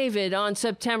Camp David on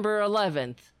September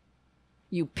 11th?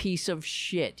 You piece of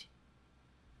shit.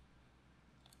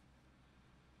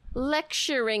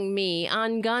 Lecturing me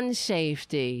on gun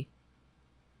safety.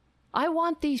 I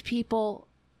want these people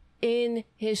in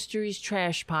history's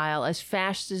trash pile as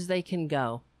fast as they can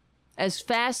go. As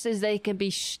fast as they can be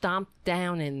stomped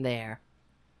down in there.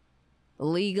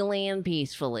 Legally and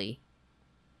peacefully.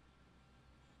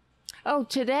 Oh,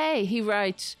 today, he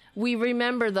writes, we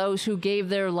remember those who gave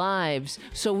their lives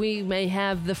so we may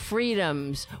have the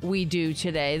freedoms we do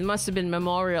today. It must have been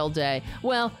Memorial Day.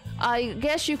 Well, I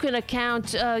guess you can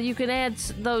you can add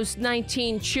those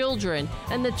 19 children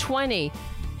and the 20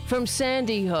 from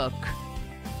Sandy Hook.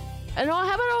 And how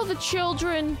about all the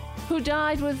children who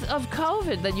died of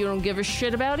COVID that you don't give a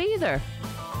shit about either?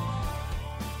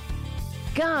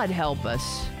 God help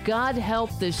us. God help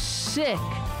this sick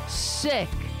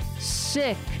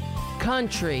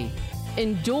country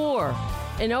endure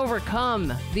and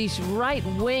overcome these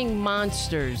right-wing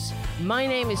monsters. My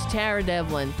name is Tara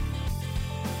Devlin.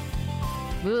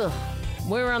 Ugh.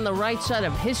 We're on the right side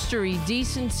of history,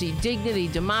 decency, dignity,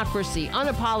 democracy,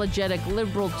 unapologetic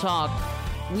liberal talk.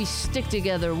 We stick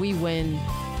together, we win.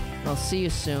 I'll see you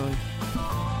soon.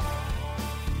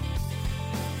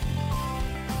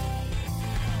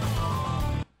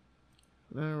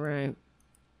 All right.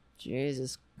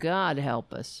 Jesus, God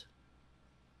help us.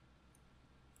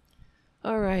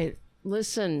 All right.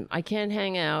 Listen, I can't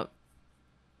hang out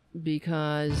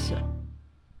because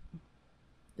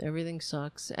everything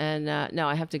sucks. And no,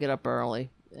 I have to get up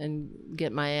early and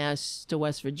get my ass to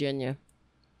West Virginia.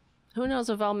 Who knows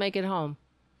if I'll make it home?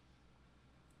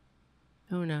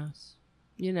 Who knows?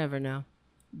 You never know.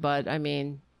 But, I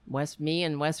mean, me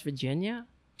and West Virginia?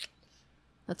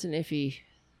 That's an iffy...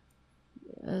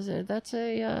 That's a,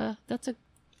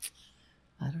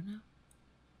 I don't know.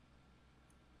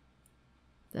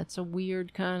 That's a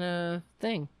weird kind of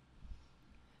thing.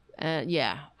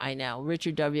 Yeah, I know.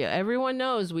 Richard W. Everyone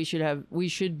knows we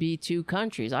should be two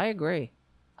countries. I agree.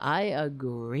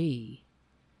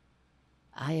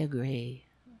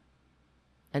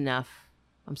 Enough.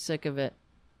 I'm sick of it.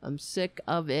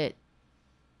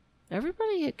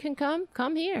 Everybody can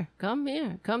come here.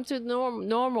 Come to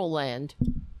normal land.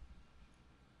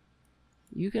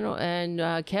 You can,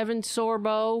 and Kevin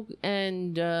Sorbo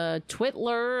and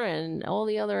Twitler and all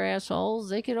the other assholes,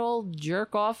 they could all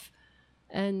jerk off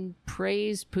and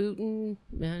praise Putin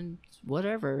and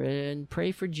whatever, and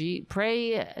pray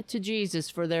to Jesus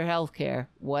for their health care,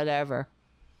 whatever.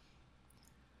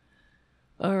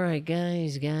 All right,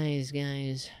 guys.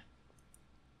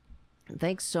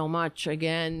 Thanks so much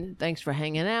again. Thanks for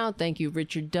hanging out. Thank you,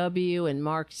 Richard W. and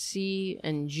Mark C.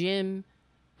 and Jim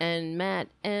and Matt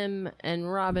M.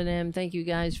 and Robin M. Thank you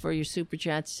guys for your super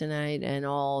chats tonight and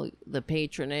all the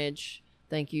patronage.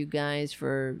 Thank you guys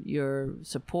for your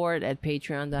support at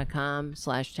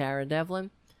patreon.com/Tara Devlin.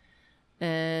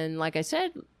 And like I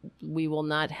said, we will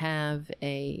not have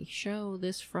a show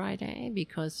this Friday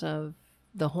because of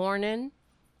the Hornin'.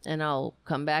 And I'll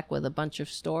come back with a bunch of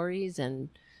stories, and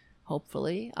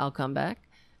hopefully I'll come back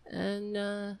and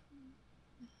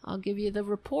I'll give you the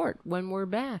report when we're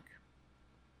back.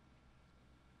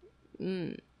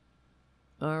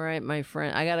 All right, my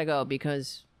friend. I gotta go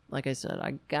because, like I said,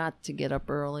 I got to get up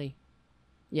early.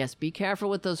 Yes, be careful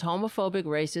with those homophobic,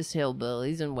 racist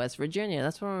hillbillies in West Virginia.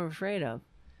 That's what I'm afraid of.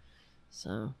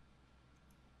 So,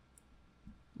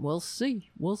 we'll see.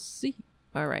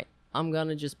 All right. I'm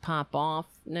gonna just pop off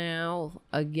now.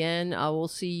 Again, I will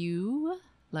see you,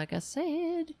 like I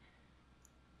said.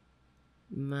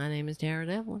 My name is Tara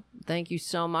Devlin. Thank you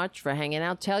so much for hanging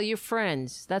out. Tell your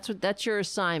friends. That's your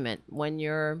assignment when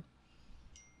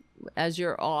as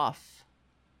you're off.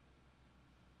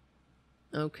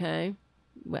 Okay?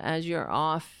 As you're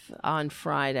off on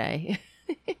Friday.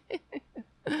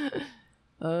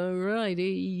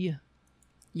 Alrighty.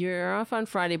 You're off on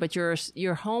Friday, but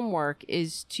your homework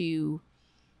is to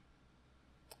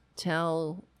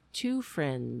tell 2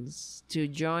 friends to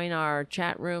join our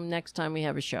chat room next time we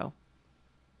have a show.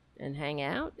 And hang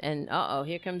out. And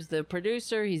here comes the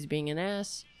producer. He's being an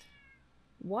ass.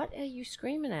 What are you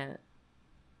screaming at?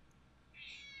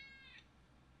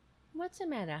 What's the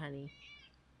matter, honey?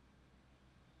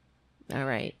 All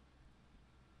right.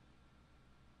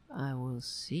 I will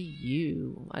see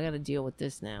you. I gotta deal with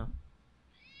this now.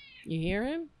 You hear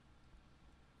him?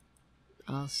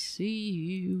 I'll see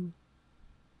you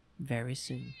very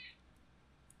soon.